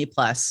on Disney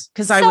Plus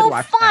because I So would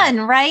watch fun,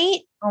 that. right?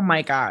 Oh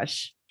my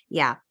gosh.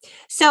 Yeah.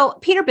 So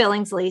Peter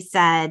Billingsley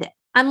said,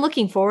 I'm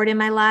looking forward in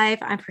my life.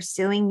 I'm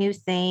pursuing new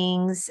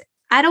things.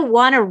 I don't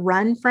want to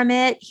run from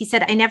it. He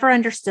said, I never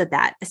understood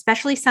that,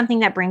 especially something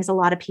that brings a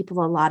lot of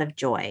people a lot of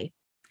joy.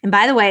 And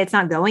by the way, it's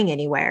not going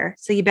anywhere.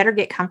 So you better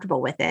get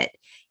comfortable with it.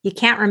 You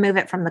can't remove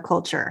it from the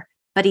culture,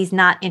 but he's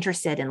not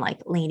interested in like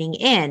leaning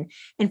in.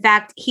 In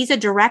fact, he's a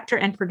director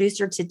and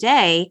producer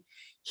today.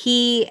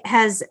 He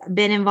has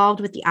been involved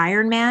with the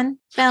Iron Man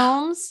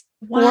films,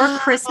 Wow. 4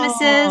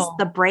 Christmases,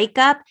 The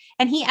Breakup,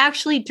 and he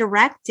actually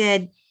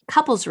directed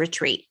Couples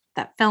Retreat,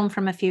 that film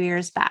from a few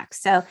years back.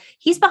 So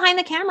he's behind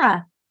the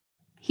camera.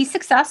 He's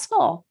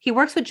successful. He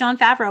works with Jon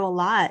Favreau a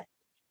lot.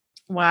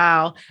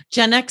 Wow.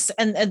 Gen X,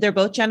 and they're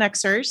both Gen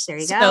Xers. There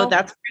you So go.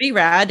 that's pretty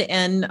rad.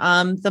 And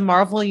the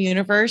Marvel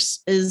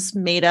universe is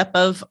made up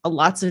of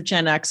lots of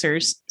Gen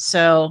Xers.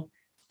 So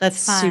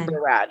that's Fun.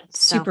 super rad.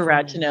 So Super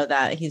rad to fun. know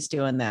that he's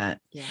doing that.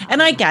 Yeah.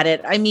 And I get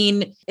it. I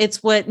mean,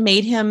 it's what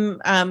made him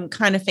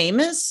kind of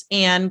famous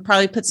and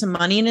probably put some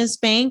money in his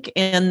bank.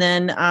 And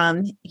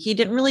then he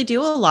didn't really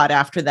do a lot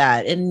after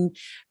that and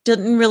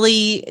didn't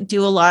really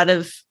do a lot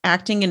of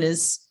acting in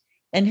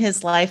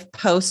his life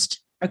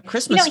post A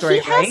Christmas Story.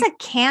 He has a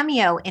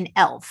cameo in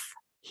Elf.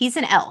 He's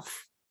an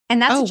elf.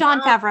 And that's a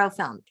Jon Favreau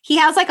film. He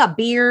has like a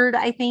beard,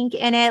 I think,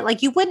 in it. Like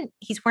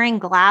he's wearing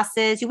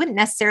glasses. You wouldn't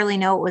necessarily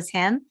know it was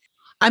him.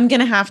 I'm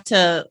going to have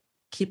to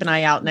keep an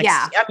eye out next.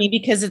 Yeah. I mean,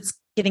 because it's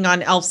getting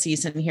on elf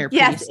season here.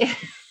 Yes.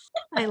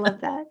 I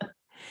love that.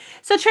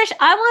 So Trish,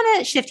 I want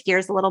to shift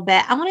gears a little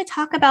bit. I want to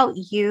talk about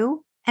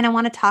you and I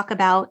want to talk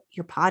about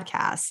your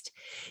podcast.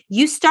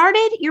 You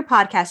started your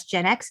podcast,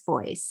 GenX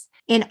Voice,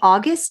 in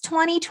August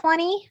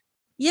 2020.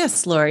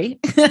 Yes, Lori.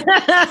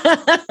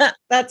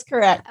 That's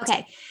correct.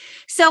 Okay.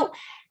 So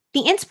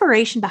the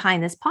inspiration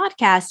behind this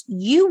podcast,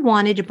 you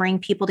wanted to bring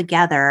people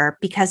together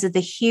because of the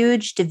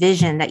huge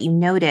division that you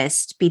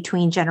noticed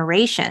between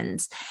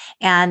generations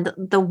and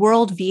the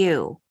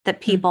worldview that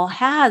people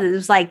had. It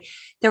was like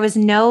there was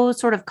no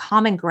sort of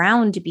common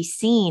ground to be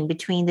seen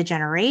between the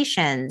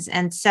generations.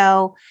 And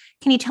so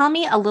can you tell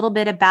me a little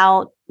bit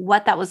about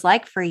what that was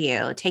like for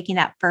you, taking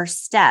that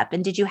first step?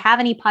 And did you have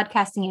any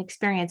podcasting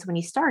experience when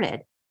you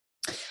started?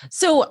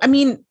 So, I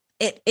mean,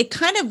 it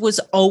kind of was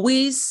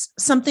always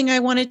something I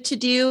wanted to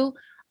do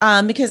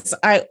because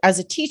I, as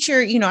a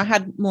teacher, I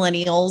had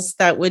millennials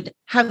that would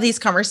have these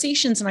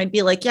conversations and I'd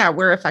be like, yeah,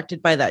 we're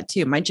affected by that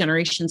too. My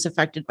generation's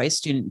affected by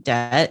student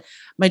debt.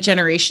 My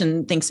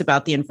generation thinks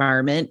about the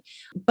environment.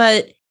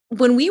 But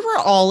when we were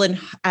all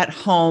at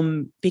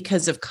home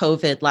because of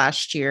COVID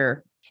last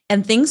year,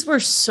 and things were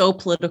so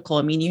political.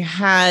 I mean, you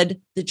had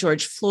the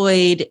George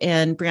Floyd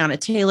and Breonna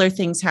Taylor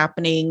things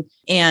happening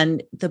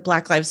and the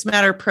Black Lives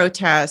Matter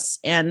protests.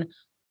 And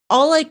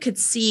all I could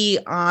see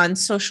on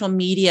social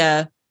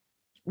media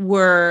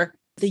were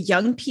the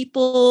young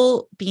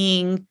people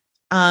being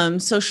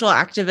social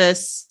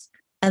activists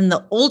and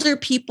the older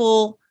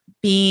people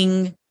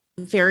being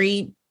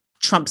very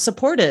Trump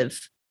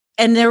supportive.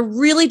 And there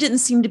really didn't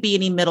seem to be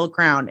any middle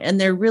ground. And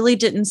there really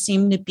didn't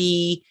seem to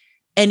be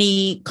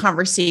any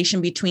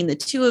conversation between the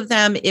two of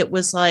them. It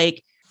was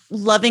like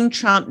loving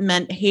Trump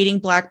meant hating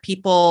Black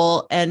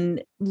people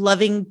and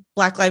loving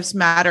Black Lives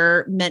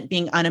Matter meant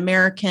being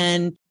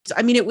un-American.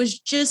 I mean, it was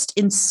just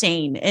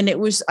insane and it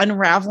was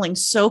unraveling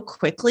so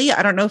quickly.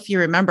 I don't know if you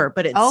remember,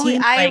 but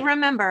I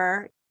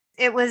remember.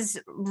 It was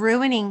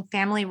ruining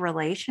family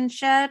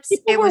relationships.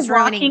 It was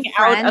ruining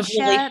out of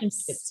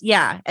relationships.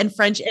 Yeah. And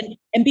French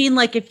and being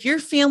like, if your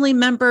family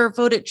member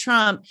voted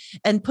Trump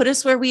and put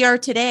us where we are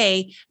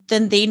today,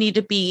 then they need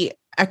to be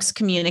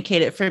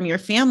excommunicated from your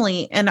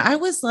family. And I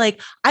was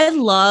like, I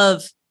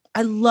love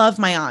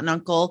my aunt and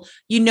uncle.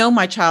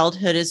 My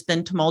childhood has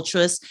been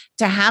tumultuous.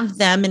 To have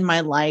them in my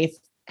life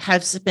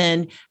has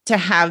been to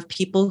have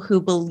people who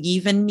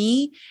believe in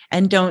me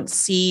and don't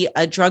see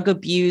a drug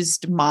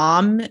abused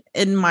mom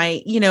in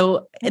my,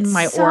 in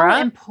my aura.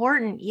 So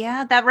important.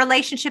 Yeah. That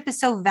relationship is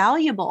so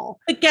valuable.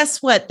 But guess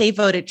what? They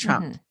voted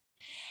Trump.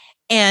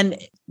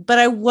 But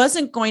I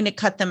wasn't going to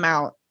cut them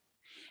out.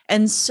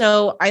 And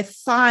so I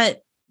thought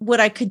what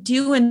I could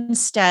do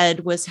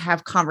instead was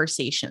have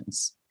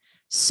conversations.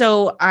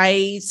 So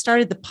I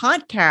started the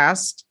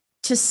podcast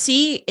to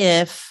see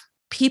if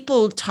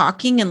people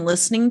talking and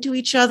listening to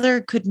each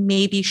other could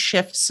maybe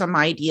shift some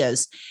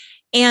ideas.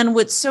 And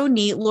what's so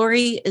neat,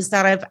 Lori, is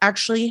that I've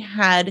actually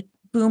had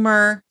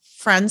boomer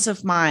friends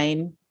of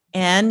mine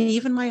and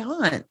even my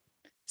aunt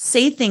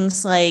say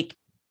things like,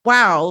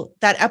 wow,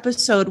 that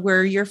episode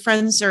where your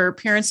friends are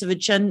parents of a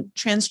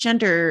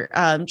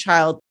transgender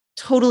child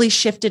totally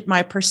shifted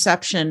my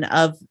perception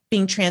of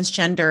being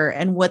transgender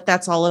and what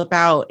that's all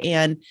about.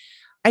 And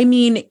I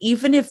mean,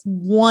 even if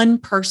one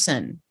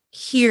person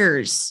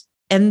hears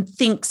and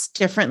thinks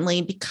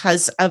differently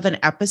because of an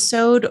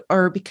episode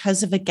or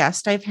because of a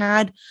guest I've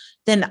had,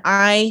 then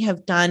I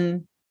have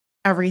done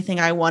everything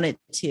I wanted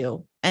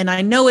to. And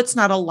I know it's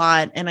not a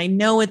lot, and I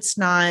know it's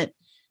not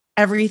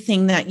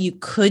everything that you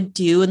could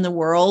do in the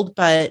world,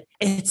 but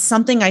it's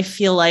something I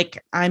feel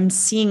like I'm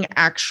seeing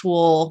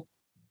actual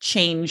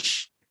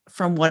change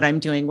from what I'm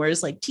doing.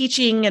 Whereas like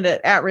teaching at an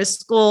at-risk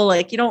school,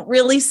 like you don't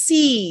really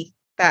see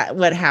that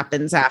what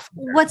happens after.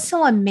 What's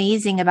so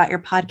amazing about your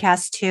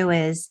podcast too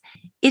is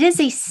it is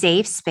a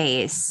safe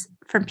space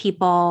for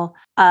people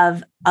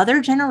of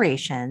other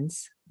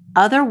generations,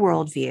 other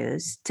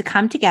worldviews to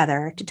come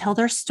together to tell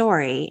their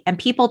story, and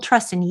people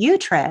trust in you,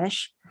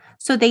 Trish.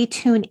 So they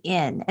tune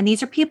in. And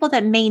these are people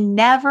that may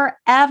never,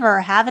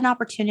 ever have an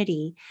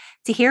opportunity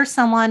to hear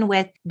someone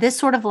with this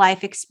sort of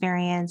life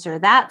experience or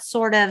that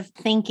sort of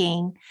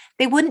thinking.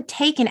 They wouldn't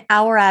take an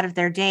hour out of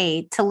their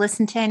day to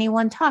listen to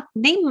anyone talk.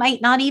 They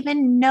might not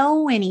even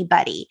know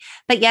anybody,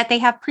 but yet they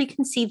have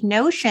preconceived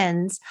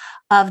notions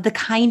of the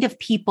kind of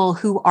people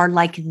who are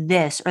like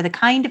this, or the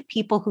kind of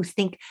people who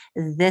think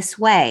this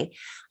way,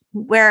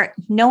 where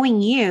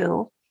knowing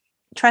you,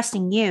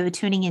 trusting you,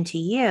 tuning into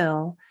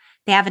you,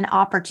 they have an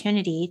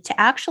opportunity to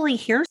actually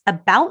hear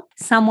about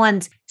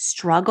someone's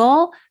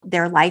struggle,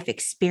 their life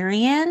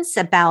experience,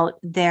 about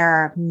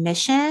their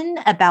mission,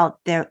 about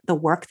the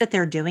work that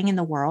they're doing in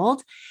the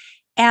world.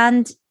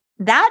 And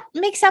that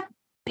makes a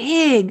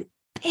big,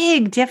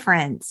 big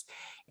difference.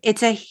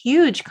 It's a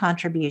huge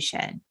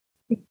contribution.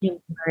 Thank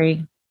you,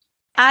 Mary.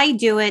 I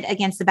do it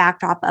against the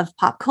backdrop of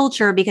pop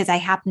culture because I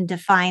happen to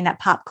find that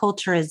pop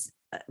culture is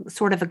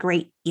sort of a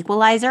great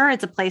equalizer.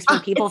 It's a place where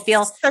people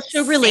feel such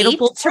a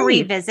relatable to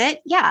revisit.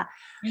 Yeah.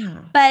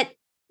 But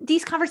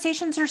these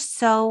conversations are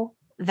so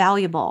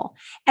valuable.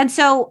 And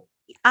so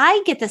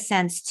I get the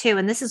sense too,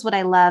 and this is what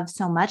I love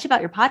so much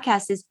about your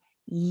podcast is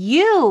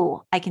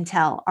you, I can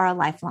tell, are a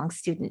lifelong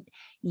student.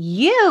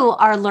 You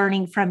are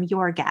learning from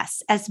your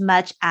guests as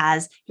much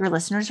as your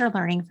listeners are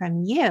learning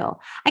from you.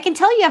 I can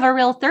tell you have a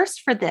real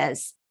thirst for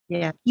this.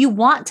 Yeah. You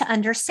want to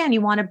understand, you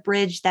want to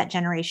bridge that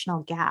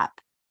generational gap.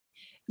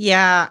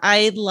 Yeah,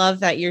 I love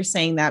that you're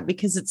saying that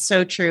because it's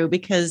so true.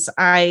 Because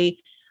I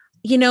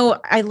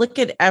look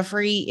at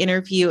every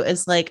interview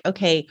as like,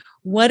 okay,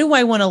 what do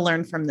I want to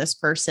learn from this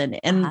person?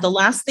 And the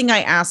last thing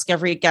I ask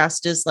every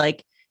guest is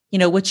like,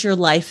 what's your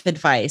life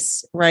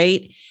advice?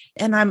 Right.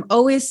 And I'm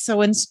always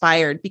so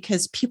inspired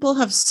because people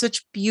have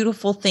such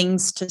beautiful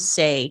things to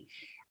say.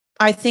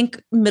 I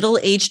think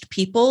middle-aged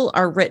people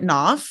are written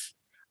off.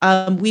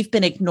 We've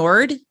been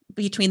ignored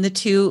between the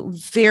two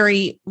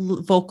very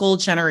vocal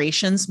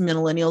generations,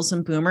 millennials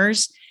and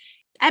boomers.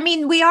 I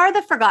mean, we are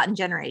the forgotten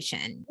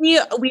generation. We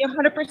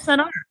 100%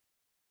 are.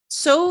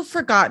 So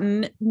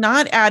forgotten,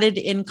 not added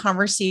in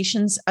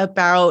conversations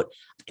about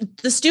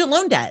the student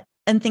loan debt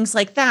and things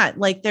like that.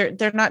 Like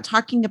they're not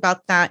talking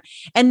about that.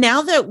 And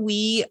now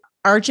that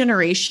our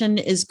generation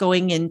is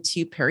going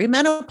into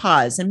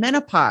perimenopause and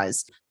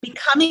menopause,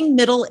 becoming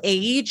middle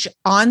age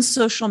on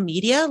social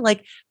media,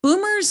 like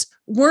boomers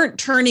weren't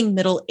turning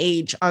middle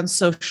age on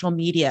social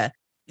media.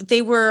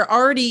 They were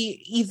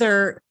already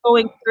either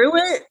going through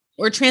it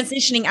or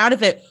transitioning out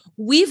of it.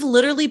 We've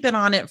literally been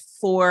on it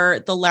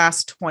for the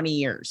last 20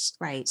 years.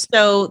 Right.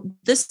 So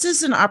this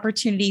is an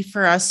opportunity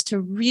for us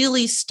to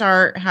really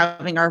start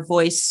having our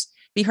voice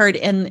be heard.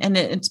 And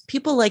it's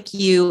people like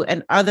you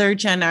and other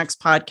Gen X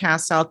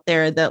podcasts out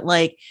there that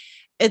like,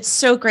 it's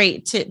so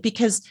great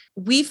because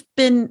we've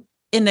been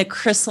in a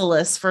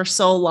chrysalis for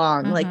so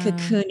long, like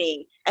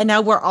cocooning. And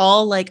now we're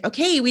all like,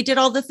 okay, we did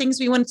all the things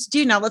we wanted to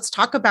do. Now let's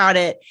talk about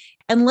it.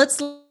 And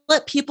let's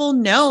let people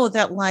know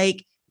that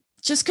like,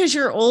 just because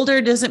you're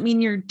older doesn't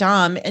mean you're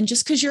dumb. And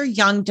just because you're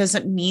young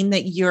doesn't mean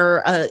that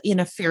you're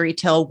in a fairy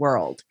tale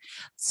world.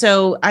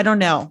 So I don't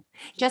know.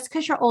 Just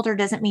because you're older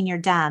doesn't mean you're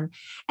dumb.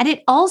 And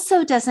it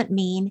also doesn't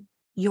mean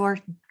you're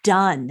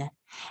done.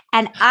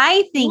 And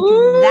I think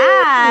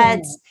that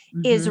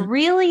is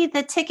really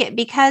the ticket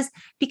because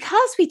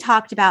we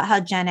talked about how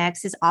Gen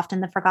X is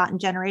often the forgotten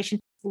generation.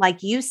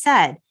 Like you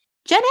said,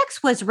 Gen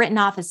X was written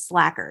off as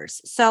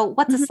slackers. So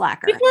what's a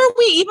slacker? Before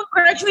we even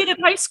graduated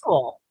high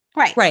school.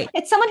 Right.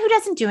 It's someone who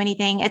doesn't do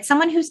anything. It's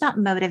someone who's not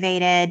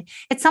motivated.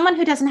 It's someone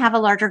who doesn't have a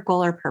larger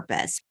goal or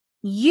purpose.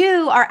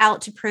 You are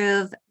out to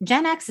prove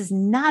Gen X is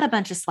not a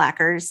bunch of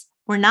slackers.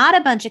 We're not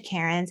a bunch of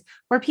Karens.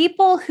 We're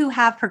people who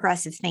have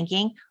progressive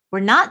thinking. We're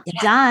not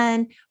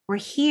done. We're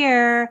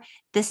here.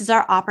 This is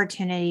our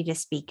opportunity to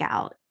speak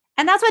out.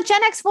 And that's what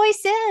Gen X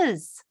Voice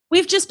is.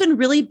 We've just been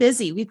really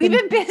busy. We've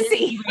been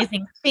busy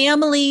raising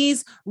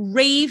families,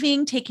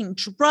 raving, taking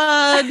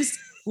drugs,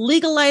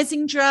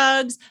 legalizing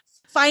drugs,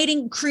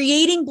 fighting,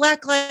 creating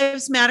Black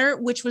Lives Matter,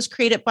 which was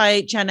created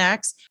by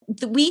GenX.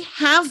 We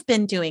have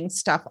been doing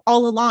stuff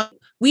all along.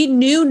 We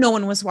knew no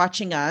one was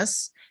watching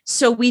us,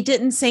 so we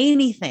didn't say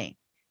anything.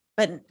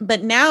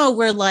 But now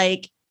we're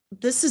like,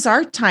 this is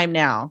our time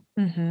now.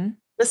 Mm-hmm.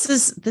 This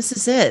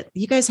is it.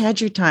 You guys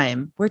had your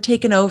time. We're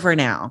taking over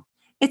now.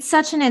 It's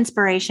such an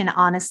inspiration,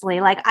 honestly.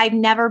 Like, I've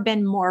never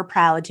been more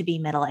proud to be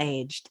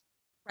middle-aged.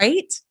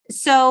 Right?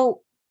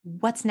 So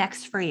what's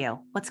next for you?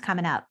 What's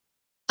coming up?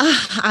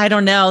 I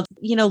don't know.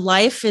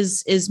 Life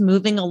is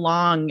moving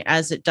along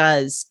as it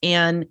does.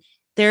 And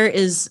there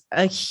is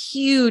a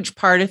huge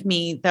part of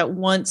me that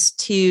wants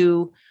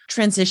to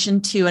transition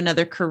to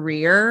another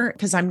career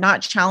because I'm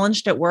not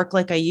challenged at work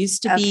like I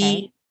used to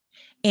be.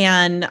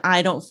 And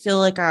I don't feel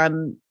like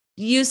I'm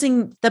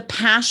using the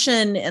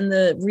passion and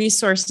the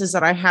resources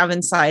that I have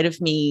inside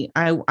of me.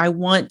 I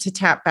want to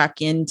tap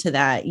back into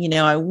that.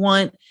 I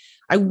want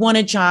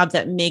a job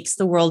that makes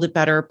the world a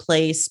better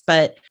place,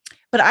 but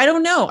I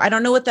don't know. I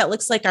don't know what that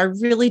looks like. I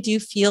really do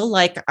feel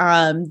like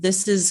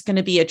this is going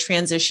to be a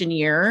transition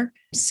year.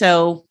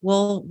 So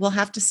we'll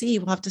have to see.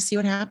 We'll have to see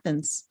what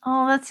happens.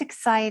 Oh, that's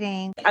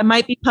exciting. I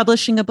might be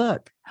publishing a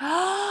book.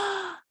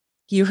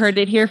 You heard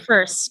it here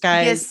first,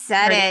 guys. You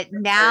said it.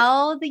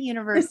 Now the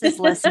universe is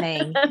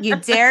listening. You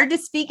dared to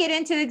speak it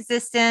into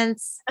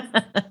existence.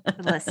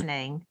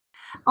 Listening.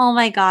 Oh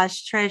my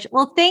gosh, Trish.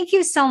 Well, thank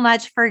you so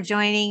much for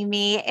joining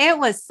me. It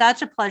was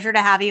such a pleasure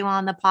to have you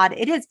on the pod.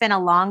 It has been a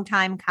long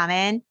time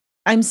coming.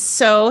 I'm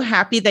so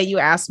happy that you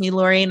asked me,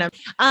 Lori. And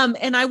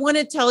I want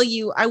to tell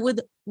you, I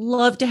would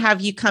love to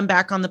have you come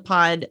back on the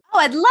pod. Oh,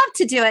 I'd love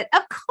to do it.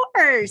 Of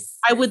course.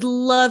 I would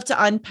love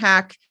to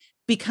unpack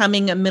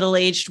becoming a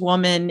middle-aged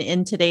woman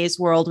in today's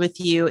world with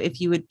you, if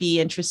you would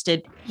be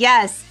interested.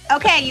 Yes.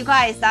 Okay, you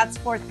guys, that's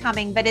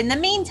forthcoming. But in the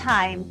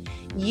meantime,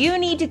 you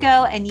need to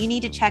go and you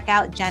need to check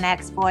out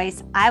GenX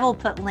Voice. I will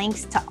put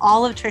links to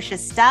all of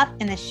Trish's stuff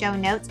in the show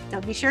notes. So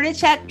be sure to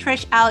check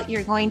Trish out.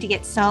 You're going to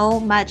get so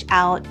much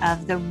out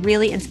of the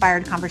really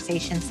inspired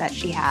conversations that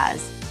she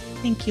has.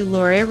 Thank you,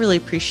 Lori. I really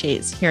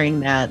appreciate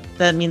hearing that.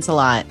 That means a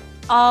lot.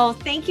 Oh,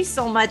 thank you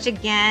so much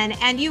again.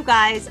 And you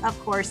guys, of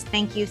course,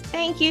 thank you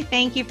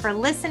for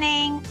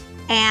listening,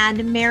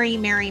 and merry,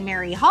 merry,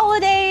 merry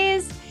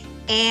holidays.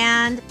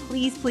 And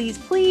please, please,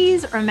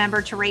 please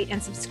remember to rate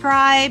and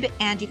subscribe.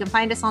 And you can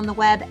find us on the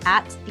web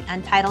at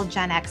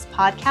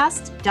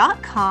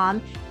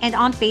theuntitledgenxpodcast.com and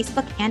on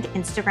Facebook and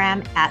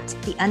Instagram at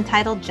The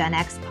Untitled Gen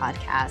X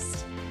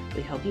Podcast.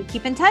 We hope you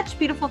keep in touch,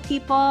 beautiful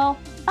people.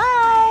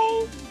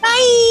 Bye.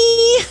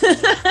 Bye.